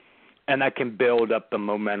 and that can build up the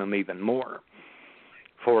momentum even more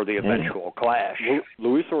for the eventual clash.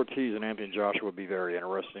 Luis Ortiz and Anthony Joshua would be very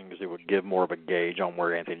interesting because it would give more of a gauge on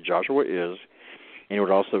where Anthony Joshua is, and it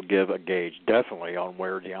would also give a gauge definitely on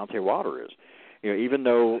where Deontay Wilder is. Even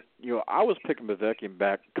though, I was picking Povetkin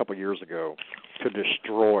back a couple of years ago to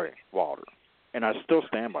destroy Wilder, and I still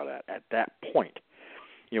stand by that at that point.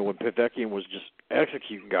 When Povetkin was just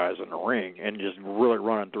executing guys in the ring and just really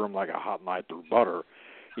running through them like a hot knife through butter,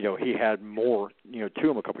 he had more, to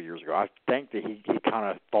him a couple of years ago. I think that he kind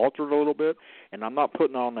of faltered a little bit, and I'm not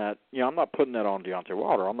putting on that, I'm not putting that on Deontay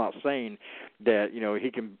Wilder. I'm not saying that, he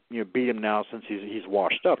can, beat him now since he's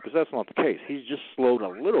washed up, because that's not the case. He's just slowed a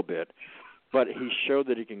little bit, but he showed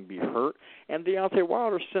that he can be hurt. And Deontay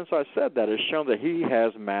Wilder, since I said that, has shown that he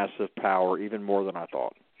has massive power, even more than I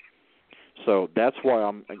thought. So that's why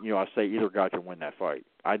I say either guy can win that fight.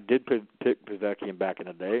 I did pick Povetkin back in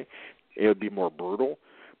the day. It would be more brutal,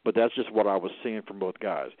 but that's just what I was seeing from both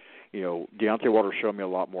guys. Deontay Wilder showed me a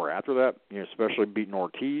lot more after that, especially beating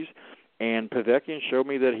Ortiz. And Povetkin showed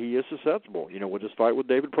me that he is susceptible. With his fight with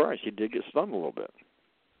David Price, he did get stunned a little bit.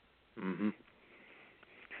 Mm-hmm.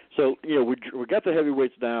 So, we got the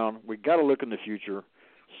heavyweights down. We got to look in the future.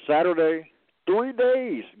 Saturday, 3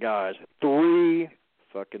 days, guys. 3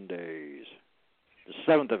 fucking days.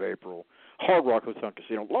 The 7th of April, Hard Rock Hotel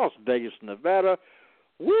Casino, Las Vegas, Nevada.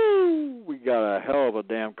 Woo! We got a hell of a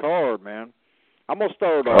damn card, man. I'm gonna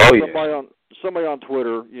start somebody on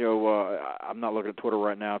Twitter. I'm not looking at Twitter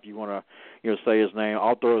right now. If you want to, say his name,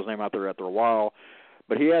 I'll throw his name out there after a while.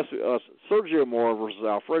 But he asked us Sergio Mora versus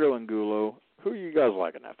Alfredo Angulo. Who you guys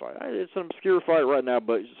like in that fight? It's an obscure fight right now,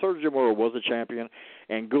 but Sergio Mora was the champion,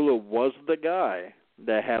 and Angulo was the guy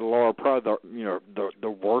that had Laura Pride, the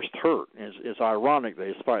worst hurt. It's ironic that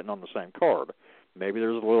he's fighting on the same card. Maybe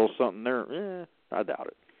there's a little something there. I doubt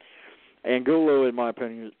it. Angulo, in my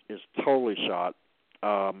opinion, is totally shot.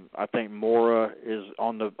 I think Mora is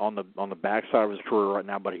on the backside of his career right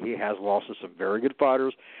now, but he has lost to some very good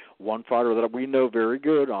fighters. One fighter that we know very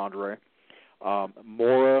good, Andre.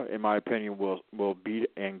 Mora, in my opinion, will beat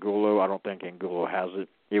Angulo. I don't think Angulo has it.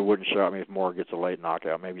 It wouldn't shock me if Mora gets a late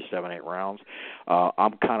knockout, maybe 7-8 rounds.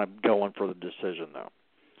 I'm kind of going for the decision,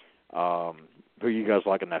 though. Who you guys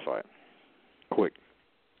like in that fight? Quick.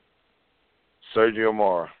 Sergio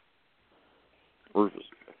Mora. Rufus.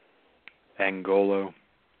 Angulo.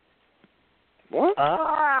 What?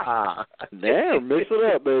 Damn, mix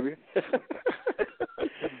it up, baby.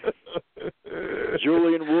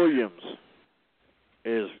 Julian Williams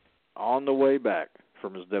is on the way back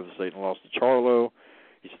from his devastating loss to Charlo.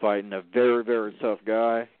 He's fighting a very, very tough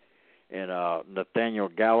guy, and Nathaniel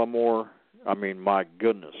Gallimore. I mean, my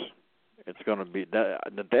goodness. It's going to be that.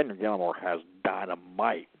 Nathaniel Gallimore has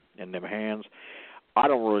dynamite in them hands. I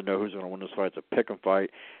don't really know who's going to win this fight. It's a pick 'em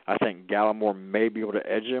fight. I think Gallimore may be able to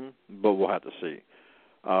edge him, but we'll have to see.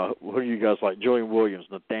 Who do you guys like? Julian Williams,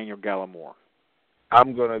 Nathaniel Gallimore.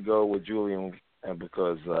 I'm going to go with Julian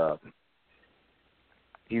because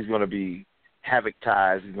he's going to be Havoc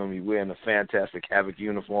ties. He's going to be wearing a fantastic Havoc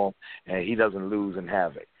uniform, and he doesn't lose in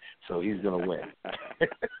Havoc. So he's going to win.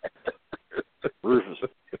 Rufus.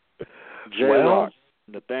 J-Rock,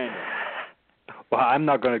 Nathaniel. Well, I'm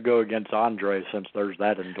not going to go against Andre since there's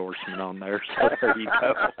that endorsement on there. So there you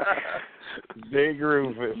go. Big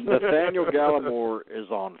Rufus. Nathaniel Gallimore is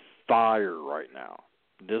on fire right now.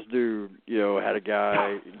 This dude, had a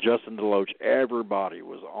guy, Justin DeLoach. Everybody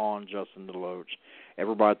was on Justin DeLoach.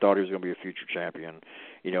 Everybody thought he was going to be a future champion.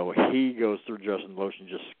 He goes through Justin DeLoach and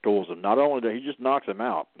just schools him. Not only that, he just knocks him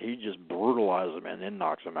out. He just brutalizes him and then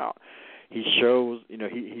knocks him out. He shows,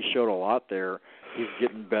 he showed a lot there. He's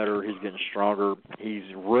getting better. He's getting stronger. He's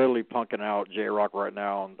really punking out J-Rock right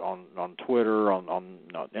now on Twitter, on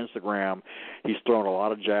Instagram. He's throwing a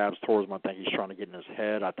lot of jabs towards him. I think he's trying to get in his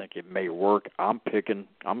head. I think it may work. I'm picking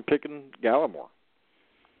Gallimore.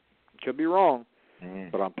 Could be wrong,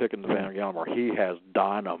 but I'm picking Nathaniel Gallimore. He has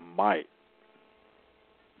dynamite.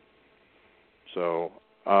 So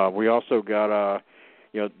we also got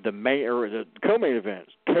the co-main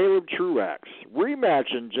events. Caleb Truax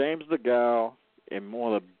rematching James DeGale in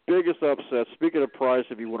one of the biggest upsets. Speaking of price,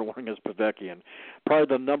 if you would have won against Povetkian,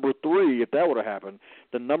 probably the number 3, if that would have happened,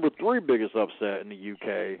 the number 3 biggest upset in the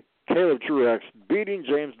UK. Caleb Truax beating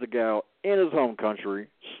James DeGale in his home country,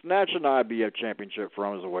 snatching the IBF championship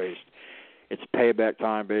from his waist. It's payback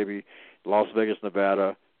time, baby. Las Vegas,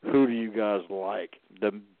 Nevada. Who do you guys like?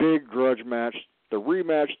 The big grudge match, the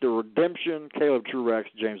rematch, the redemption, Caleb Truax,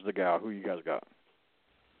 James DeGale. Who you guys got?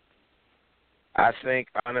 I think,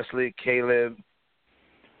 honestly, Caleb,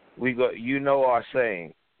 our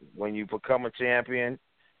saying, when you become a champion,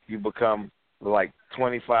 you become like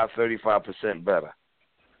 25, 35% better.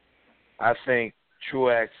 I think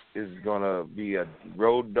Truax is going to be a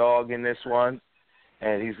road dog in this one,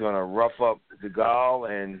 and he's going to rough up DeGale,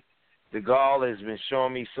 and DeGale has been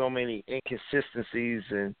showing me so many inconsistencies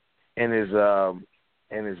in his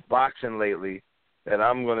boxing lately that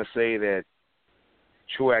I'm going to say that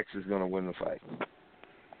Truax is going to win the fight.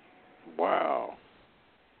 Wow.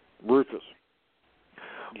 Rufus.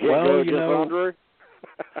 Well, Andre?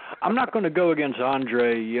 I'm not going to go against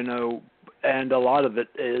Andre, and a lot of it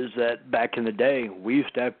is that back in the day, we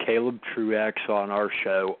used to have Caleb Truax on our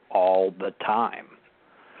show all the time.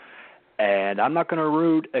 And I'm not going to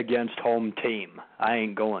root against home team. I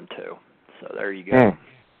ain't going to. So there you go.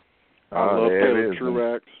 I love Caleb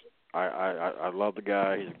Truax. I love the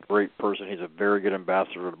guy. He's a great person. He's a very good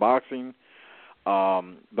ambassador to boxing.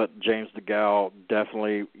 But James DeGale,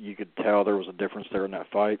 definitely, you could tell there was a difference there in that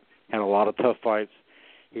fight. Had a lot of tough fights.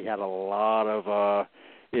 He had a lot of,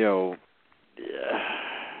 he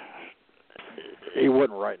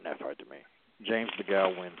wasn't right in that fight to me. James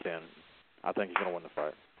DeGale wins 10. I think he's going to win the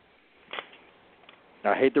fight.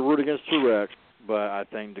 I hate to root against Truax, but I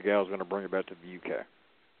think DeGale's going to bring it back to the UK.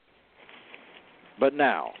 But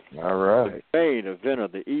now, all right, the main event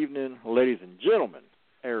of the evening, ladies and gentlemen,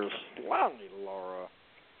 Erislandy Lara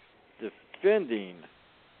defending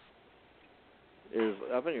is,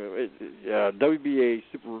 I think, WBA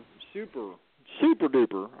super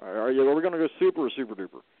duper. Are we going to go super or super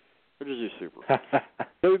duper? We'll just do super.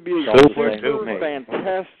 WBA super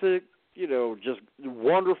fantastic, just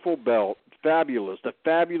wonderful belt, fabulous. The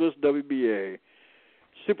fabulous WBA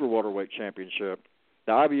super welterweight championship,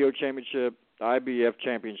 the IBO championship, the IBF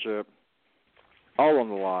championship, all on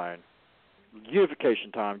the line.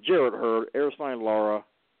 Unification time. Jarrett Hurd, Erislandy Lara.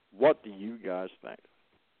 What do you guys think?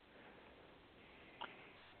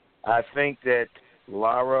 I think that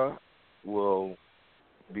Lara will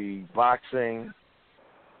be boxing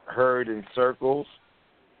Hurd in circles,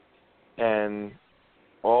 and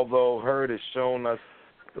although Hurd has shown us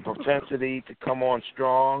the propensity to come on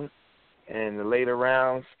strong in the later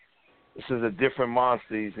rounds, this is a different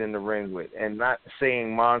monster he's in the ring with, and not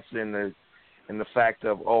saying monster in the fact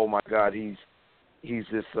of, oh my God, he's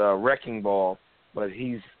this wrecking ball, but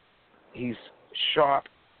he's sharp,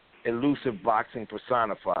 elusive boxing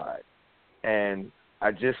personified, and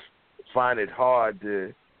I just find it hard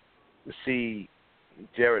to see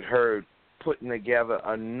Jarrett Hurd putting together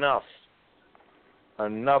enough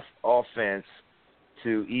offense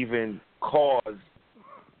to even cause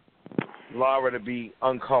Lara to be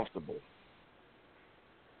uncomfortable.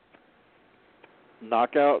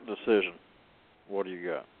 Knockout decision. What do you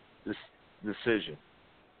got? This decision.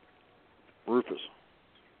 Rufus.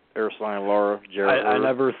 Erislandy Lara, Jarrett I Hurd.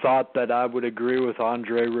 never thought that I would agree with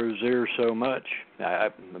Andre Rozier so much.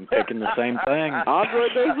 I'm picking the same thing. Andre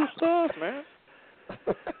does his stuff, man.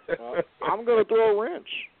 I'm going to throw a wrench.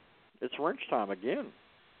 It's wrench time again.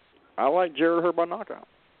 I like Jarrett Hurd by knockout.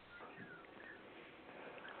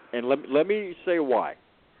 And let me say why.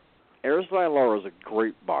 Erislandy Lara is a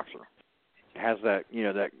great boxer. Has that,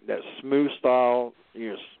 that smooth style,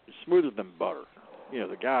 smoother than butter.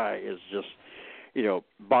 The guy is just,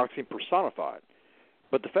 boxing personified.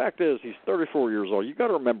 But the fact is, he's 34 years old. You got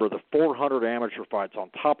to remember the 400 amateur fights on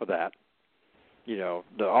top of that.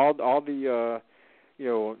 All the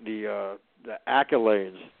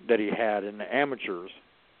accolades that he had in the amateurs.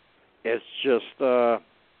 It's just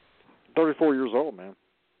 34 years old, man.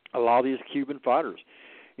 A lot of these Cuban fighters,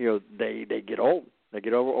 they get old. They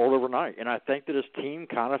get old overnight. And I think that his team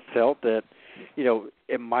kind of felt that,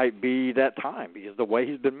 it might be that time because the way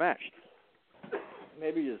he's been matched.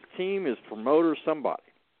 Maybe his team, his promoter, somebody.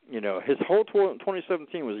 His whole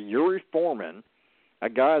 2017 was Yuri Foreman, a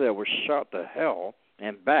guy that was shot to hell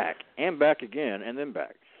and back again and then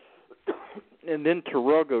back. And then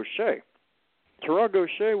Terrell Gaucher. Terrell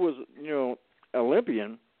Gaucher was,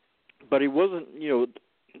 Olympian, but he wasn't, the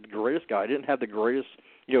greatest guy. He didn't have the greatest,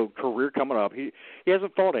 career coming up. He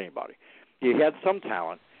hasn't fought anybody. He had some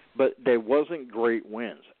talent, but there wasn't great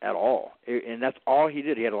wins at all. And that's all he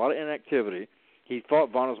did. He had a lot of inactivity. He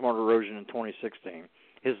fought Vanes Martirosyan in 2016.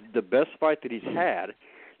 The best fight that he's had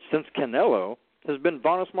since Canelo has been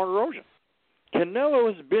Vanes Martirosyan.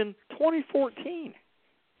 Canelo has been 2014.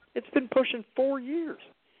 It's been pushing 4 years.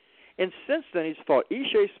 And since then, he's fought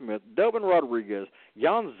Ishe Smith, Delvin Rodriguez,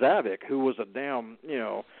 Jan Zavic, who was a damn,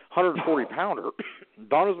 140-pounder,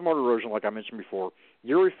 Vanes Martirosyan, like I mentioned before,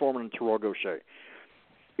 Yuri Foreman, and Terrell Gaucher.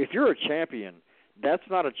 If you're a champion, that's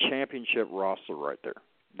not a championship roster right there.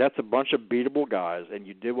 That's a bunch of beatable guys, and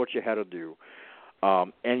you did what you had to do.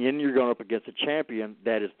 And then you're going up against a champion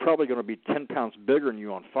that is probably going to be 10 pounds bigger than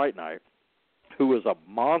you on fight night, who is a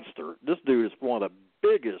monster. This dude is one of the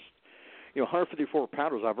biggest,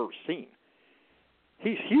 154-pounders I've ever seen.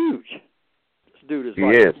 He's huge. This dude is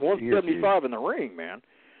like 175 in the ring, man.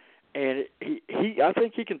 And I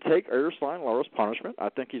think he can take Erislandy Lara's punishment. I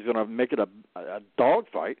think he's going to make it a dog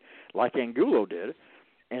fight like Angulo did.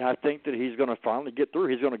 And I think that he's going to finally get through.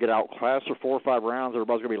 He's going to get outclassed for 4 or 5 rounds.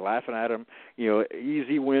 Everybody's going to be laughing at him.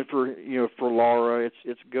 Easy win for Lara.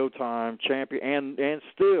 It's go time, champion, and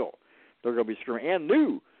still they're going to be screaming and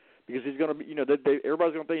new because he's going to be.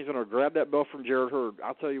 Everybody's going to think he's going to grab that belt from Jarrett Hurd.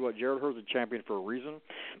 I'll tell you what, Jarrett Hurd's a champion for a reason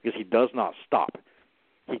because he does not stop.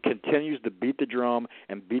 He continues to beat the drum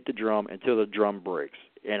until the drum breaks.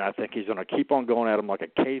 And I think he's going to keep on going at him like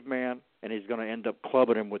a caveman, and he's going to end up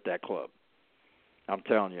clubbing him with that club. I'm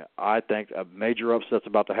telling you, I think a major upset's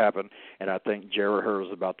about to happen, and I think Jarrett Hurd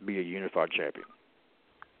is about to be a unified champion.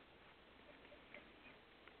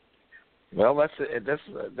 Well, that's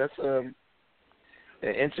an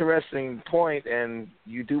interesting point, and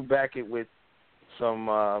you do back it with some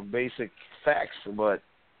basic facts, but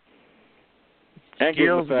and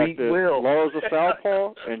skills the fact beat that will. Lara's a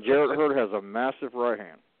southpaw, and Jarrett Hurd has a massive right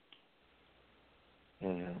hand.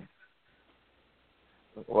 Mm-hmm.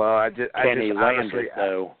 Well, I just honestly,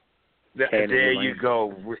 though. There you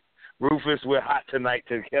go. Rufus, we're hot tonight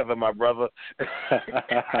together, my brother.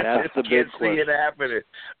 I just can't see it happening.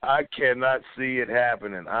 I cannot see it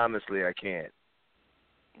happening. Honestly, I can't.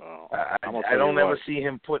 Well, I don't ever see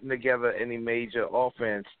him putting together any major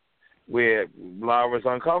offense where Lara's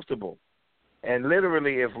uncomfortable. And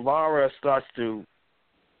literally, if Lara starts to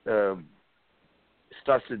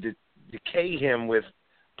decay him with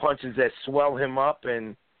punches that swell him up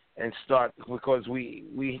and start, because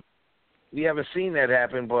we haven't seen that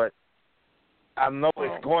happen, but I know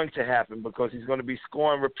it's going to happen because he's going to be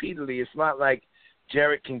scoring repeatedly. It's not like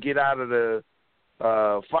Jarrett can get out of the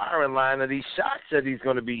firing line of these shots that he's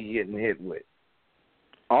going to be getting hit with.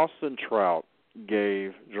 Austin Trout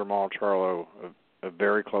gave Jermall Charlo a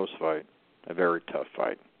very close fight, a very tough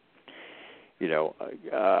fight.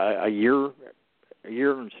 A year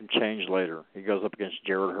and some change later, he goes up against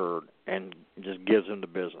Jarrett Hurd and just gives him the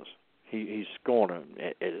business. He's scoring him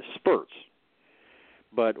at spurts.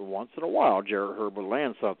 But once in a while, Jarrett Hurd would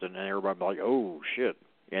land something, and everybody would be like, oh, shit.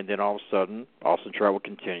 And then all of a sudden, Austin Trout would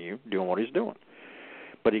continue doing what he's doing.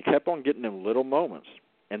 But he kept on getting them little moments,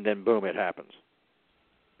 and then, boom, it happens.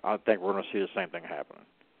 I think we're going to see the same thing happening.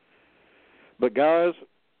 But, guys,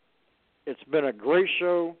 it's been a great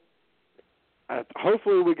show.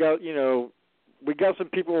 Hopefully we got some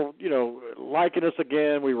people, liking us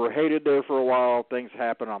again. We were hated there for a while. Things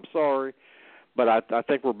happen. I'm sorry. But I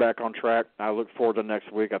think we're back on track. I look forward to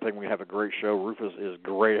next week. I think we have a great show. Rufus, is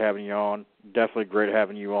great having you on. Definitely great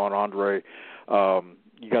having you on, Andre.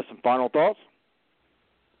 You got some final thoughts?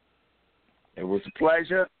 It was a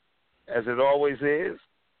pleasure, as it always is.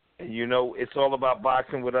 And you know, it's all about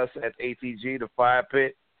boxing with us at ATG. The fire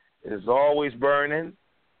pit is always burning,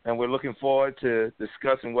 and we're looking forward to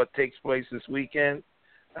discussing what takes place this weekend.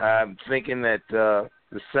 I'm thinking that the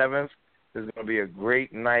 7th is going to be a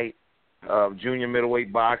great night of junior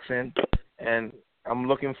middleweight boxing, and I'm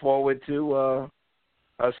looking forward to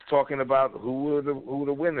us talking about who are the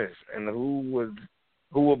winners and who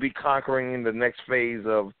will be conquering in the next phase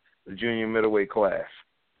of the junior middleweight class.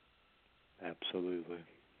 Absolutely.